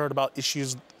sometimes we heard about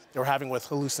issues they were having with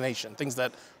hallucination, things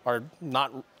that are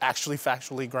not actually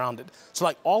factually grounded.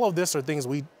 So all of this are things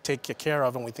we take care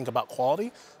of when we think about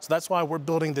quality. So that's why we're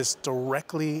building this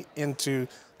directly into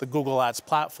the Google Ads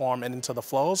platform and into the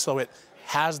flow, so it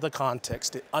has the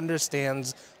context, it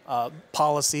understands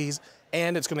policies,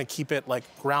 and it's going to keep it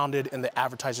grounded in the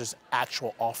advertiser's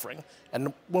actual offering.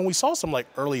 And when we saw some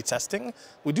early testing,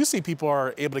 we do see people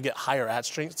are able to get higher ad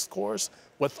strength scores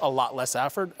with a lot less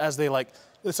effort as they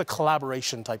it's a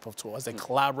collaboration type of tool, as they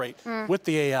collaborate with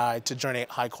the AI to generate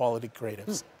high quality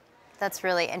creatives. That's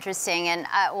really interesting. And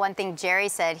one thing Jerry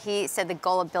said, he said the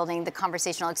goal of building the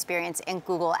conversational experience in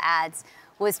Google Ads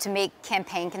was to make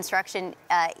campaign construction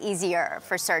easier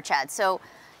for search ads. So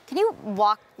can you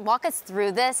walk us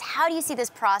through this? How do you see this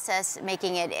process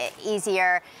making it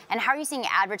easier? And how are you seeing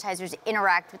advertisers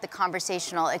interact with the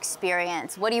conversational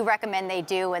experience? What do you recommend they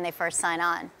do when they first sign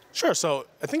on? Sure, so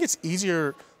I think it's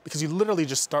easier because you literally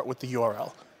just start with the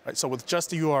URL, right? So with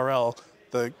just the URL,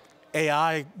 the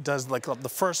AI does the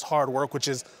first hard work, which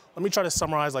is, let me try to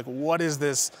summarize what is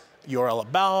this URL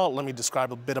about, let me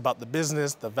describe a bit about the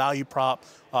business, the value prop,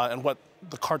 and what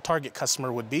the target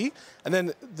customer would be. And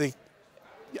then the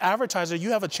advertiser,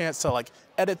 you have a chance to like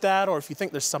edit that, or if you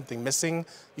think there's something missing,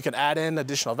 you can add in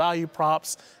additional value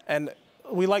props. And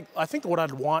I think what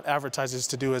I'd want advertisers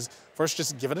to do is first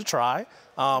just give it a try,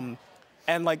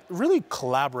 and like really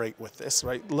collaborate with this,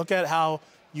 right? Look at how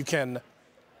you can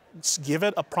give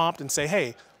it a prompt and say,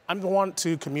 hey, I want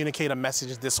to communicate a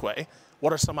message this way.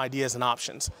 What are some ideas and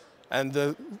options? And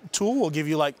the tool will give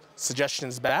you like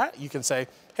suggestions back. You can say,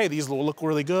 hey, these will look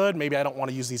really good. Maybe I don't want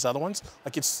to use these other ones.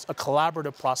 Like it's a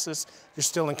collaborative process. You're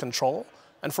still in control.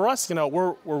 And for us,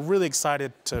 we're really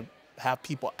excited to have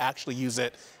people actually use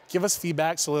it, give us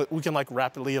feedback so that we can like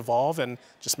rapidly evolve and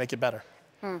just make it better.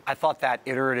 I thought that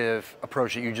iterative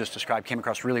approach that you just described came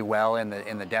across really well in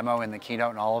the demo, in the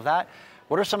keynote, and all of that.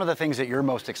 What are some of the things that you're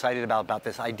most excited about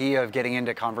this idea of getting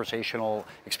into conversational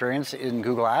experience in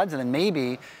Google Ads? And then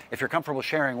maybe, if you're comfortable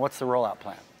sharing, what's the rollout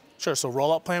plan? Sure, so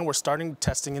rollout plan, we're starting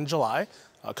testing in July,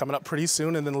 coming up pretty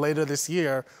soon, and then later this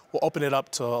year, we'll open it up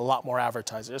to a lot more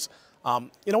advertisers.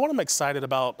 What I'm excited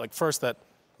about, like first, that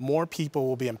more people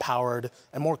will be empowered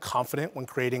and more confident when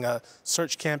creating a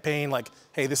search campaign, like,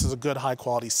 hey, this is a good high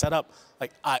quality setup.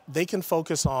 Like they can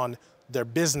focus on their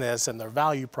business and their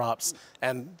value props,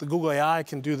 and the Google AI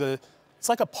can do it's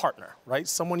like a partner, right?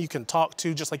 Someone you can talk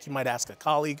to, just like you might ask a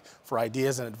colleague for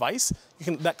ideas and advice.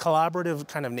 That collaborative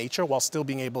kind of nature while still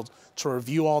being able to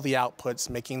review all the outputs,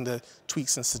 making the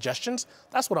tweaks and suggestions.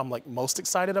 That's what I'm like most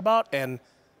excited about. And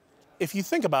if you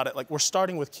think about it, like we're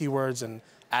starting with keywords and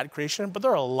ad creation, but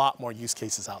there are a lot more use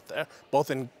cases out there,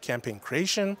 both in campaign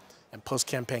creation and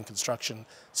post-campaign construction.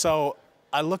 So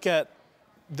I look at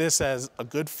this as a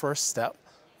good first step.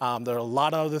 There are a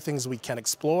lot of other things we can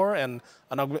explore, and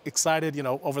I'm excited,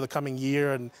 over the coming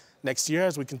year and next year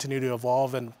as we continue to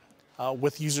evolve and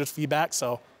with users' feedback.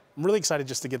 So I'm really excited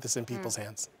just to get this in people's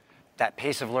hands. That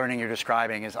pace of learning you're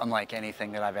describing is unlike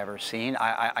anything that I've ever seen.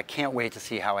 I can't wait to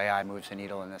see how AI moves the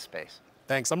needle in this space.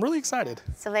 Thanks, I'm really excited.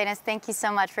 Sylvanus, thank you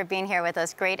so much for being here with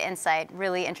us. Great insight,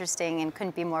 really interesting, and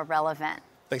couldn't be more relevant.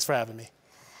 Thanks for having me.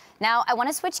 Now, I want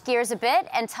to switch gears a bit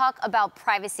and talk about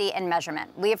privacy and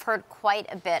measurement. We have heard quite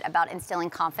a bit about instilling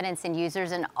confidence in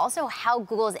users and also how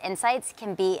Google's insights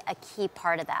can be a key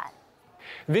part of that.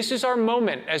 This is our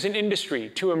moment as an industry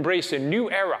to embrace a new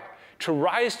era, to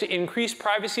rise to increased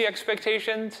privacy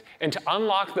expectations and to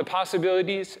unlock the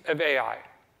possibilities of AI.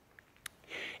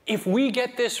 If we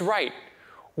get this right,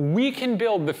 we can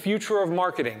build the future of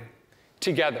marketing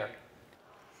together.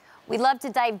 We'd love to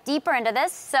dive deeper into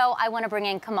this, so I want to bring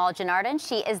in Kamal Janardhan.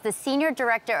 She is the Senior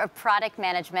Director of Product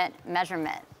Management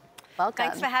Measurement. Welcome.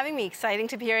 Thanks for having me. Exciting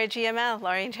to be here at GML,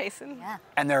 Laurie and Jason. Yeah.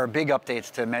 And there are big updates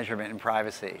to measurement and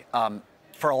privacy.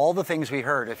 For all the things we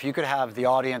heard, if you could have the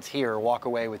audience here walk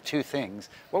away with two things,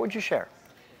 what would you share?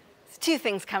 Two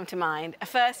things come to mind.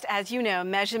 First, as you know,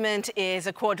 measurement is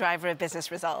a core driver of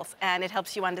business results, and it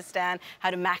helps you understand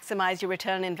how to maximize your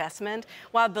return on investment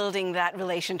while building that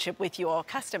relationship with your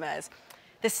customers.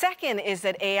 The second is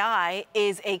that AI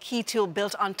is a key tool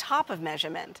built on top of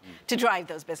measurement to drive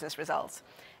those business results.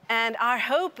 And our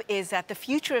hope is that the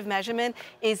future of measurement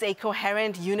is a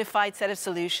coherent, unified set of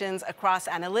solutions across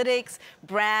analytics,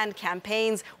 brand,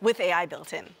 campaigns with AI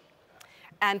built in.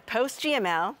 And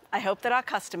post-GML, I hope that our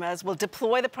customers will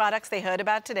deploy the products they heard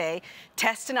about today,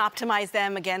 test and optimize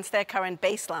them against their current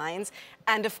baselines,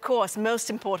 and of course, most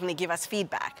importantly, give us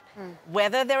feedback.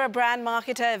 Whether they're a brand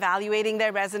marketer evaluating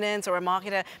their resonance or a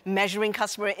marketer measuring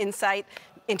customer insight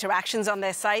interactions on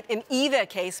their site, in either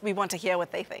case, we want to hear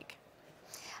what they think.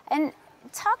 And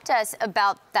talk to us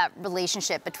about that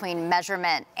relationship between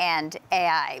measurement and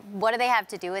AI. What do they have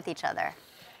to do with each other?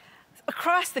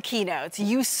 Across the keynotes,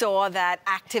 you saw that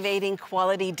activating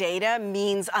quality data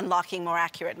means unlocking more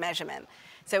accurate measurement.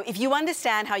 So if you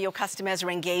understand how your customers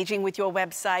are engaging with your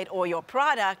website or your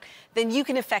product, then you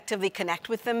can effectively connect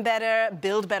with them better,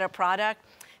 build better product.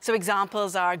 So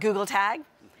examples are Google Tag.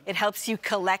 It helps you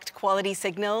collect quality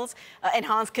signals,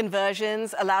 enhance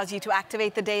conversions, allows you to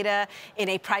activate the data in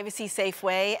a privacy-safe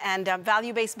way, and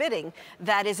value-based bidding.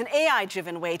 That is an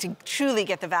AI-driven way to truly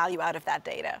get the value out of that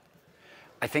data.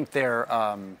 I think there's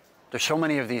so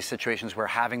many of these situations where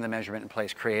having the measurement in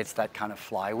place creates that kind of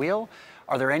flywheel.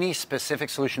 Are there any specific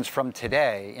solutions from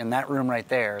today in that room right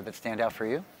there that stand out for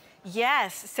you?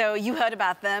 Yes, so you heard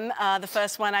about them. The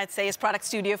first one I'd say is Product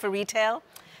Studio for retail,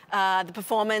 the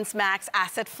Performance Max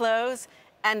asset flows,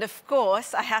 and of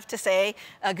course, I have to say,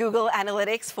 Google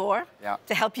Analytics 4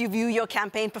 to help you view your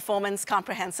campaign performance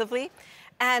comprehensively.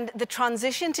 And the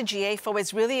transition to GA4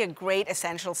 is really a great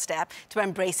essential step to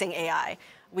embracing AI.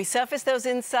 We surface those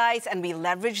insights and we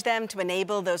leverage them to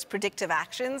enable those predictive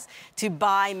actions to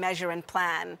buy, measure, and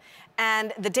plan.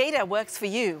 And the data works for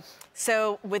you.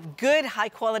 So with good,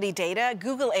 high-quality data,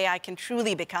 Google AI can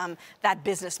truly become that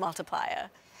business multiplier.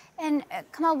 And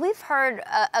Kamal, we've heard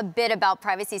a bit about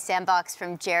Privacy Sandbox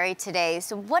from Jerry today.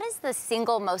 So what is the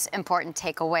single most important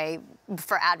takeaway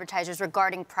for advertisers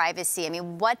regarding privacy? I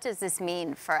mean, what does this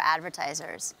mean for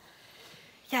advertisers?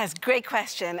 Yes, great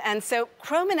question. And so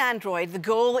Chrome and Android, the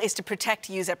goal is to protect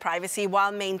user privacy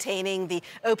while maintaining the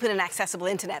open and accessible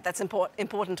internet. That's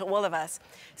important to all of us.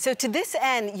 So to this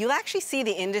end, you'll actually see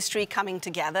the industry coming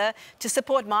together to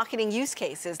support marketing use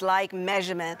cases like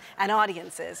measurement and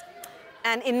audiences.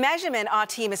 And in measurement, our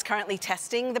team is currently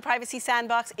testing the Privacy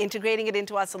Sandbox, integrating it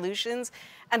into our solutions.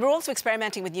 And we're also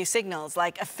experimenting with new signals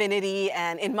like affinity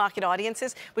and in-market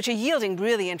audiences, which are yielding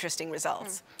really interesting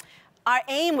results. Our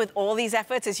aim with all these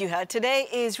efforts, as you heard today,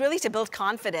 is really to build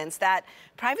confidence that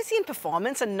privacy and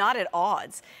performance are not at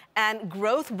odds, and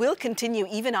growth will continue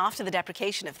even after the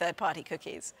deprecation of third-party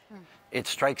cookies. It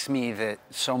strikes me that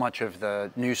so much of the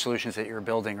new solutions that you're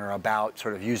building are about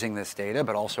sort of using this data,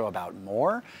 but also about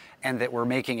more, and that we're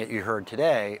making it, you heard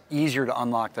today, easier to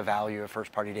unlock the value of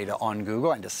first-party data on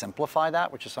Google and to simplify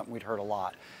that, which is something we'd heard a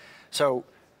lot. So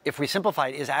if we simplify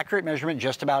it, is accurate measurement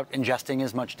just about ingesting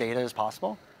as much data as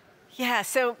possible? Yeah,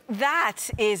 so that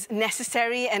is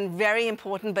necessary and very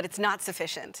important, but it's not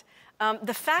sufficient.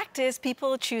 The fact is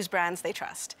people choose brands they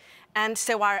trust. And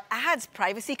so our ads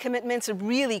privacy commitments are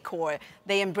really core.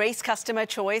 They embrace customer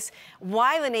choice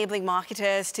while enabling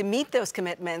marketers to meet those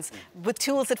commitments with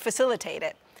tools that facilitate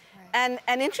it. And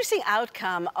an interesting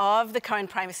outcome of the current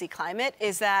privacy climate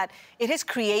is that it has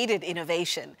created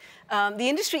innovation. The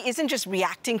industry isn't just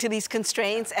reacting to these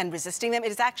constraints and resisting them,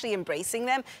 it is actually embracing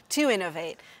them to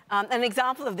innovate. An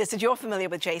example of this that you're familiar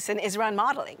with, Jason, is around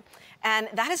modeling. And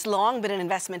that has long been an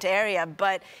investment area,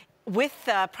 but with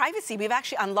privacy, we've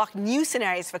actually unlocked new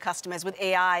scenarios for customers with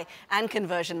AI and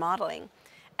conversion modeling.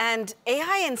 And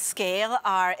AI and scale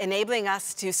are enabling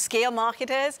us to scale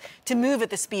marketers to move at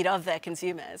the speed of their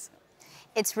consumers.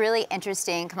 It's really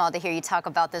interesting, Kamal, to hear you talk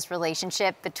about this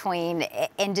relationship between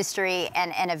industry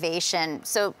and innovation.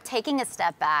 So taking a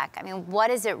step back, I mean, what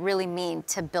does it really mean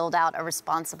to build out a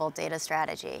responsible data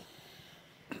strategy?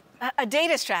 A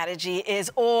data strategy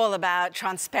is all about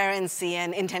transparency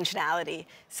and intentionality.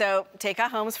 So take our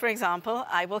homes, for example.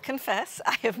 I will confess,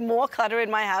 I have more clutter in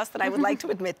my house than I would like to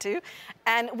admit to.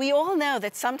 And we all know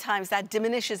that sometimes that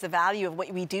diminishes the value of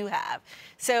what we do have.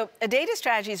 So a data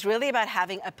strategy is really about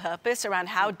having a purpose around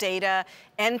how data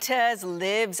enters,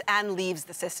 lives, and leaves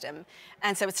the system.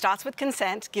 And so it starts with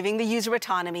consent, giving the user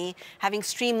autonomy, having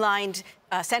streamlined,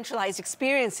 centralized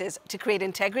experiences to create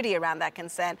integrity around that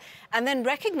consent, and then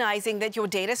recognizing that your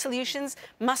data solutions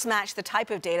must match the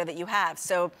type of data that you have.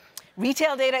 So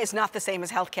retail data is not the same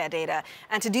as healthcare data.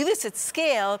 And to do this at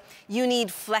scale, you need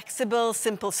flexible,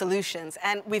 simple solutions.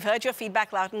 And we've heard your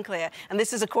feedback loud and clear. And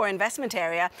this is a core investment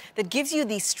area that gives you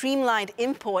these streamlined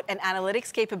import and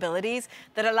analytics capabilities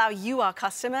that allow you, our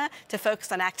customer, to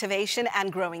focus on activation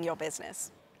and growing your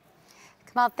business.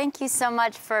 Kamal, thank you so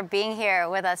much for being here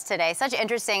with us today. Such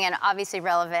interesting and obviously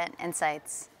relevant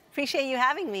insights. Appreciate you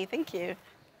having me. Thank you.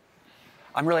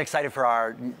 I'm really excited for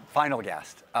our final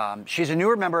guest. She's a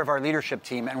newer member of our leadership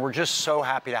team, and we're just so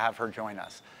happy to have her join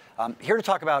us. Here to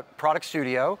talk about Product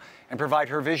Studio and provide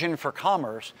her vision for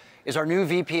commerce is our new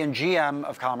VP and GM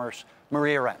of Commerce,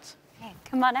 Maria Renz. Hey,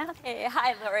 come on out. Hey,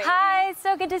 hi, Laurie. Hi,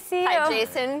 so good to see you. Hi,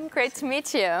 Jason. Great to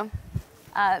meet you.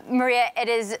 Maria, it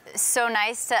is so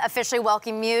nice to officially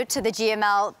welcome you to the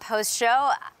GML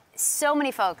post-show. So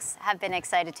many folks have been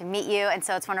excited to meet you, and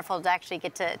so it's wonderful to actually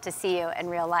get to see you in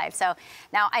real life. So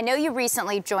now, I know you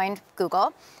recently joined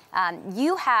Google.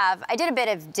 I did a bit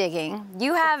of digging.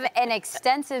 You have an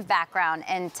extensive background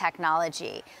in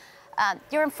technology.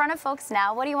 You're in front of folks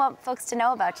now. What do you want folks to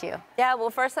know about you? Yeah,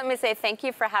 well, first let me say thank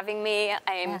you for having me.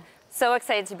 I'm so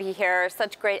excited to be here.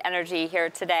 Such great energy here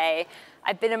today.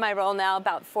 I've been in my role now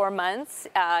about 4 months.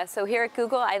 So here at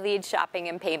Google, I lead shopping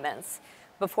and payments.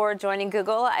 Before joining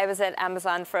Google, I was at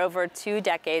Amazon for over 2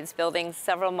 decades, building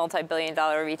several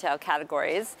multi-billion-dollar retail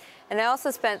categories. And I also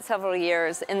spent several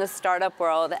years in the startup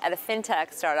world at a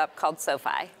fintech startup called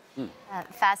SoFi.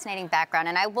 Fascinating background.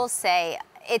 And I will say,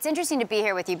 it's interesting to be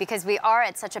here with you because we are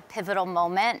at such a pivotal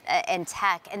moment in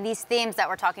tech, and these themes that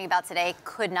we're talking about today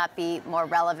could not be more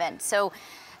relevant. So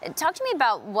talk to me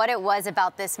about what it was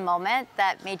about this moment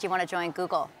that made you want to join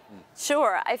Google.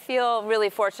 Sure. I feel really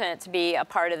fortunate to be a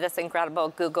part of this incredible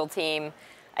Google team.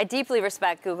 I deeply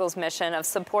respect Google's mission of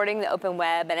supporting the open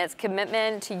web, and its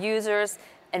commitment to users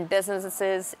and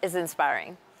businesses is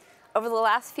inspiring. over the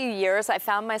last few years, I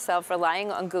found myself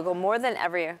relying on Google more than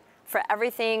ever for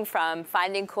everything from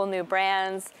finding cool new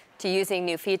brands to using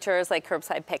new features like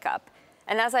curbside pickup.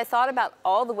 And as I thought about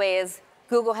all the ways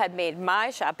Google had made my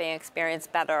shopping experience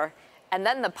better, and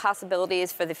then the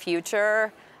possibilities for the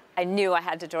future, I knew I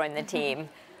had to join the team.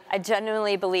 I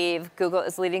genuinely believe Google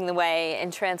is leading the way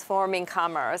in transforming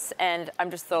commerce, and I'm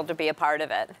just thrilled to be a part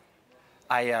of it.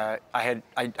 I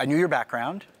knew your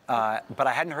background, but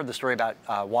I hadn't heard the story about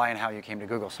why and how you came to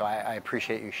Google, so I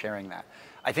appreciate you sharing that.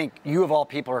 I think you, of all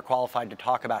people, are qualified to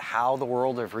talk about how the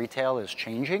world of retail is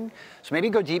changing. So maybe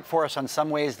go deep for us on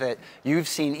some ways that you've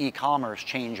seen e-commerce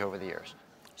change over the years.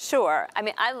 Sure. I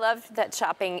mean, I love that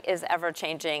shopping is ever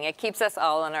changing. It keeps us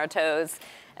all on our toes.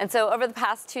 And so over the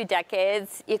past 2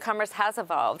 decades, e-commerce has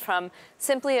evolved from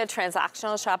simply a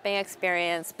transactional shopping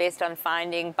experience based on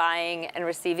finding, buying, and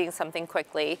receiving something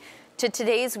quickly to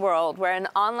today's world where an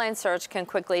online search can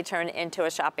quickly turn into a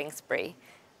shopping spree.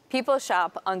 People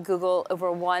shop on Google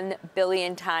over 1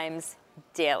 billion times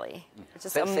daily.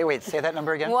 Say that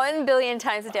number again. 1 billion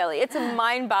times daily. It's a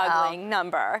mind-boggling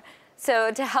number.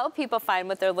 So to help people find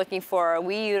what they're looking for,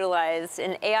 we utilized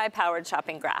an AI-powered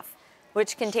shopping graph,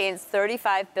 which contains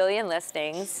 35 billion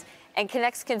listings and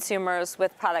connects consumers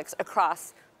with products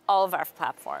across all of our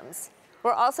platforms.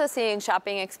 We're also seeing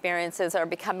shopping experiences are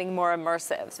becoming more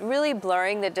immersive, really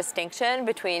blurring the distinction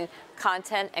between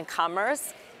content and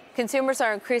commerce. Consumers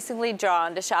are increasingly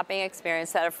drawn to shopping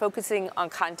experiences that are focusing on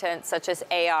content such as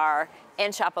AR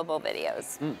and shoppable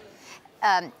videos.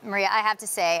 Maria, I have to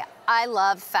say, I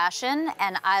love fashion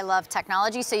and I love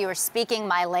technology, so you were speaking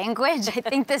my language. I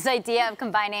think this idea of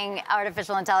combining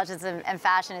artificial intelligence and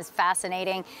fashion is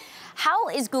fascinating. How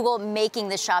is Google making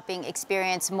the shopping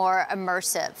experience more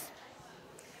immersive?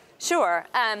 Sure.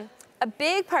 A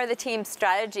big part of the team's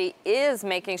strategy is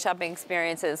making shopping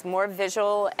experiences more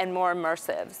visual and more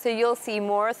immersive. So you'll see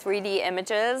more 3D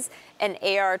images and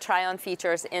AR try-on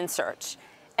features in search.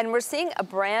 And we're seeing a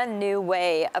brand new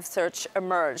way of search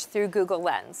emerge through Google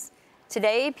Lens.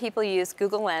 Today, people use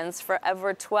Google Lens for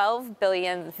over 12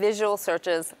 billion visual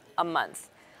searches a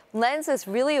month. Lens is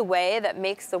really a way that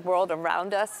makes the world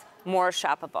around us more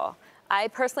shoppable. I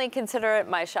personally consider it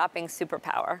my shopping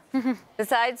superpower.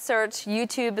 Besides search,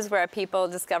 YouTube is where people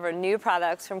discover new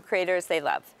products from creators they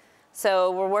love.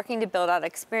 So we're working to build out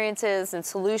experiences and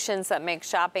solutions that make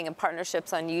shopping and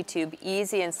partnerships on YouTube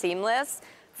easy and seamless,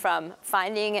 from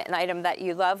finding an item that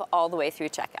you love all the way through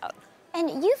checkout.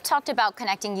 And you've talked about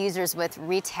connecting users with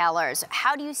retailers.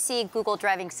 How do you see Google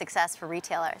driving success for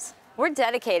retailers? We're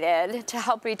dedicated to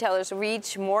help retailers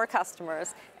reach more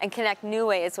customers and connect new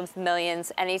ways with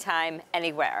millions anytime,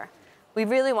 anywhere. We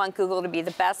really want Google to be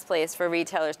the best place for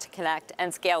retailers to connect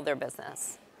and scale their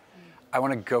business. I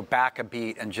want to go back a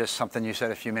beat and just something you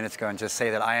said a few minutes ago and just say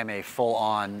that I am a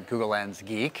full-on Google Lens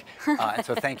geek. And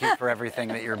so thank you for everything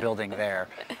that you're building there.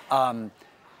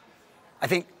 I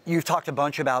think you've talked a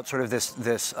bunch about sort of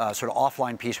this sort of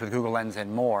offline piece with Google Lens and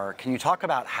more. Can you talk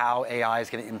about how AI is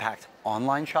going to impact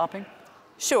online shopping?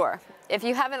 Sure. If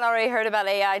you haven't already heard about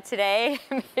AI today,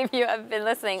 maybe you have been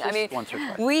listening. Just once or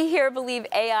twice. We here believe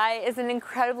AI is an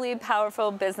incredibly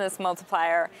powerful business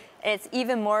multiplier, and it's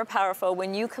even more powerful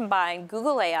when you combine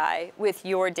Google AI with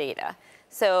your data.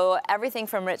 So everything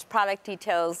from rich product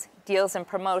details, deals and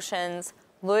promotions,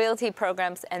 loyalty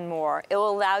programs, and more. It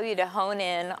will allow you to hone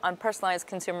in on personalized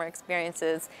consumer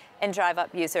experiences and drive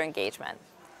up user engagement.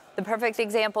 The perfect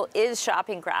example is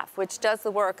Shopping Graph, which does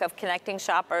the work of connecting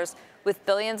shoppers with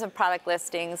billions of product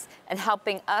listings and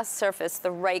helping us surface the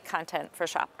right content for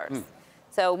shoppers.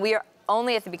 So we are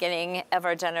only at the beginning of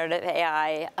our generative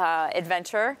AI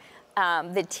adventure.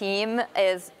 The team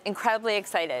is incredibly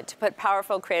excited to put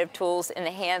powerful creative tools in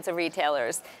the hands of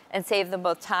retailers and save them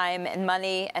both time and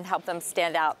money and help them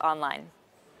stand out online.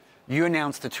 You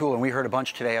announced the tool, and we heard a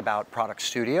bunch today about Product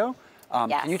Studio.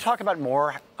 Yes. Can you talk about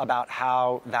more about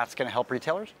how that's going to help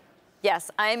retailers?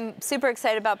 Yes, I'm super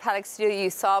excited about Product Studio.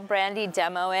 You saw Brandye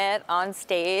demo it on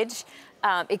stage.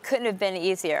 It couldn't have been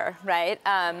easier, right?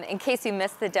 In case you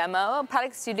missed the demo,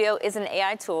 Product Studio is an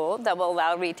AI tool that will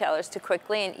allow retailers to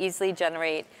quickly and easily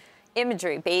generate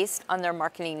imagery based on their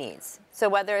marketing needs. So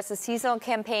whether it's a seasonal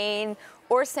campaign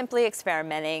or simply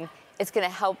experimenting, it's going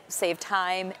to help save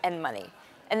time and money.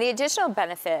 And the additional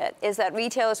benefit is that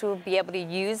retailers will be able to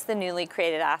use the newly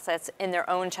created assets in their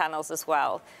own channels as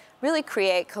well, really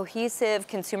create cohesive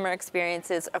consumer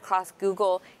experiences across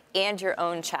Google and your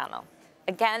own channel.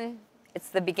 Again, it's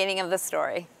the beginning of the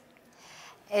story.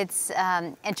 It's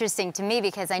interesting to me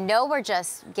because I know we're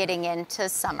just getting into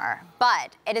summer,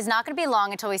 but it is not going to be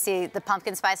long until we see the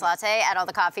pumpkin spice latte at all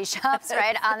the coffee shops,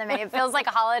 right, on the menu. It feels like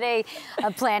a holiday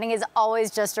planning is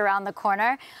always just around the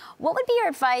corner. What would be your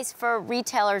advice for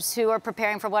retailers who are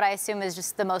preparing for what I assume is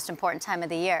just the most important time of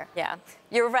the year? Yeah,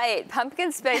 you're right.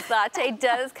 Pumpkin spice latte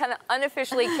does kind of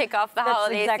unofficially kick off the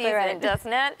holiday season, right,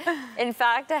 doesn't it? In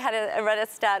fact, I read a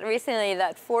stat recently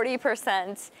that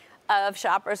 40% of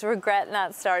shoppers regret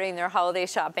not starting their holiday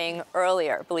shopping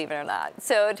earlier, believe it or not.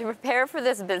 So to prepare for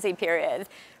this busy period,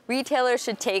 retailers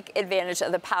should take advantage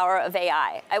of the power of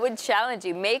AI. I would challenge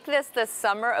you, make this the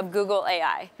summer of Google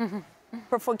AI.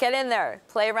 Get in there,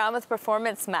 play around with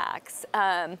Performance Max,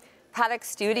 Product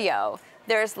Studio.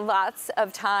 There's lots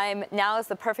of time. Now is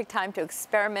the perfect time to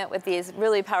experiment with these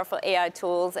really powerful AI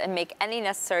tools and make any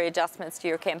necessary adjustments to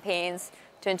your campaigns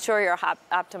to ensure you're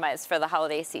optimized for the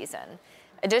holiday season.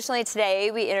 Additionally, today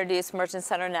we introduced Merchant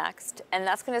Center Next, and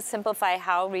that's going to simplify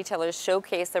how retailers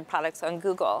showcase their products on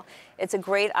Google. It's a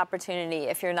great opportunity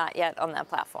if you're not yet on that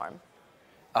platform.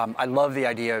 I love the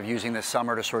idea of using this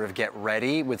summer to sort of get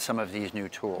ready with some of these new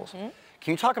tools.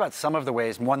 Can you talk about some of the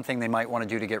ways, one thing they might want to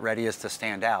do to get ready is to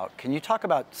stand out. Can you talk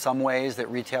about some ways that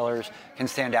retailers can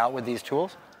stand out with these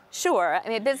tools? Sure. I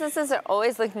mean, businesses are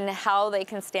always looking at how they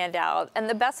can stand out, and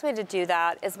the best way to do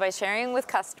that is by sharing with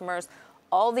customers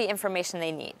all the information they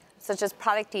need, such as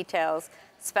product details,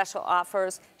 special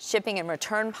offers, shipping and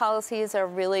return policies are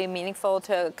really meaningful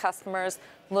to customers,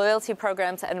 loyalty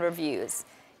programs, and reviews.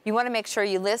 You want to make sure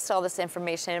you list all this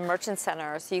information in Merchant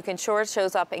Center so you can ensure it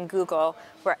shows up in Google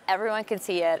where everyone can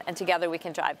see it, and together we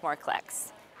can drive more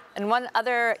clicks. And one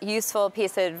other useful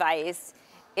piece of advice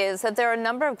is that there are a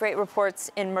number of great reports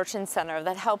in Merchant Center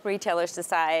that help retailers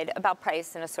decide about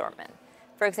price and assortment.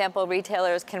 For example,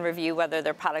 retailers can review whether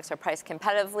their products are priced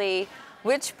competitively,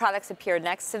 which products appear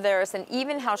next to theirs, and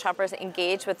even how shoppers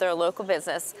engage with their local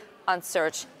business on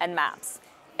search and maps.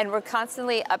 And we're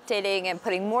constantly updating and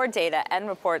putting more data and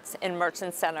reports in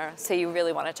Merchant Center, so you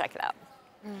really want to check it out.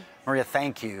 Maria,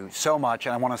 thank you so much.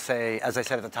 And I want to say, as I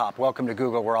said at the top, welcome to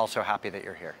Google. We're also happy that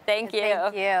you're here. Thank you.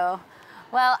 Thank you.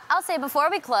 Well, I'll say before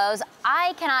we close,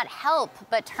 I cannot help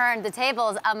but turn the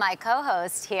tables on my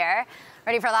co-host here.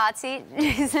 Ready for the hot seat,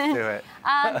 Jason? Do it.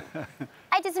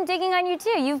 I did some digging on you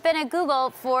too. You've been at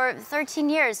Google for 13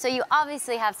 years, so you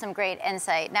obviously have some great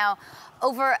insight. Now,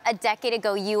 over a decade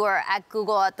ago, you were at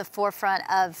Google at the forefront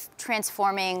of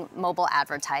transforming mobile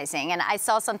advertising. And I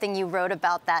saw something you wrote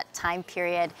about that time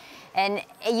period. And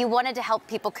you wanted to help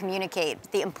people communicate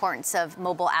the importance of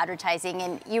mobile advertising.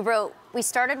 And you wrote, "We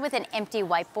started with an empty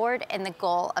whiteboard and the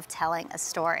goal of telling a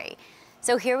story."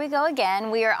 So here we go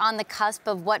again. We are on the cusp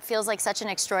of what feels like such an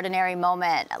extraordinary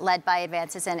moment led by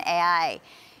advances in AI.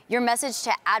 Your message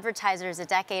to advertisers a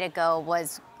decade ago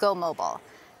was go mobile.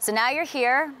 So now you're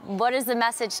here. What is the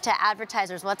message to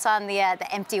advertisers? What's on the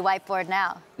empty whiteboard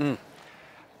now?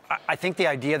 I think the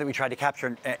idea that we tried to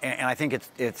capture, and I think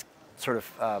it's sort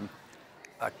of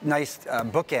a nice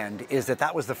bookend, is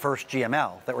that was the first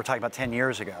GML that we're talking about 10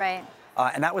 years ago. Right.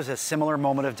 And that was a similar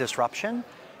moment of disruption.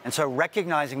 And so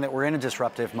recognizing that we're in a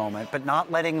disruptive moment, but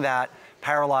not letting that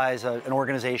paralyze an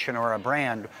organization or a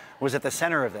brand was at the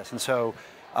center of this. And so,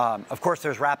 of course,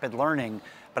 there's rapid learning.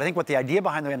 But I think what the idea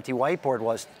behind the empty whiteboard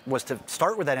was to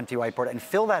start with that empty whiteboard and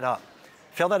fill that up.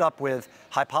 Fill that up with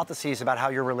hypotheses about how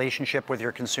your relationship with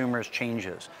your consumers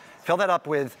changes. Fill that up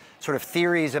with sort of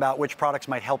theories about which products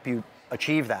might help you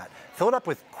achieve that. Fill it up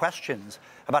with questions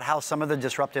about how some of the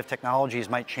disruptive technologies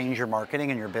might change your marketing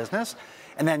and your business.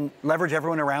 And then leverage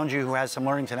everyone around you who has some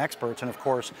learnings and experts. And of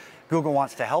course, Google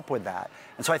wants to help with that.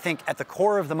 And so I think at the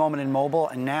core of the moment in mobile,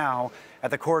 and now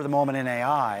at the core of the moment in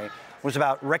AI, was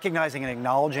about recognizing and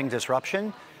acknowledging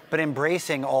disruption, but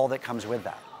embracing all that comes with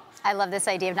that. I love this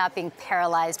idea of not being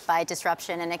paralyzed by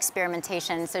disruption and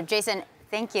experimentation. So Jason,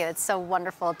 thank you. It's so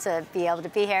wonderful to be able to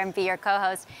be here and be your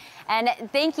co-host. And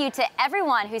thank you to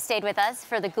everyone who stayed with us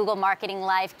for the Google Marketing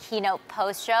Live Keynote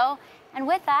post-show. And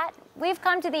with that, we've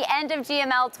come to the end of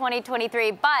GML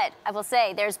 2023, but I will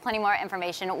say there's plenty more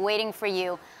information waiting for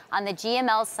you on the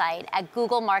GML site at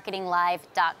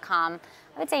googlemarketinglive.com.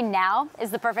 I would say now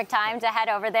is the perfect time to head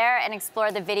over there and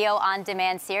explore the video on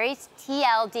demand series,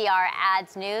 TLDR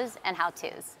Ads News and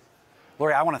How-Tos.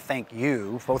 Laurie, I want to thank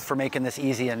you both for making this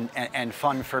easy and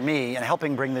fun for me and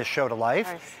helping bring this show to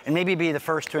life. And maybe be the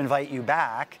first to invite you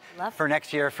back for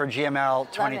next year for GML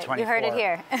 2024. You heard it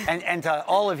here. and to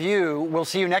all of you, we'll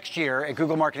see you next year at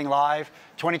Google Marketing Live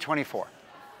 2024.